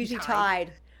 It's usually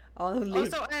tied. Oh,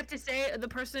 Liv. Also, I have to say, the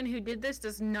person who did this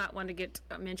does not want to get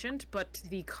mentioned, but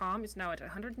the comm is now at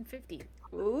 150.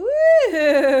 Ooh,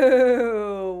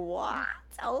 what?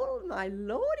 Oh my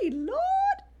lordy lord!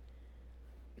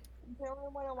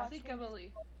 I think I will.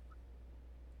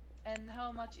 And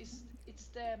how much is it's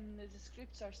the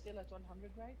scripts are still at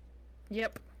 100, right?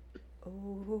 Yep.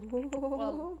 Oh.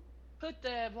 Well, put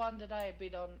the one that I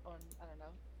bid on I don't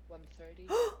know 130.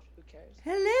 Who cares?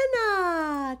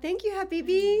 Helena, thank you,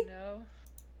 Habibi. No.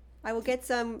 I will get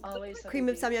some Always cream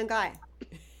of Habibi. some young guy.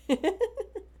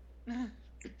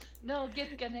 No,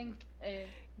 get Ganeng.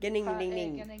 Ganeng ding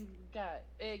ding. Ganeng guy.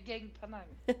 Gang Panang.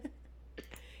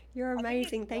 You're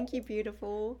amazing. Thank you,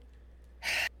 beautiful.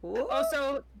 Ooh.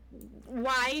 Also,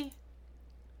 why?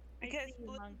 Because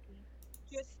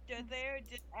just stood there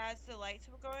just as the lights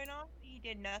were going off. He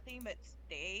did nothing but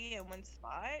stay in one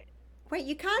spot. Wait,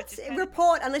 you can't just kinda-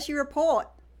 report unless you report.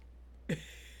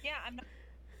 Yeah, I'm not.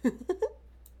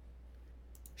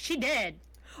 She did.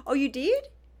 Oh, you did?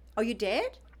 Oh, you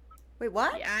did? Wait,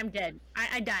 what? Yeah, I'm dead.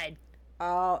 I died.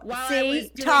 Oh, While I was see,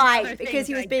 doing tied other because things,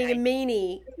 he was I being a died.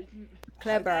 meanie.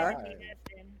 Clever.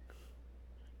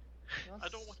 I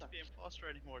don't want to be imposter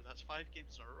anymore. That's 5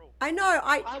 games in a row. I know.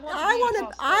 I I wanna be want to.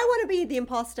 imposter. I want to be the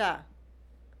imposter.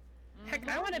 Heck,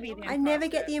 I want to be the I never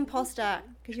get imposter. the imposter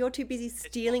because you're too busy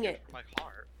stealing it. My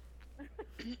heart.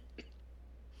 Do you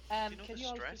know Can the you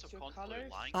all stress fix of your constantly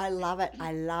colors? lying? I love it.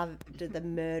 I love the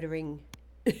murdering.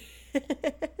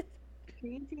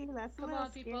 Crazy, that's Come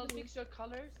on, people, fix your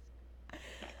colors.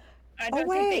 I Oh don't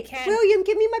think they wait, can. William,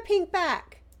 give me my pink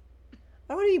back.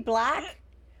 I want to be black.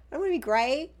 I want to be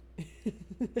grey.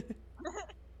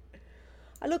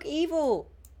 I look evil.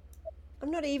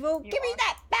 I'm not evil. Give me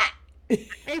that back.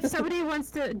 If somebody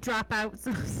wants to drop out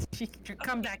so she can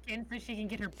come back in so she can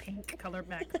get her pink color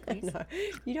back, please. No,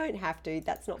 you don't have to.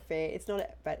 That's not fair. It's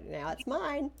not. But now it's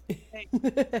mine.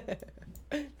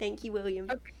 Thank you, William.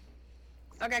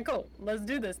 Okay, cool. Let's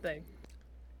do this thing.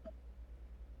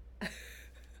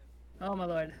 Oh my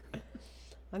lord.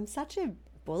 I'm such a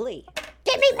bully.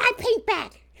 Give me my pink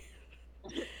back.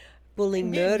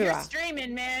 Bullying Dude, murderer. you're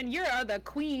streaming, man. You're the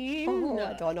queen. Oh,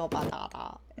 I don't know about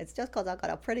that. It's just because I got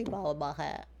a pretty bow in my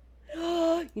hair.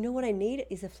 You know what I need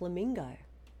is a flamingo.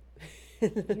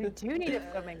 You do need a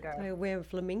flamingo. I wear a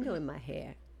flamingo in my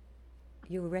hair.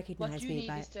 You'll recognize What you me need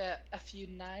by. is a few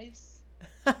knives.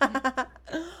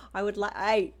 I would like.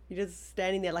 Hey, you're just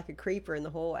standing there like a creeper in the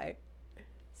hallway.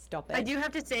 Stop it. I do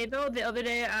have to say though, the other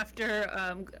day after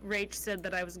Rach said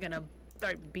that I was gonna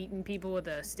start beating people with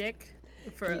a stick.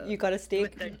 You got a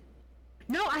stick?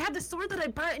 No, I had the sword that I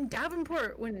bought in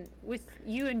Davenport with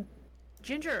you and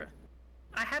Ginger.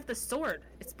 I have the sword.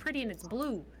 It's pretty and it's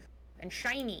blue and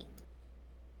shiny.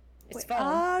 It's foam.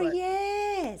 Oh but...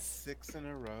 yes. 6 in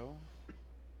a row.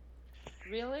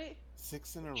 Really?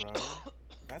 6 in a row.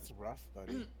 That's rough,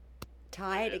 buddy.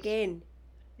 Tired again.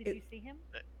 Did you see him?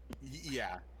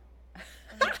 Yeah.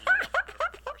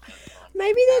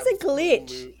 Maybe there's a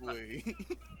glitch. Absolutely.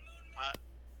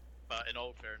 But in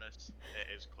all fairness, it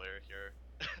is clear here.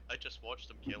 I just watched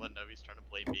him kill and now he's trying to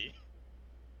blame me.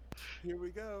 Here we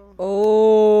go.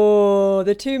 Oh,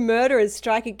 the two murderers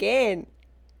strike again.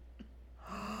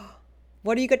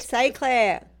 What do you got to say,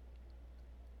 Claire?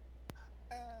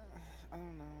 I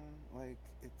don't know. Like,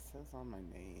 it says on my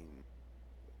name.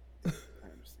 I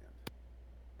understand.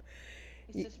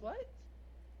 Is this what?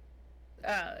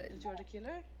 You're the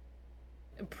killer?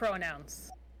 Pronouns.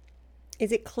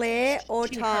 Is it Claire or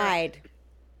She Tide?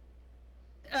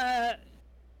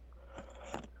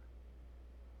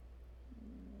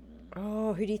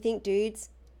 Oh, who do you think,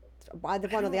 dudes? Either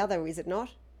one or the other, is it not?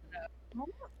 I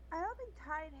don't think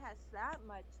Tide has that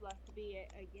much left to be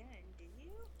again, do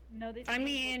you? No, this I game will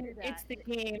mean, do that. it's the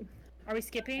game. Are we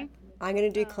skipping? I'm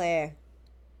going to do Claire.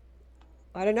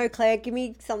 I don't know, Claire. Give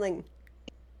me something.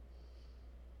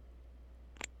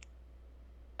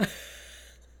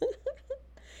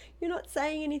 You're not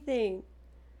saying anything.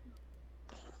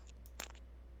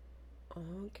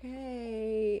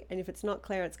 Okay. And if it's not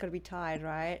Claire, it's got to be Tide,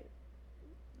 right?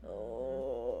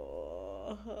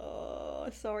 Oh,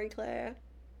 sorry, Claire.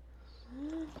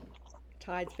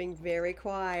 Tide's being very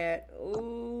quiet.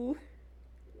 Ooh.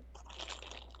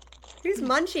 Who's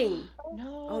munching?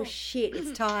 No. Oh shit,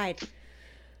 it's Tide.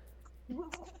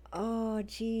 Oh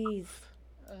jeez.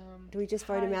 Do we just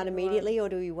vote him out immediately, or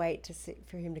do we wait to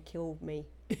for him to kill me?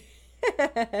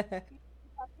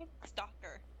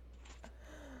 Stalker.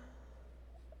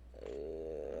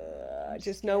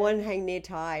 Just no one hang near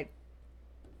Tide.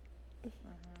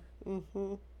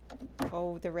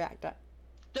 Oh, the reactor.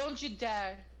 Don't you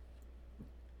dare.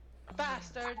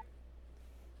 Bastard.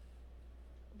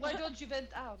 Why don't you vent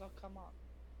out? Oh, come on.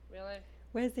 Really?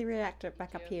 Where's the reactor?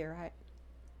 Back up here, right?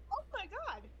 Oh my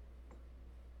god.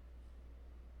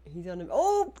 He's on him.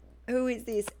 Oh, who is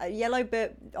this? A yellow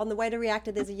bird. On the way to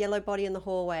reactor, there's a yellow body in the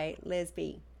hallway.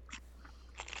 Lesby.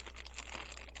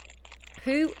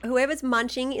 Whoever's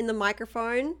munching in the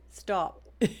microphone, stop.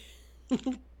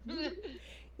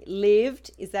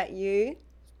 Lived, is that you?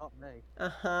 It's not me.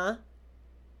 Uh-huh.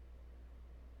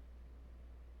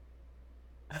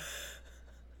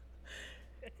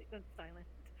 That's silent.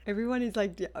 Everyone is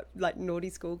like naughty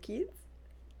school kids.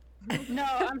 No,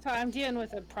 I'm sorry. I'm dealing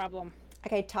with a problem.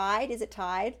 Okay, Tide. Is it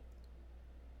Tide?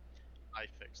 I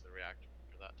fixed the reactor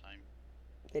that time.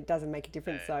 It doesn't make a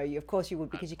difference, though. Of course you would,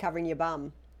 because you're covering your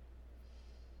bum.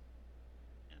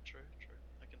 Yeah, true.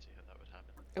 I can see how that would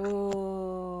happen.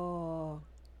 Oh.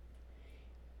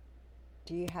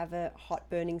 Do you have a hot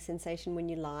burning sensation when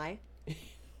you lie?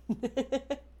 No,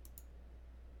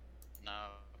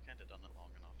 I've kind of done it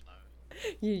long enough now.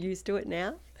 You're used to it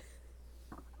now?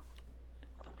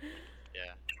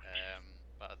 Yeah,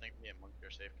 but I think me and Monkey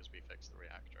are safe because we fixed the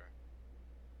reactor.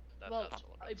 Well, that's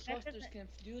all about. imposters can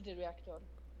do the reactor.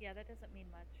 Yeah, that doesn't mean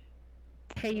much.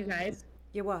 Hey, you guys.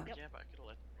 You what? Yeah, but I could have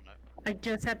let them know. I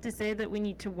just have to say that we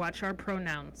need to watch our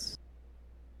pronouns.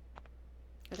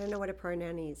 I don't know what a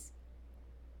pronoun is.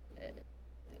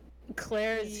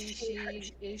 Claire's She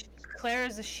is. Claire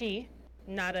is a she,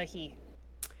 not a he.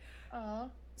 Claire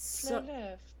So,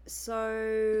 left.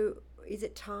 so is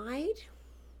it tied?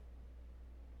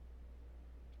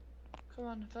 Come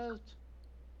on, vote.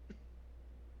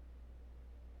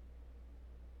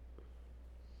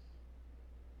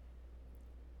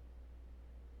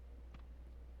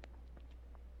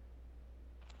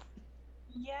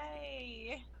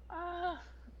 Yay! Ah.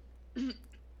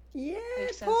 Yeah,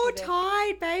 Makes sense poor with it.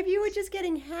 Tide, babe. You were just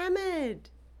getting hammered.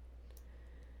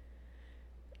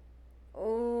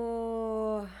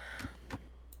 Oh.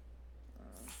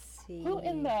 Let's see. Who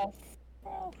in the?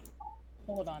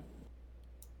 Hold on.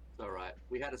 It's alright.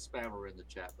 We had a spammer in the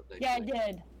chat, but they. Yeah, I clicked.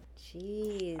 did.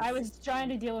 Jeez. I was trying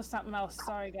to deal with something else.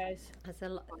 Sorry, guys. That's a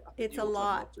lot. I think It's the a auto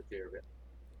lot. mod took care of it.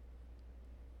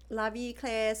 Love you,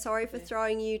 Claire. Sorry for Okay.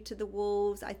 throwing you to the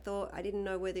wolves. I didn't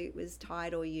know whether it was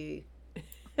Tide or you.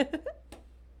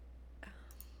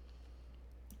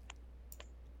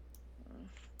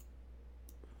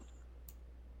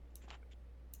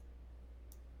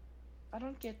 I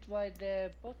don't get why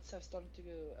the bots have started to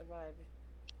arrive.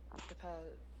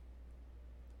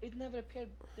 It never appeared.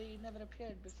 They never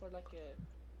appeared before, like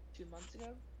 2 months ago.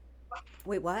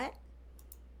 Wait, what?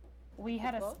 We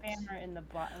had a bots? spammer in the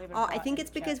bot. we have a Oh, I bot think in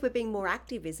it's the chat. because we're being more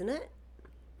active, isn't it?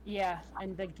 Yeah,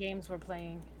 and the games we're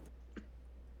playing.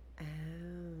 Oh.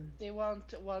 They want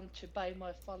to buy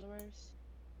my followers.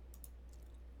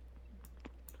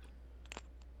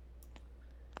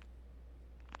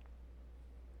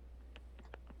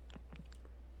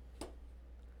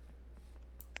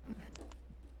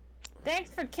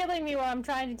 Thanks for killing me while I'm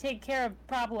trying to take care of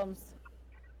problems.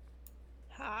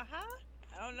 Haha.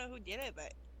 I don't know who did it,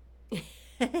 but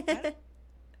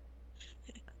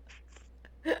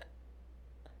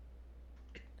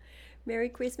Merry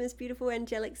Christmas, beautiful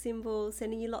angelic symbol.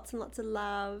 Sending you lots and lots of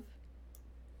love.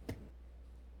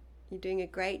 You're doing a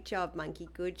great job, Monkey.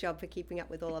 Good job for keeping up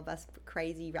with all of us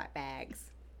crazy rat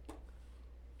bags.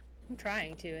 I'm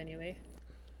trying to, anyway.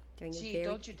 Doing a Gee, very...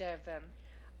 don't you dare, then.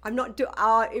 I'm not do.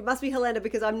 It must be Helena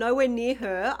because I'm nowhere near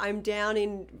her. I'm down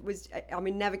in I'm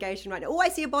in navigation right now. Oh, I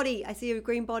see a body. I see a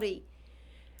green body.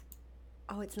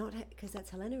 Oh, it's not because that's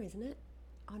Helena, isn't it?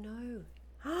 Oh no.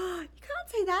 You can't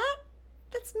say that.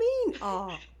 That's mean.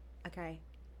 Oh, okay.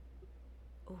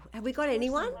 Oh, have we got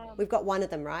anyone? We've got one of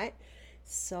them, right?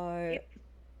 So, Yep.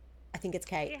 I think it's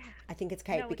Kate. Yeah. I think it's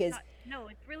Kate no, because it's not, no,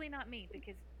 it's really not me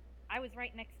because I was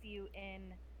right next to you in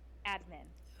admin.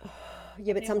 yeah, but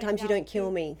They went sometimes you down don't kill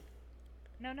to- me.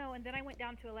 No, and then I went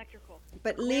down to electrical.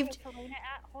 But Where lived was Helena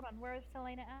at? Hold on, where is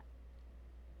Helena at?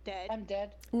 dead. I'm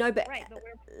dead. no, but Right, but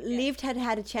where? lived had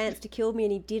a chance to kill me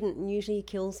and he didn't. And usually he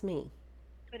kills me.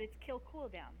 But it's kill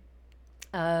cooldown.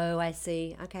 Oh, I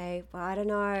see. Okay, well, I don't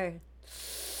know.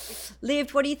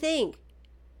 Lived, what do you think?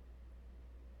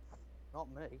 Not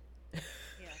me.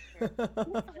 Yeah, sure.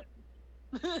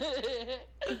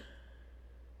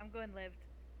 I'm going lived.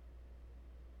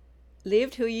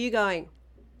 Lived, who are you going?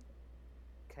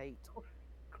 Kate. Of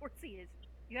course he is.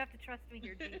 You have to trust me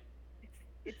here, dude.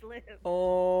 It's live.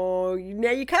 Oh,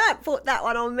 now you can't put that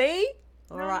one on me.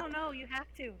 All No, right, no, you have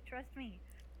to. Trust me.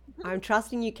 I'm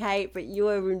trusting you, Kate, but you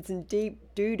are in some deep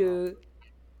doo-doo.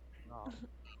 No.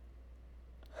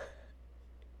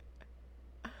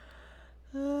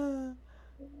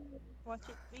 Watch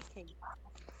it be Kate.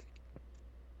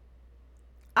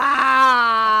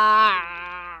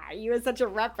 You are such a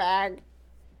rat bag.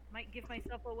 Might give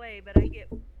myself away, but I get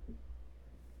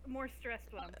more stressed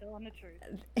when I'm telling the truth.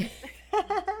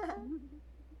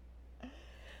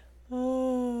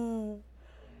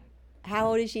 How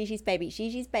old is Gigi's baby?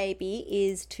 Gigi's baby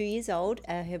is 2 years old.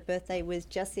 Her birthday was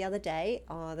just the other day,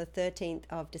 the 13th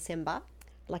of December.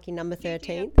 Lucky number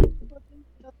 13th.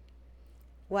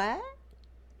 What?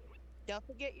 Don't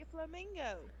forget your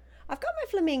flamingo. I've got my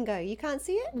flamingo. You can't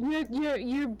see it?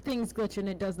 Your thing's glitching.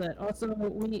 It does that. Also,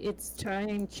 it's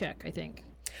trying check. I think.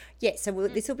 Yeah. So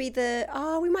this will be the.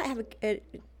 We might have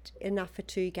enough for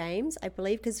 2 games, I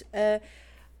believe, because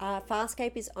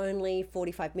Farscape is only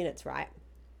 45 minutes, right?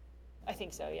 I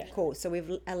think so. Yeah. Cool. So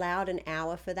we've allowed an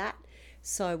hour for that,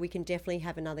 so we can definitely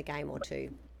have another game or 2.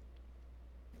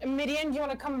 Midian, do you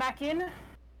want to come back in?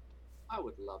 I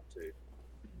would love to.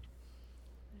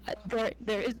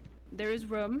 There is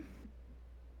room.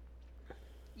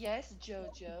 Yes,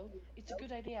 Jojo. It's a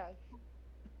good idea.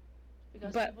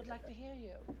 Because But- I would like to hear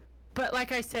you. But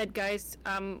like I said, guys,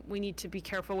 we need to be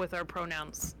careful with our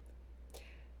pronouns.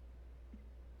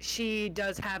 She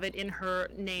does have it in her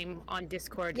name on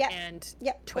Discord Yep. and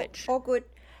Yep. Twitch. All good.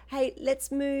 Hey,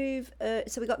 let's move.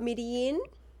 So we got Midi in.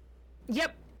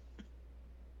 Yep.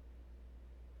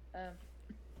 Um,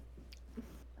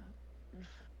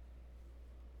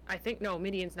 I think no,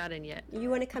 Midian's not in yet. You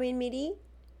want to come in, Midi?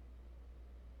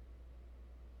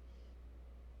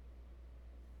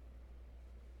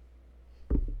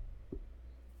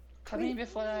 come in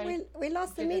before I We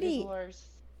lost the get a Midi. divorce.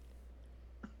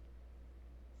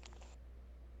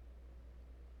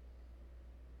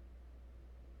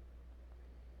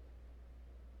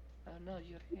 Oh no,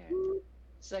 you're here.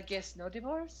 So I guess no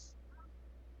divorce?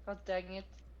 God dang it.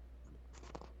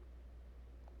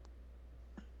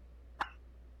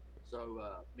 So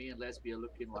me and Lesbia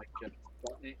looking like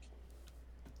Sputnik.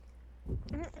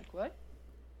 Like what?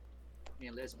 Me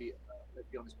and Lesbia, let's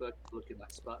be honest, Burke looking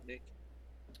like Sputnik.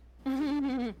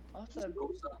 Awesome.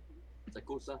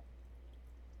 Zakusa.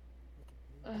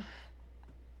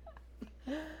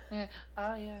 Yeah.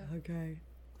 Oh yeah. Okay.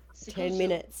 Sikosu. 10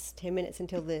 minutes. 10 minutes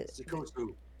until the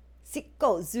Zakusu.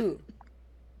 Sikozu.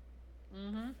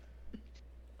 Mm-hmm.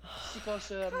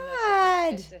 Sikosu.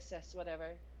 God. SSS, whatever.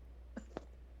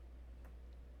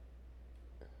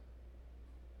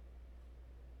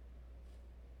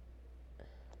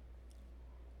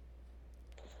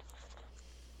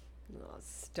 Oh,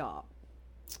 stop.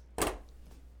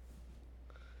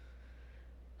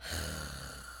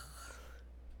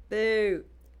 Boo.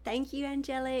 Thank you,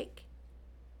 Angelic.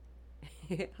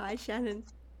 Hi, Shannon.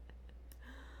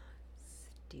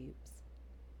 Stoops.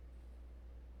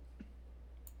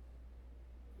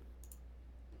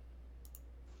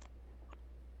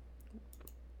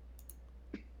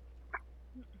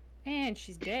 And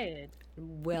she's dead.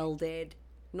 Well dead.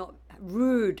 Not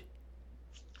rude.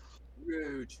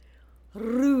 Rude.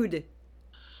 Rude.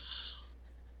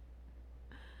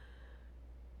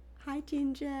 Hi,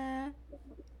 Ginger.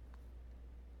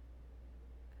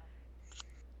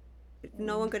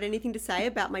 No one got anything to say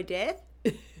about my death?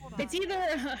 It's either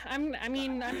I'm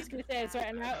just gonna say it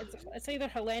right now. It's either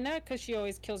Helena because she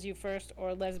always kills you first,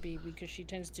 or Lesby because she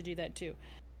tends to do that too.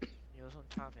 You was on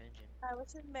top engine. I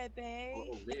was in med bay.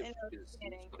 Liv, and I was because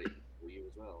scanning. he's got it for you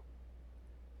as well.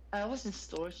 I was in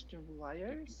storage to You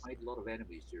wires. made a lot of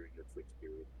enemies during your Twitch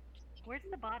period. Where's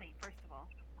the body, first of all?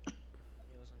 He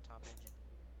was on top engine.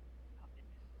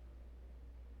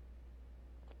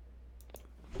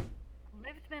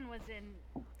 Livsman was in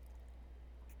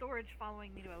storage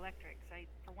following me to electrics.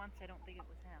 For once, I don't think it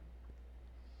was him.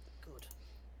 Good.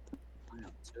 I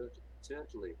am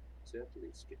certainly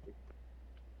skipping.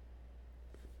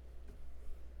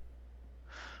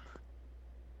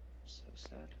 So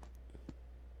sad.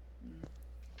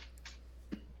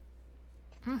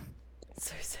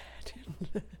 So sad.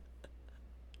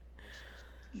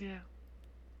 Yeah.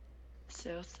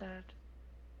 So sad.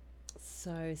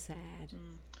 So sad.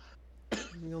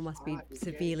 You all must be Alright, we get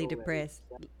severely all that. depressed.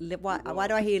 Why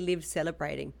do I hear Liv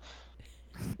celebrating?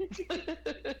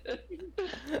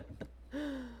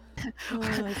 Oh,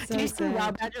 it's so Do you see Wow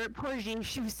sad. Badger? Poor Jean,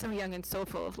 she was so young and so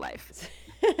full of life.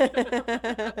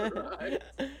 Right.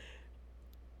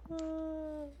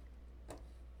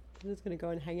 I'm just gonna go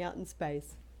and hang out in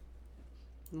space.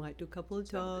 Might do a couple of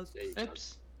tasks.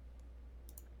 Oops.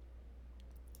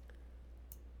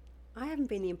 I haven't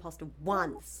been the imposter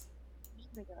once.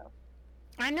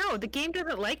 I know the game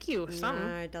doesn't like you. Or something.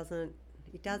 No, it doesn't.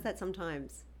 It does that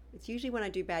sometimes. It's usually when I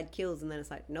do bad kills, and then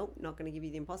it's like, nope, not going to give you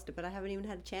the imposter. But I haven't even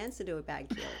had a chance to do a bad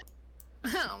kill.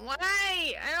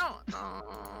 Why? I don't.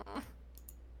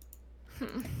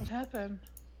 What happened?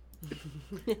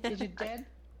 Is you dead?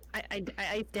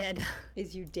 I dead.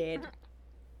 Is you dead?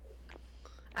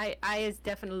 I is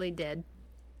definitely dead.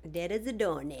 Dead as a Oh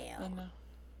doornail. no.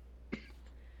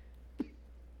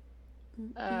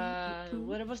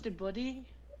 What was the body?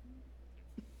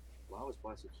 Well, I was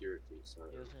by security, so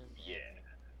He was in. yeah.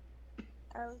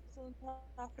 I was in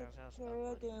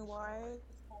cafeteria doing wires.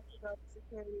 I had to go to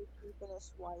security to finish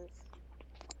wires.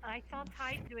 I saw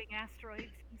Tide doing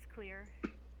asteroids. He's clear.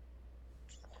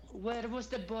 Where was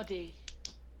the body?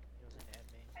 He was in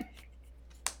admin.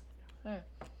 Huh.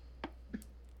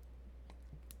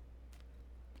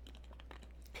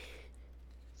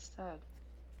 Sad.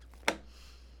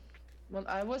 Well,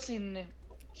 I was in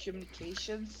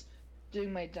communications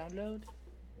doing my download.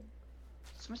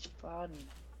 So much fun.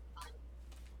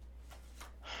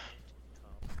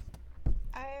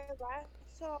 I last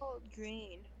saw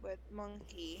Green with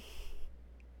Monkey.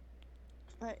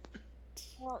 But I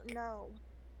don't know.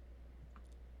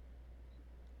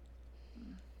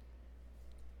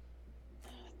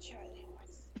 Charlie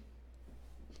was.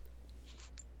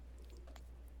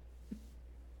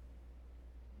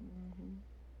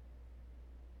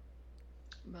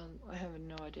 Well, I have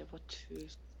no idea what to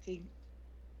think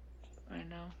right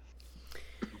now.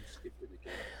 I'm skipping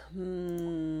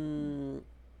again.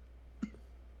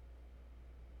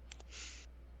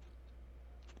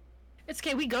 It's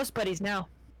okay. We ghost buddies now.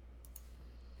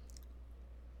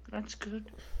 That's good,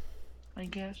 I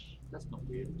guess. That's not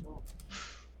weird at all.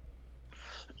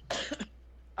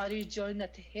 Are you joined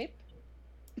at the hip?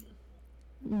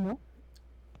 No.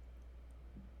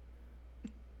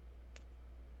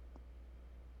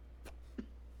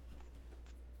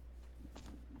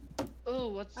 Oh,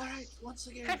 what's... Alright, once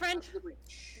again, Hi, friend. to the bridge.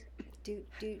 Do.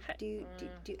 I'll go with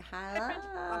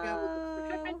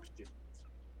the Hello. question.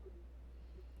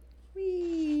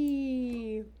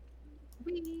 Wee.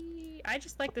 I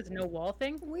just like this no wall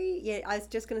thing. Yeah, I was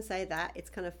just gonna say that. It's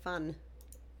kind of fun.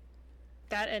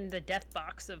 That and the death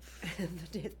box of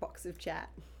The death box of chat.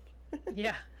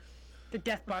 yeah, the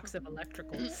death box of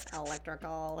electricals.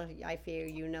 Electrical. I fear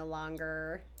you no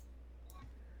longer.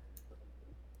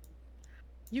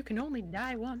 You can only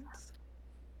die once.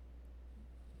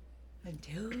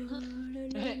 Until.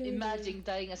 Imagine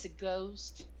dying as a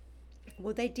ghost.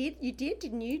 Well, they did. You did,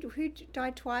 didn't you? Who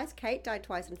died twice? Kate died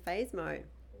twice in phasmo.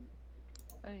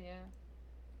 Oh yeah.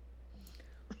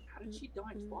 How did she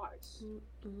die twice?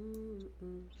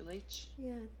 Glitch.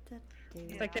 Yeah,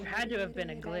 It's like there had to have been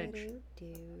a glitch.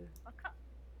 Oh, come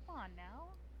on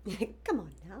now. Come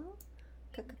on now.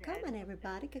 Come on,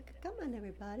 everybody. Come on,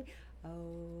 everybody. Oh,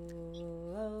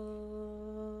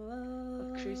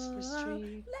 Christmas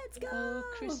tree. Let's go. Oh,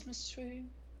 Christmas tree.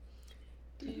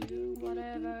 Do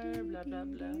whatever, blah blah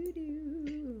blah.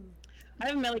 I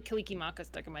have Mele Kalikimaka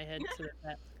stuck in my head, so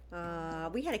that's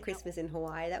that. We had a Christmas in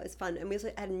Hawaii. That was fun. And we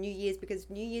also had a New Year's because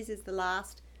New Year's is the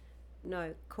last.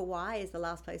 No, Kauai is the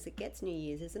last place that gets New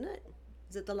Year's, isn't it?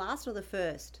 Is it the last or the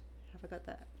first? Have I got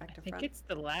that back to I think front? it's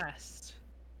the last.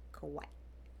 Kauai.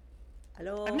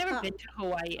 Hello. I've never been to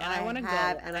Hawaii, and I want to go.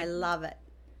 And I love it.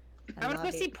 I want to go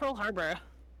love see it. Pearl Harbor.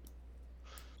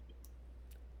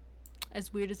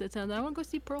 As weird as that sounds, I want to go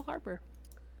see Pearl Harbor.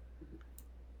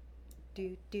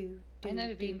 I've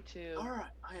never been to. Alright,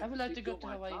 I would like to go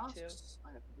completed to all my Hawaii too. tasks.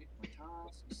 I have completed my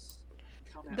tasks.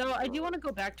 Come out Though I do tomorrow. want to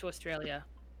go back to Australia.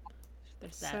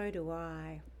 There's that. So do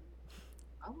I.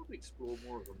 I want to explore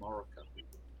more of America.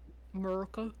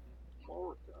 America.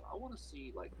 I want to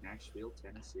see like Nashville,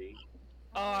 Tennessee.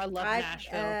 Oh, I love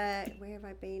Nashville. Where have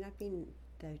I been? I've been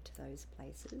to those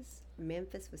places.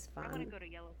 Memphis was fun. I want to go to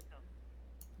Yellowstone.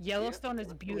 Yellowstone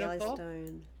is beautiful.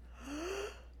 Yellowstone.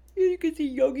 You can see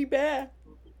Yogi Bear.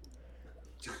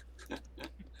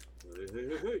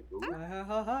 Hey. Yo.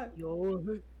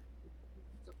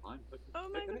 Oh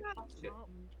my god.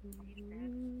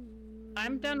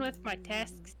 I'm done with my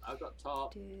tasks. I've got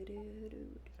top.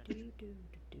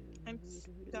 I'm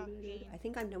stuck in. I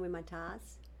think I'm done with my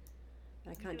tasks.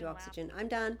 I can't do doing oxygen. I'm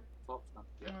done. Top's not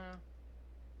yet.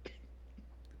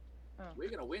 Oh. We're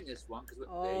gonna win this one because there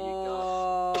you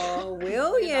go. Oh,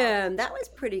 William, that was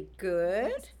pretty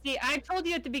good. See, I told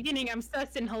you at the beginning I'm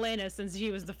sus in Helena since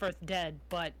she was the first dead,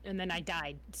 and then I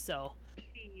died, so.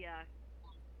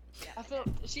 I felt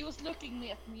she was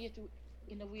looking at me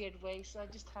in a weird way, so I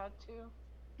just had to.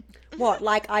 What?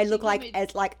 Like I look She like gave me-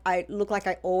 as like I look like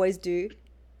I always do.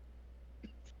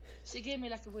 She gave me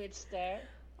like a weird stare.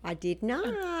 I did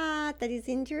not. That is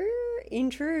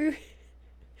untrue.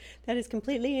 That is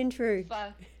completely untrue.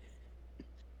 Fine.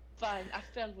 I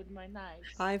fell with my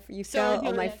knives. You So fell you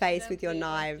on my face with your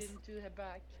Accidentally knives. bumped into her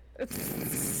back.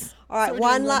 All right, So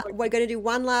we're going to do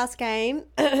one last game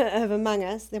of Among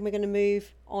Us. Then we're going to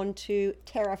move on to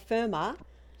Terra Firma.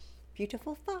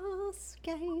 Beautiful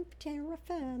Farscape, Terra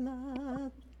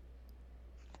Firma.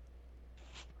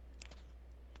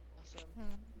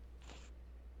 Awesome.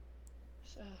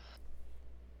 So, I'm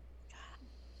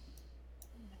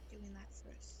not doing that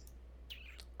first.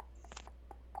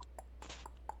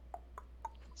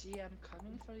 gee, I'm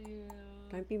coming for you.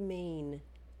 Don't be mean.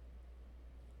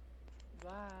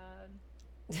 Run.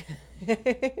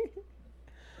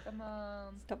 Come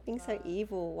on. Stop being so run.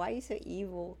 evil. Why are you so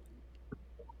evil?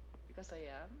 Because I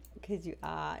am. Because you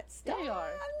are. Stop. There you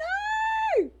are.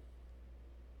 No!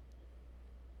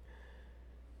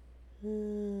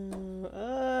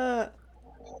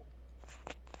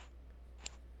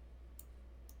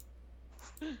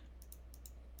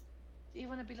 Do you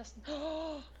want to be listening?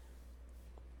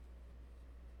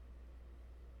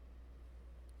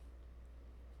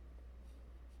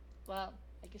 Well,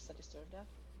 I guess I deserve that.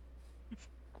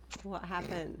 What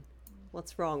happened?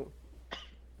 What's wrong?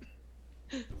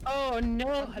 Oh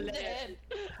no, I'm dead.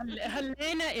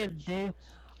 Helena is dead.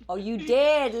 Oh, you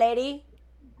did, lady.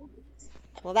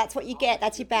 Well, that's what you get.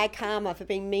 That's your bad karma for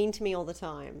being mean to me all the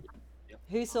time.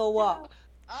 Who saw what?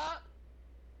 Ah!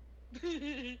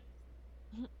 Didn't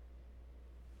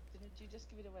you just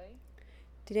give it away?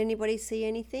 Did anybody see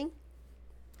anything?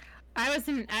 I was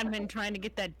in admin trying to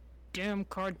get that damn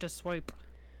card to swipe.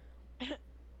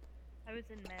 I was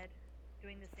in med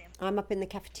doing the sample. I'm up in the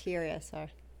cafeteria, so.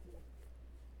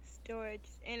 Storage.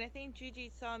 And I think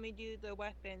Gigi saw me do the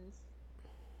weapons.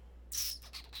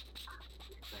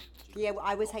 Yeah,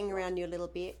 I was hanging around you a little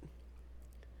bit.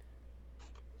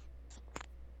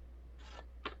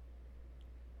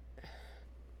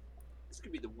 This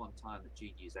could be the one time that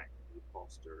Gigi is actually the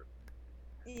imposter.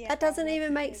 Yeah, That doesn't that's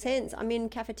even make true. sense. I'm in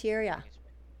cafeteria.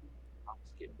 I'm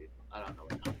skipping. I don't know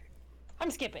enough.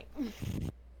 I'm skipping.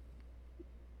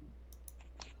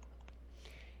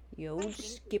 Yo,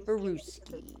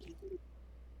 skipperooski.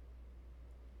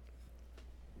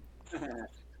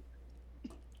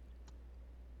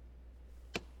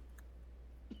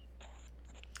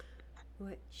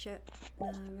 What shit?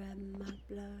 My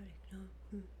blood.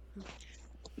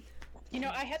 You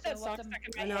know, I had that So song what's stuck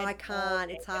in I my know head. I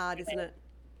can't. It's hard, isn't it?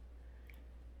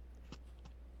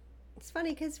 It's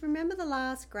funny because remember the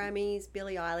last Grammys,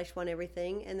 Billie Eilish won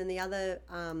everything, and then the other,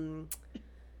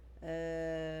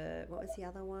 what was the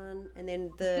other one? And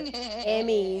then the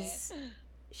Emmys,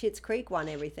 Schitt's Creek won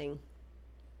everything.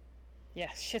 Yeah,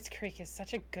 Schitt's Creek is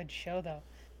such a good show, though.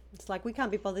 It's like we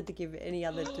can't be bothered to give any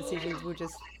other decisions. We'll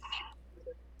just.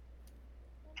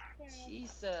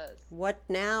 Jesus. What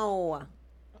now?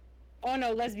 Oh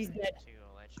no, Lesbie's dead.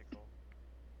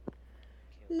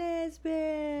 Lesbian.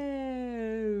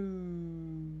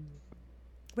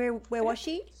 Where was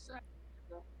she? Red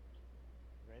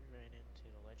ran into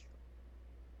electrical.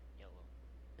 Yellow.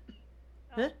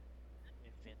 Huh?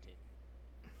 Invented.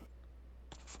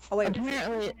 Oh wait.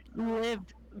 Apparently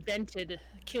lived, vented,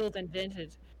 killed, and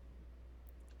vented.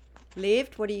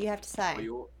 Lived? What do you have to say?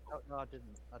 No, I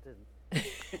didn't.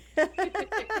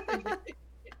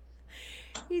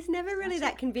 He's never really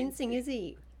that convincing, is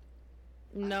he?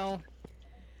 No.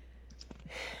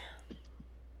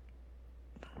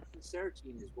 Sincerity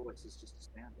in his voice is just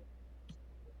astounding.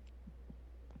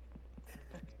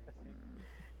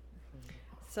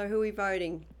 So who are we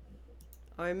voting?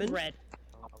 Omen? Red.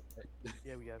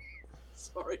 Yeah, we go.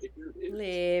 Sorry.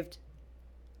 Lived.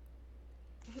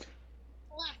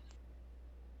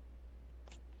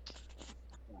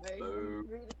 Boo.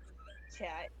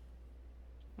 Chat.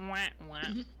 Wah, wah,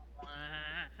 wah.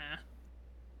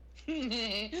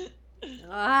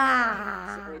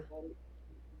 Ah! Sorry, buddy.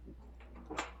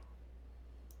 I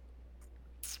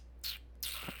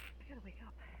gotta wake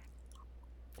up.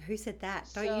 Who said that?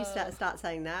 Don't you start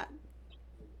saying that.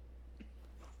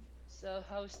 So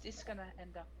how's this gonna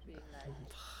end up being like?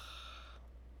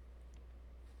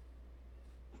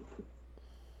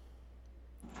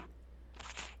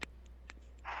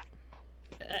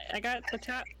 I got the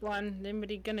top one.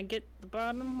 Anybody gonna get the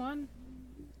bottom one?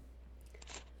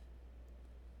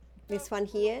 This one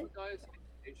here. Guys,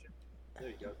 there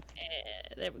you go.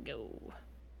 There we go.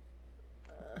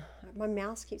 My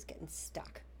mouse keeps getting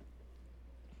stuck.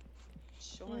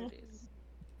 Sure it is.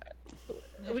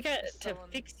 We got to Someone-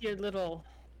 fix your little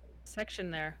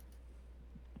section there.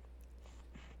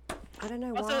 I don't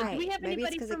know Also, do why. we have Maybe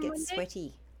it's anybody because it from gets Monday?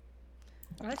 sweaty.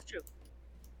 Oh, that's true.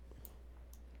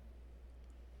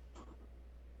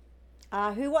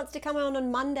 Who wants to come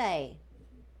on Monday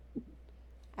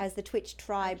as the Twitch I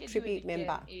Tribe can do it tribute again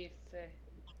member? if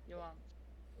you want.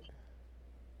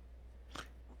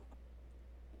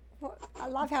 I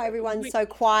love how everyone's so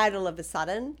quiet all of a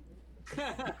sudden.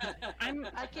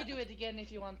 I can do it again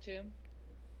if you want to.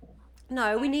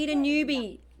 No, we need a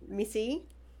newbie, Missy.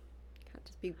 Can't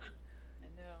just be. I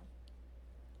know.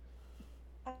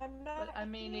 I'm not. But I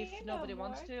mean, if here nobody no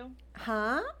wants more. to.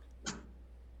 Huh?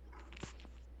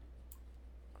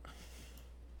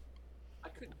 I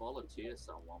could volunteer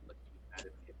someone, but you had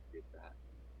if you did that.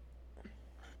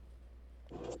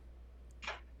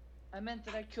 I meant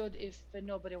that I could if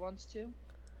nobody wants to.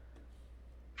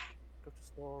 Go to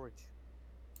storage.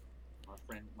 My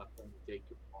friend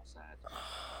Jacob Mossad.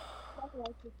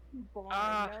 Otherwise it's too boring.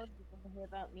 Ah. No one's gonna hear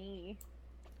about me.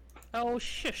 Oh,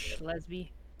 shush,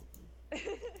 Lesbie.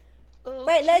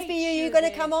 Wait, Lesbie, are you going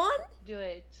to come on? Do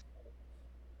it.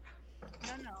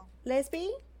 No. Lesbie?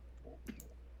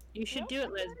 You should do it,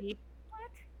 Lesbie.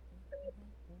 What?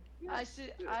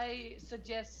 I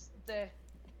suggest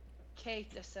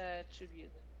Kate as a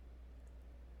tribute.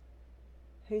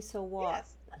 Who saw what?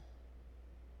 Yes.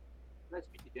 Let's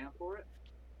get you down for it.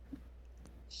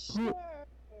 Sure.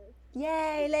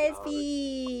 Yay,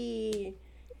 Lesbie!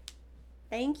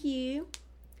 Thank you.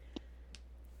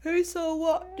 Who saw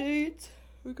what, dudes?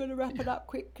 We're going to wrap it up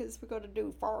quick because we've got to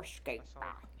do Farscape. I saw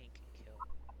a pink kill.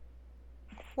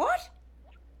 What?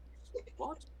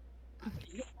 What?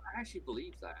 You know, I actually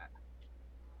believe that.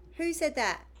 Who said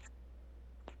that?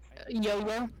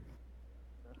 Yo-yo.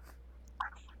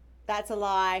 That's a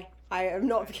lie. I am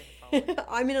not.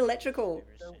 I'm in electrical.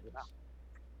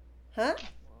 Huh? I've been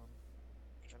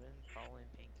following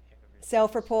Pink ever since.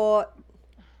 Self-report.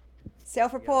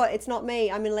 Self-report. It's not me.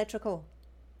 I'm in electrical.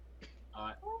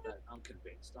 I'm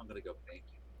convinced. I'm gonna go pink.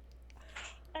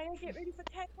 I gotta get ready for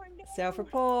taekwondo.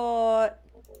 Self-report.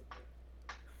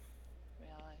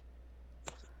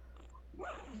 Really?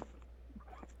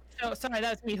 Oh, sorry,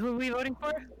 that was me. Who are we voting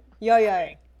for?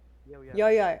 Yo-yo. Yo-yo.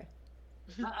 Yo-yo.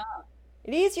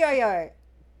 It is yo-yo.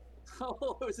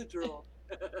 Oh, it was a draw.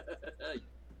 lucky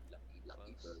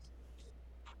person.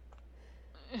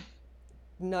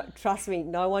 No, trust me.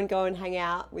 No one go and hang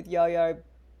out with yo-yo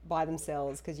by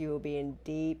themselves because you will be in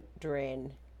deep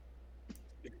drain.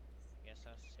 Guess I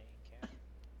was saying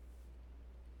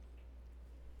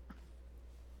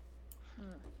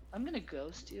Karen. I'm gonna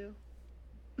ghost you.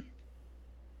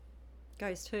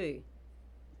 Ghost who?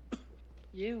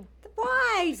 You.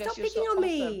 Why? Because Stop you're picking so on awesome.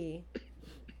 me.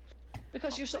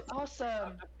 Because you're so awesome.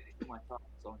 I'm in my car,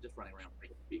 so I'm just running around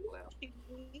freaking people out.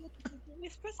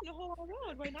 This person the whole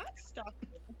road. Why not stop?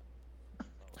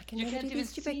 I can You never can't do even this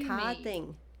stupid see card me.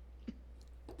 thing.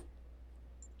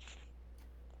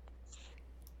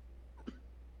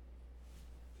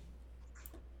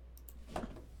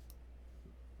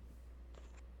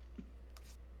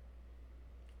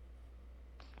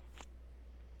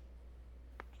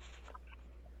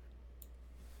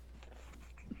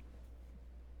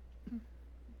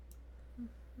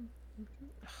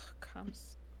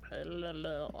 Comes.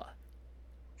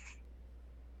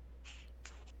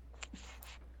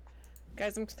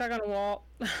 Guys, I'm stuck on a wall.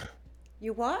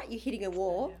 You what? You hitting a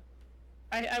wall?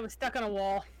 I was stuck on a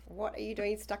wall. What are you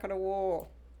doing stuck on a wall?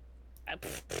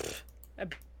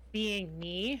 Being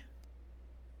me.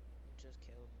 Just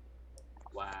killed.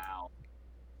 Wow.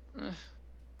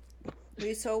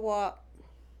 You saw what?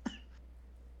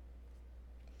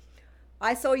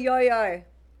 I saw Yo-Yo.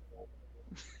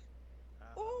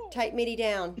 Take Mitty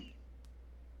down.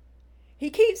 He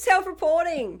keeps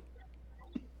self-reporting.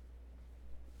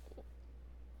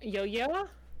 Yo-yo?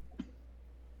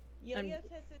 Yo-yo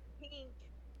says it's pink.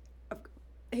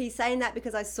 He's saying that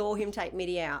because I saw him take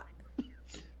Mitty out.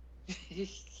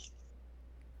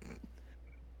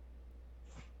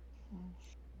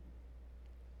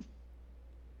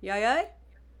 Yo-Yo?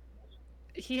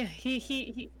 He's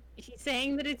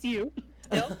saying that it's you.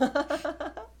 Still.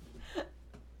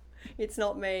 It's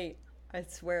not me. I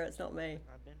swear it's not me.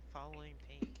 I've been following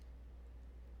Pink.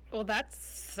 Well,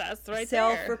 that's right there.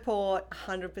 Self-report,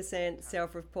 100%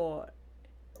 self-report.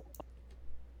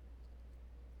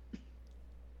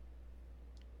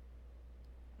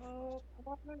 Oh,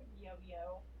 poor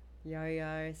Yo-Yo.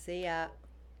 Yo-Yo, see ya.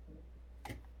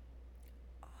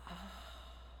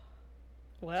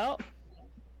 Well,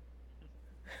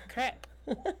 crap.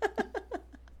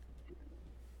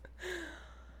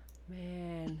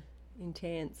 Man,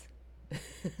 intense.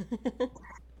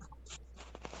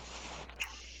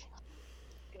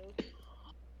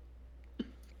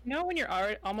 You know when you're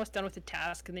almost done with a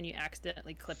task and then you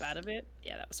accidentally clip out of it?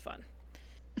 Yeah, that was fun.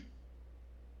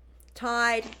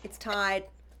 Tied. It's tied.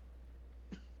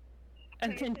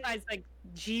 And then I was like,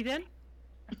 G then?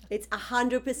 It's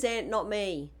 100% not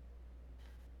me.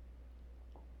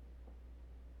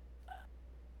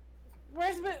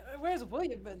 Where's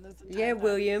William been this entire Yeah, time?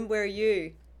 William, where are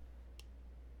you?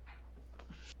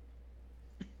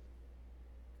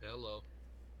 Hello.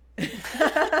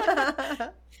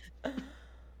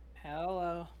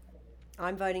 Hello.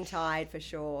 I'm voting tied for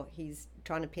sure. He's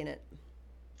trying to pin it.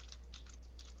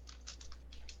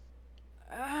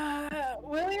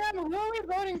 William, who are we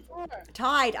voting for?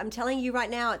 Tied. I'm telling you right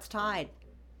now, it's tied.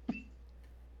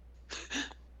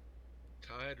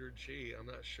 Tide or G, I'm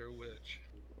not sure which.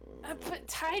 But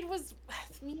Tide was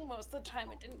with me most of the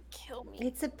time. It didn't kill me.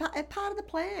 It's a part of the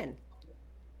plan.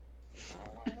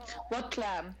 What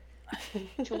plan?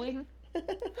 To win?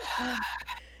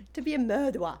 To be a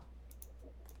murderer.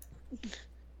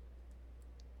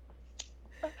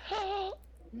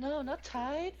 No, not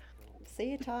tied.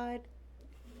 See you, tied.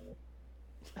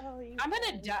 Oh, you I'm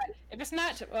gonna die. If it's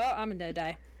not, well, I'm gonna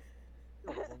die.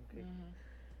 Kill a monkey.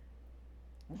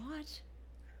 What? What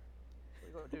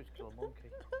you gotta do is kill a monkey.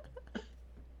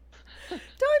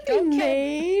 Don't be Don't kill-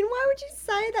 mean. Why would you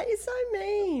say that? You're so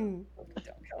mean. Don't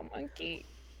kill a monkey.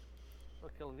 I'll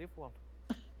kill a live one.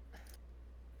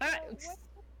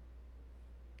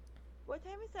 What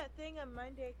time is that thing on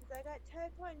Monday? Because I got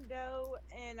taekwondo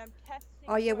and I'm testing.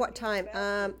 Oh yeah, for what a new time?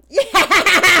 belt.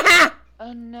 Yeah.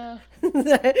 Oh no.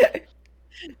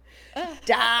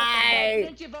 Die!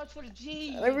 Didn't you vote for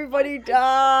G? Everybody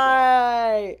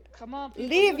die! Come on, people.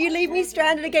 Liv, you leave me voted on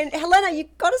stranded again. this. Helena, you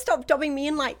gotta stop dobbing me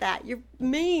in like that. You're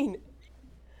mean.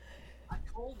 I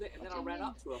called it and then I ran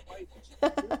up to her face and she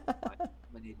killed me.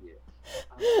 I'm an idiot.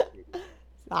 I'm an idiot.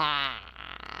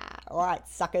 All right,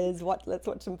 suckers. Let's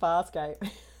watch some Farscape.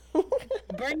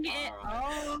 Bring it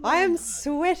on. I am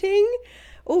sweating.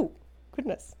 Oh,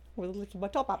 goodness. We'll lift my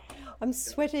top up. I'm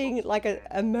sweating like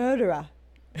a murderer.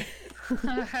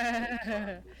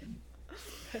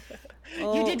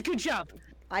 You did good job.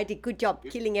 I did good job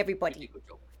killing everybody. Good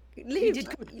job.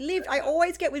 Lived. I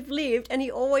always get with lived, and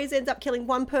he always ends up killing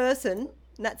one person,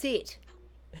 and that's it.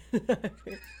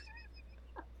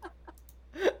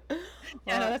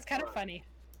 Yeah, no, that's kind of funny.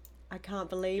 I can't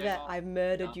believe Yeah, it. I've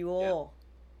murdered you all.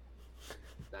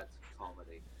 That's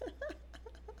comedy.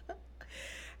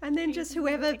 And then just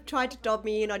whoever tried to dob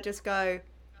me in, I just go,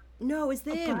 no, it's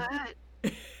them. I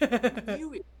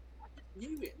knew it. I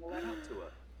knew it and I ran up to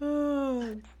her.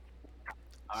 Oh.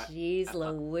 Jeez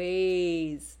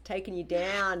Louise. Taking you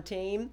down, team.